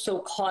to get so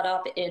caught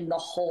up in the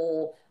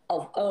whole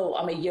of, oh,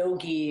 I'm a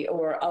yogi,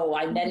 or, oh,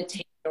 I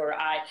meditate, or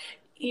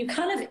you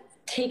kind of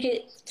take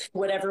it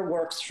whatever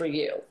works for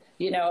you,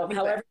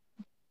 however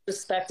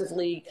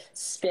respectively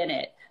spin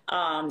it.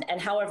 And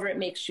however it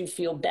makes you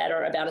feel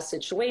better about a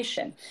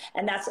situation.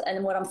 And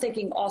what I'm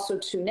thinking also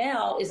too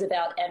now is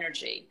about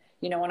energy.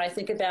 When I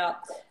think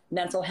about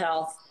mental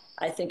health,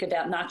 I think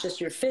about not just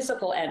your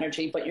physical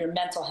energy, but your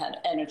mental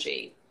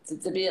energy,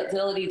 the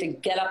ability to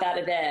get up out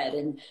of bed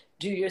and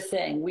do your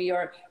thing. We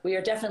are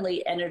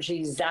definitely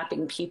energy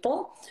zapping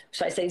people.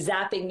 Should I say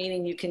zapping,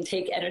 meaning you can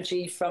take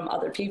energy from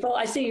other people?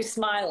 I see you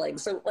smiling.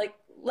 So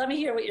let me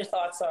hear what your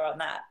thoughts are on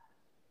that.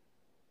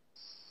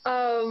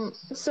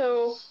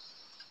 So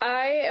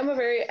I am a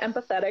very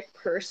empathetic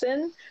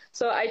person,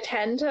 so I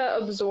tend to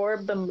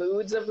absorb the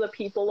moods of the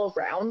people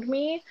around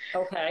me.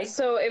 Okay.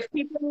 So if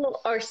people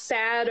are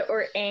sad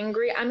or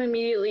angry, I'm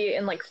immediately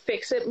in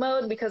fix it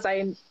mode because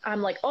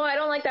I'm like, oh, I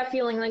don't like that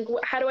feeling.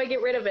 How do I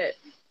get rid of it?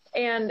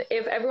 And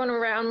if everyone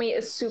around me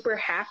is super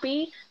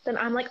happy, then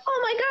I'm like, oh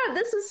my God,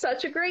 this is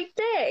such a great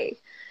day.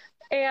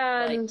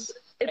 And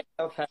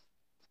okay.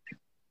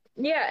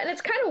 Yeah, and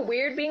it's kind of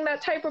weird being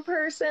that type of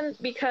person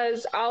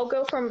because I'll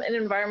go from an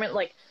environment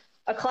like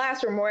a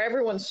classroom where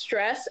everyone's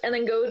stressed and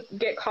then go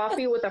get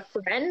coffee with a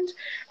friend.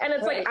 And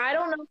it's I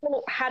don't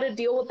know how to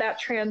deal with that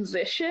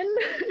transition.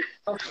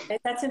 Okay,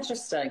 that's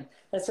interesting.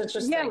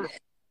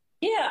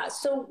 Yeah.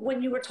 So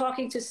when you were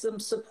talking to some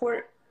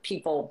support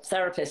people,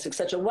 therapists,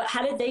 etc.,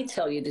 how did they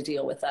tell you to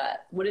deal with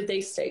that? What did they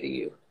say to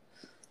you?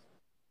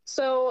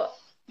 So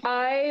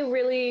they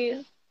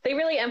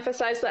really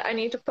emphasize that I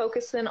need to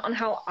focus in on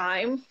how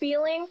I'm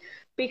feeling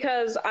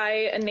because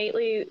I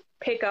innately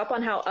pick up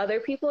on how other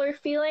people are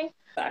feeling.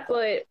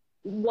 Exactly.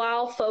 But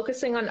while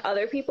focusing on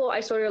other people, I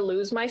sort of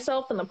lose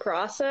myself in the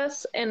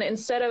process. And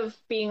instead of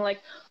being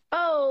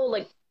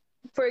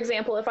for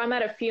example, if I'm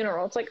at a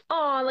funeral, it's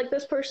oh,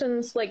 this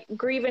person's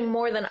grieving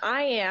more than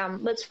I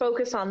am. Let's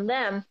focus on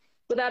them.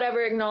 without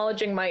ever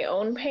acknowledging my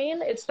own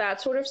pain. It's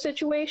that sort of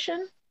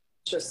situation.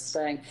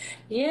 Interesting.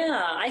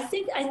 Yeah, I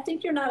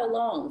think you're not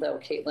alone though,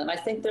 Caitlin. I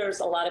think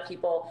there's a lot of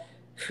people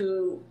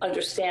who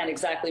understand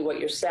exactly what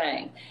you're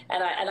saying.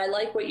 And I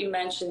like what you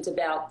mentioned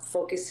about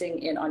focusing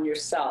in on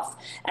yourself,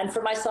 and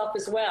for myself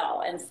as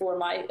well, and for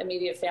my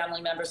immediate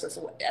family members as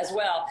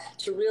well,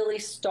 to really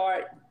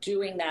start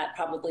doing that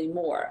probably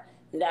more.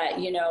 That,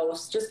 you know,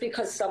 just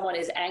because someone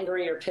is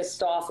angry or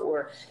pissed off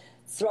or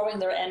throwing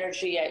their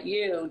energy at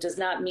you does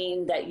not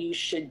mean that you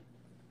should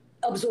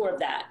absorb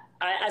that.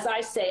 As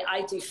I say,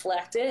 I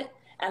deflect it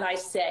and I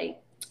say,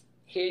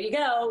 here you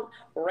go,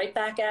 right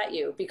back at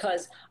you,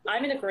 because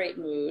I'm in a great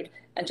mood.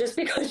 And just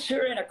because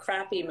you're in a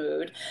crappy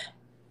mood,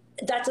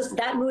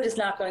 that mood is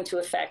not going to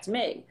affect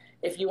me.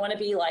 If you want to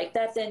be like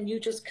that, then you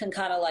just can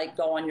kind of like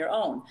go on your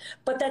own.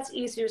 But that's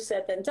easier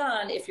said than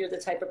done if you're the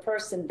type of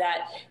person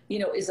that, you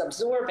know, is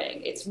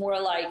absorbing. It's more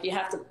like you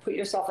have to put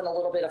yourself in a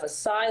little bit of a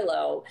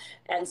silo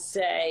and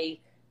say,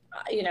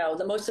 you know,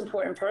 the most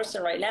important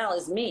person right now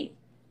is me.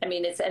 I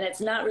mean,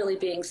 it's not really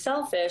being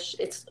selfish.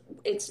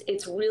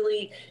 It's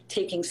really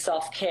taking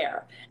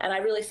self-care. And I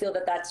really feel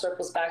that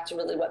circles back to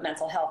really what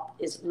mental health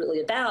is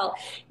really about,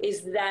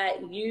 is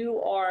that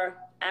you are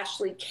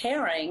actually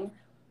caring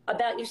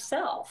about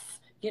yourself.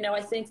 You know,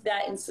 I think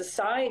that in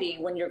society,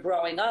 when you're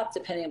growing up,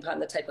 depending upon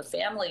the type of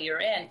family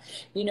you're in,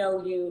 you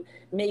know, you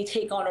may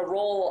take on a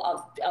role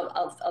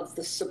of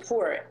the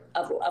support,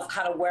 of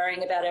kind of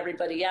worrying about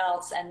everybody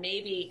else. And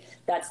maybe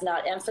that's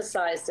not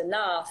emphasized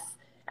enough.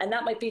 And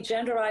that might be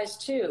genderized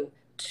too,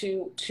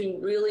 to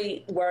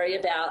really worry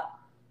about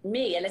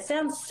me. And it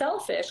sounds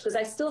selfish because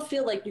I still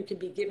feel like you could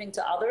be giving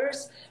to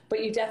others,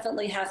 but you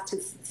definitely have to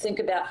think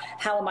about,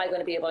 how am I going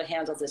to be able to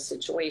handle this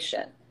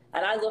situation?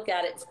 And I look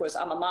at it, of course,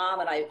 I'm a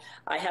mom and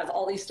I have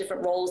all these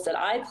different roles that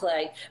I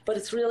play, but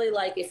it's really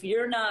like, if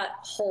you're not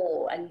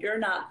whole and you're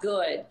not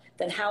good,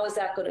 then how is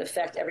that going to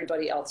affect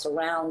everybody else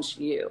around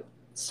you?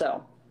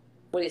 So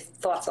what are your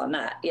thoughts on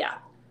that? Yeah.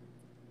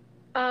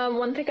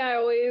 One thing I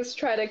always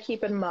try to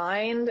keep in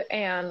mind,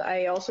 and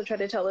I also try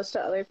to tell this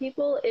to other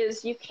people,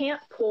 is you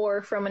can't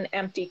pour from an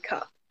empty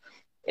cup.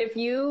 If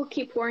you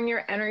keep pouring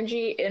your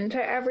energy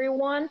into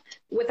everyone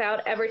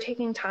without ever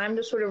taking time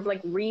to sort of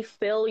like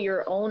refill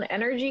your own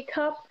energy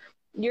cup,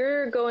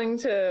 you're going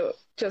to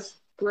just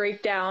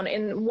break down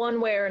in one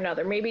way or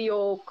another. Maybe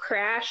you'll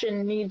crash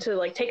and need to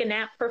like take a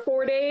nap for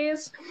 4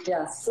 days.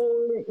 Yes.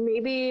 Or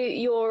maybe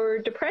your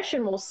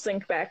depression will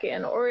sink back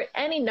in, or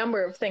any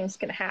number of things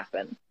can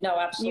happen. No,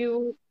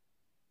 absolutely.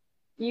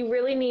 You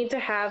really need to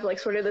have like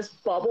sort of this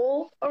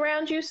bubble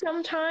around you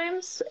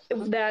sometimes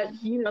that,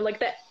 you know, like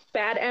that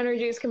bad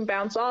energies can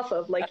bounce off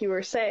of, like you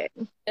were saying.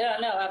 Yeah,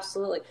 no,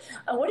 absolutely.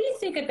 What do you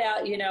think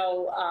about, you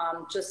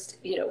know, just,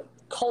 you know,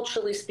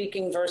 culturally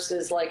speaking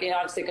versus like, you know,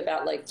 I was thinking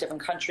about like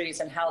different countries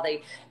and how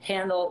they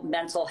handle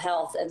mental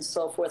health and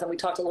so forth. And we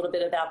talked a little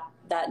bit about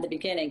that in the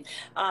beginning.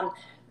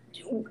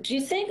 Do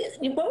you think,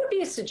 what would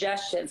be a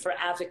suggestion for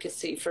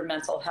advocacy for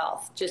mental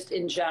health, just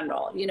in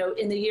general? You know,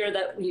 in the year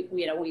that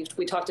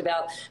we talked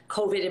about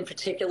COVID in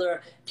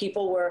particular,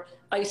 people were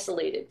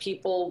isolated.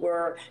 People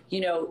were, you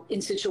know,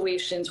 in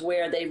situations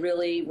where they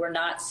really were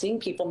not seeing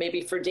people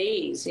maybe for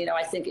days. You know,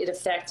 I think it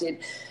affected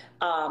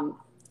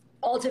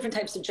all different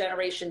types of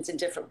generations in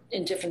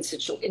different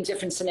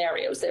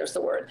scenarios. There's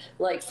the word,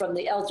 like from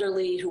the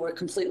elderly who were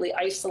completely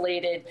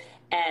isolated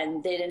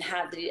and they didn't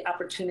have the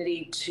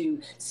opportunity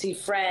to see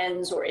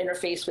friends or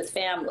interface with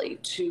family,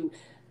 to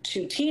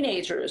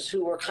teenagers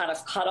who were kind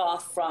of cut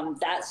off from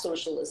that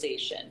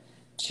socialization,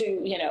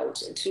 to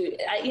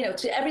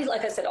every,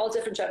 like I said, all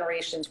different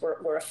generations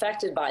were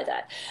affected by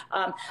that.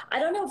 I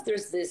don't know if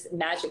there's this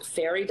magic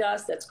fairy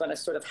dust that's going to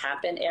sort of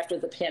happen after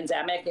the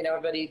pandemic. You know,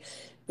 everybody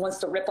wants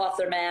to rip off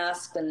their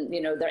mask, and, you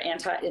know, they're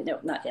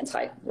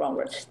wrong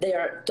word. They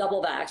are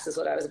double vax is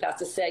what I was about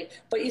to say.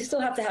 But you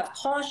still have to have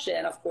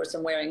caution, of course,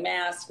 in wearing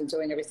masks and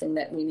doing everything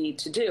that we need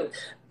to do.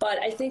 But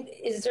I think,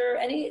 is there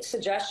any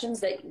suggestions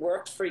that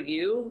worked for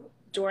you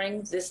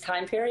during this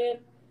time period?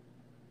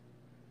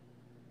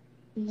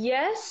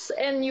 Yes,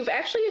 and you've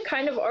actually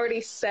kind of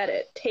already said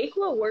it. Take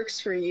what works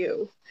for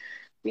you,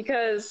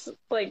 because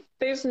like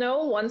there's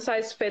no one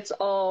size fits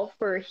all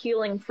for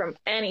healing from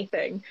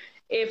anything.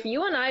 If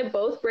you and I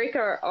both break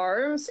our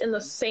arms in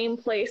the same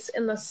place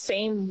in the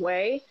same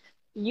way,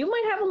 you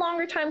might have a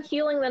longer time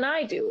healing than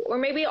I do, or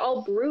maybe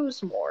I'll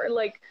bruise more.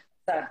 Like,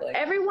 exactly.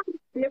 Everyone's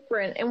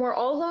different, and we're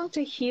all going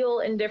to heal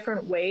in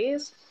different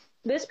ways.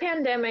 This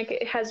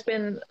pandemic has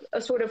been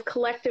a sort of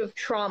collective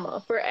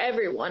trauma for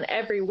everyone,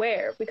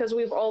 everywhere, because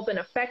we've all been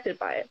affected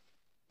by it.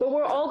 But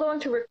we're all going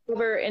to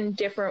recover in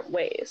different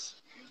ways.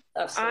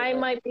 Absolutely. I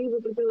might be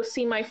able to go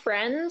see my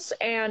friends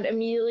and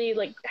immediately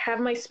like have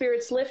my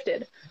spirits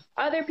lifted.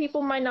 Other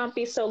people might not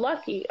be so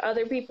lucky.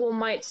 Other people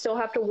might still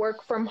have to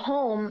work from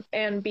home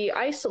and be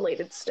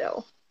isolated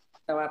still.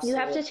 Oh, absolutely.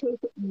 You have to take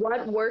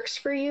what works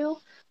for you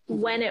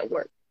when it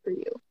works for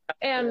you.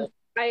 And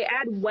I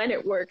add when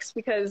it works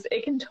because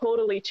it can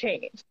totally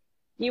change.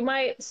 You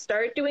might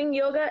start doing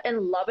yoga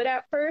and love it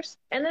at first,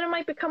 and then it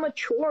might become a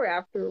chore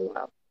after a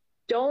while.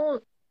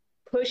 Don't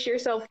push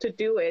yourself to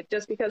do it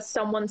just because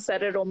someone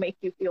said it'll make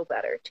you feel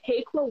better.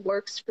 Take what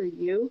works for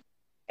you,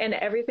 and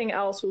everything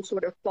else will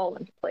sort of fall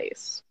into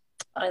place.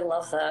 I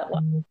love that.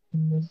 Well,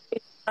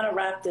 kind of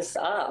wrap this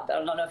up. I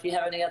don't know if you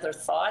have any other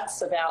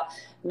thoughts about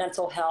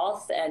mental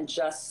health and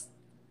just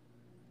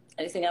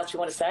anything else you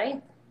want to say?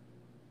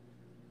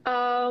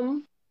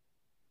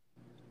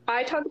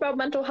 I talk about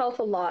mental health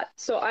a lot,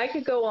 so I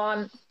could go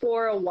on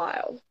for a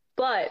while.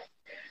 But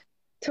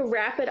to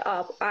wrap it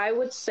up, I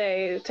would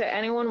say to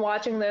anyone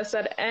watching this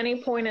at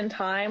any point in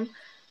time,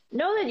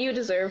 know that you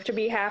deserve to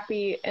be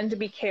happy and to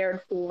be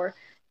cared for.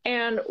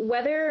 And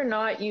whether or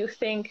not you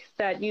think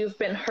that you've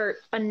been hurt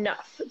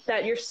enough,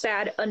 that you're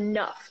sad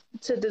enough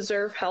to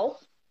deserve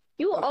help,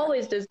 you will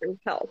always deserve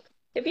help.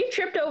 If you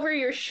tripped over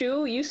your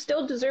shoe, you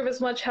still deserve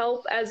as much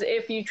help as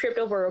if you tripped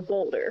over a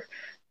boulder.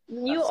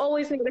 You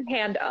always need a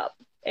hand up,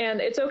 and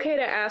it's okay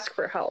to ask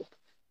for help.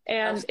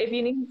 And if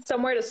you need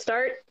somewhere to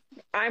start,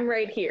 I'm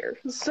right here.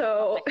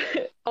 So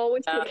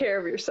always take care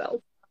of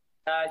yourself.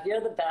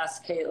 You're the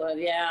best,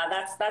 Caitlin.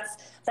 Yeah,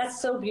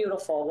 that's so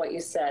beautiful what you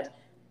said.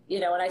 You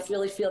know, and I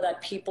really feel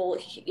that people,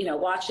 you know,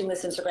 watching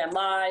this Instagram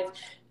Live,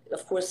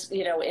 of course,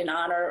 you know, in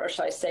honor, or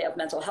should I say, of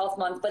Mental Health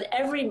Month, but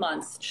every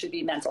month should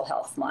be Mental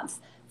Health Month.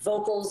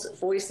 Vocals,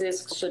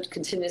 voices should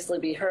continuously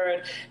be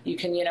heard. You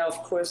can, you know,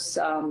 of course,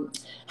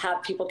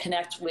 have people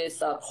connect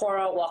with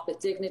Cora, Walk with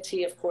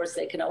Dignity. Of course,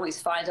 they can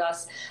always find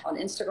us on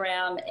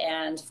Instagram.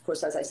 And of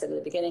course, as I said at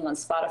the beginning, on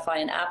Spotify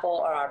and Apple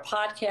are our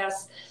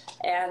podcasts.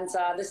 And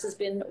this has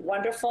been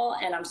wonderful.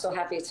 And I'm so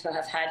happy to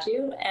have had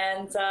you.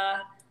 And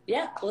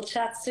yeah, we'll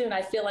chat soon.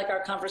 I feel like our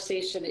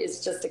conversation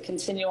is just a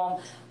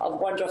continuum of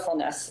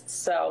wonderfulness.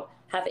 So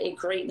have a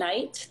great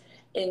night.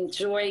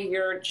 Enjoy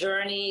your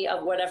journey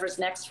of whatever's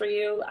next for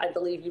you. I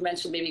believe you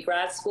mentioned maybe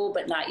grad school,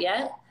 but not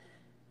yet.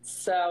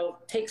 So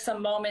take some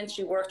moments.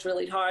 You worked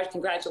really hard.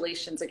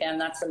 Congratulations again.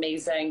 That's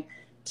amazing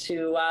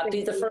to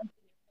be the first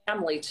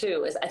family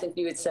too, as I think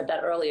you had said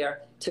that earlier,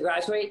 to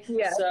graduate.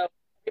 Yeah. So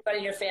everybody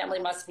in your family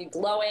must be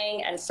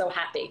glowing and so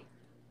happy.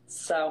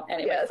 So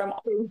anyway, yes. From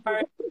our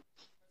heart,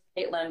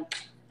 Caitlin,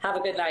 have a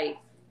good night.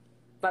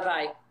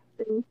 Bye-bye.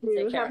 Thank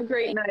you. Have a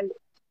great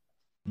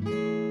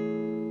night.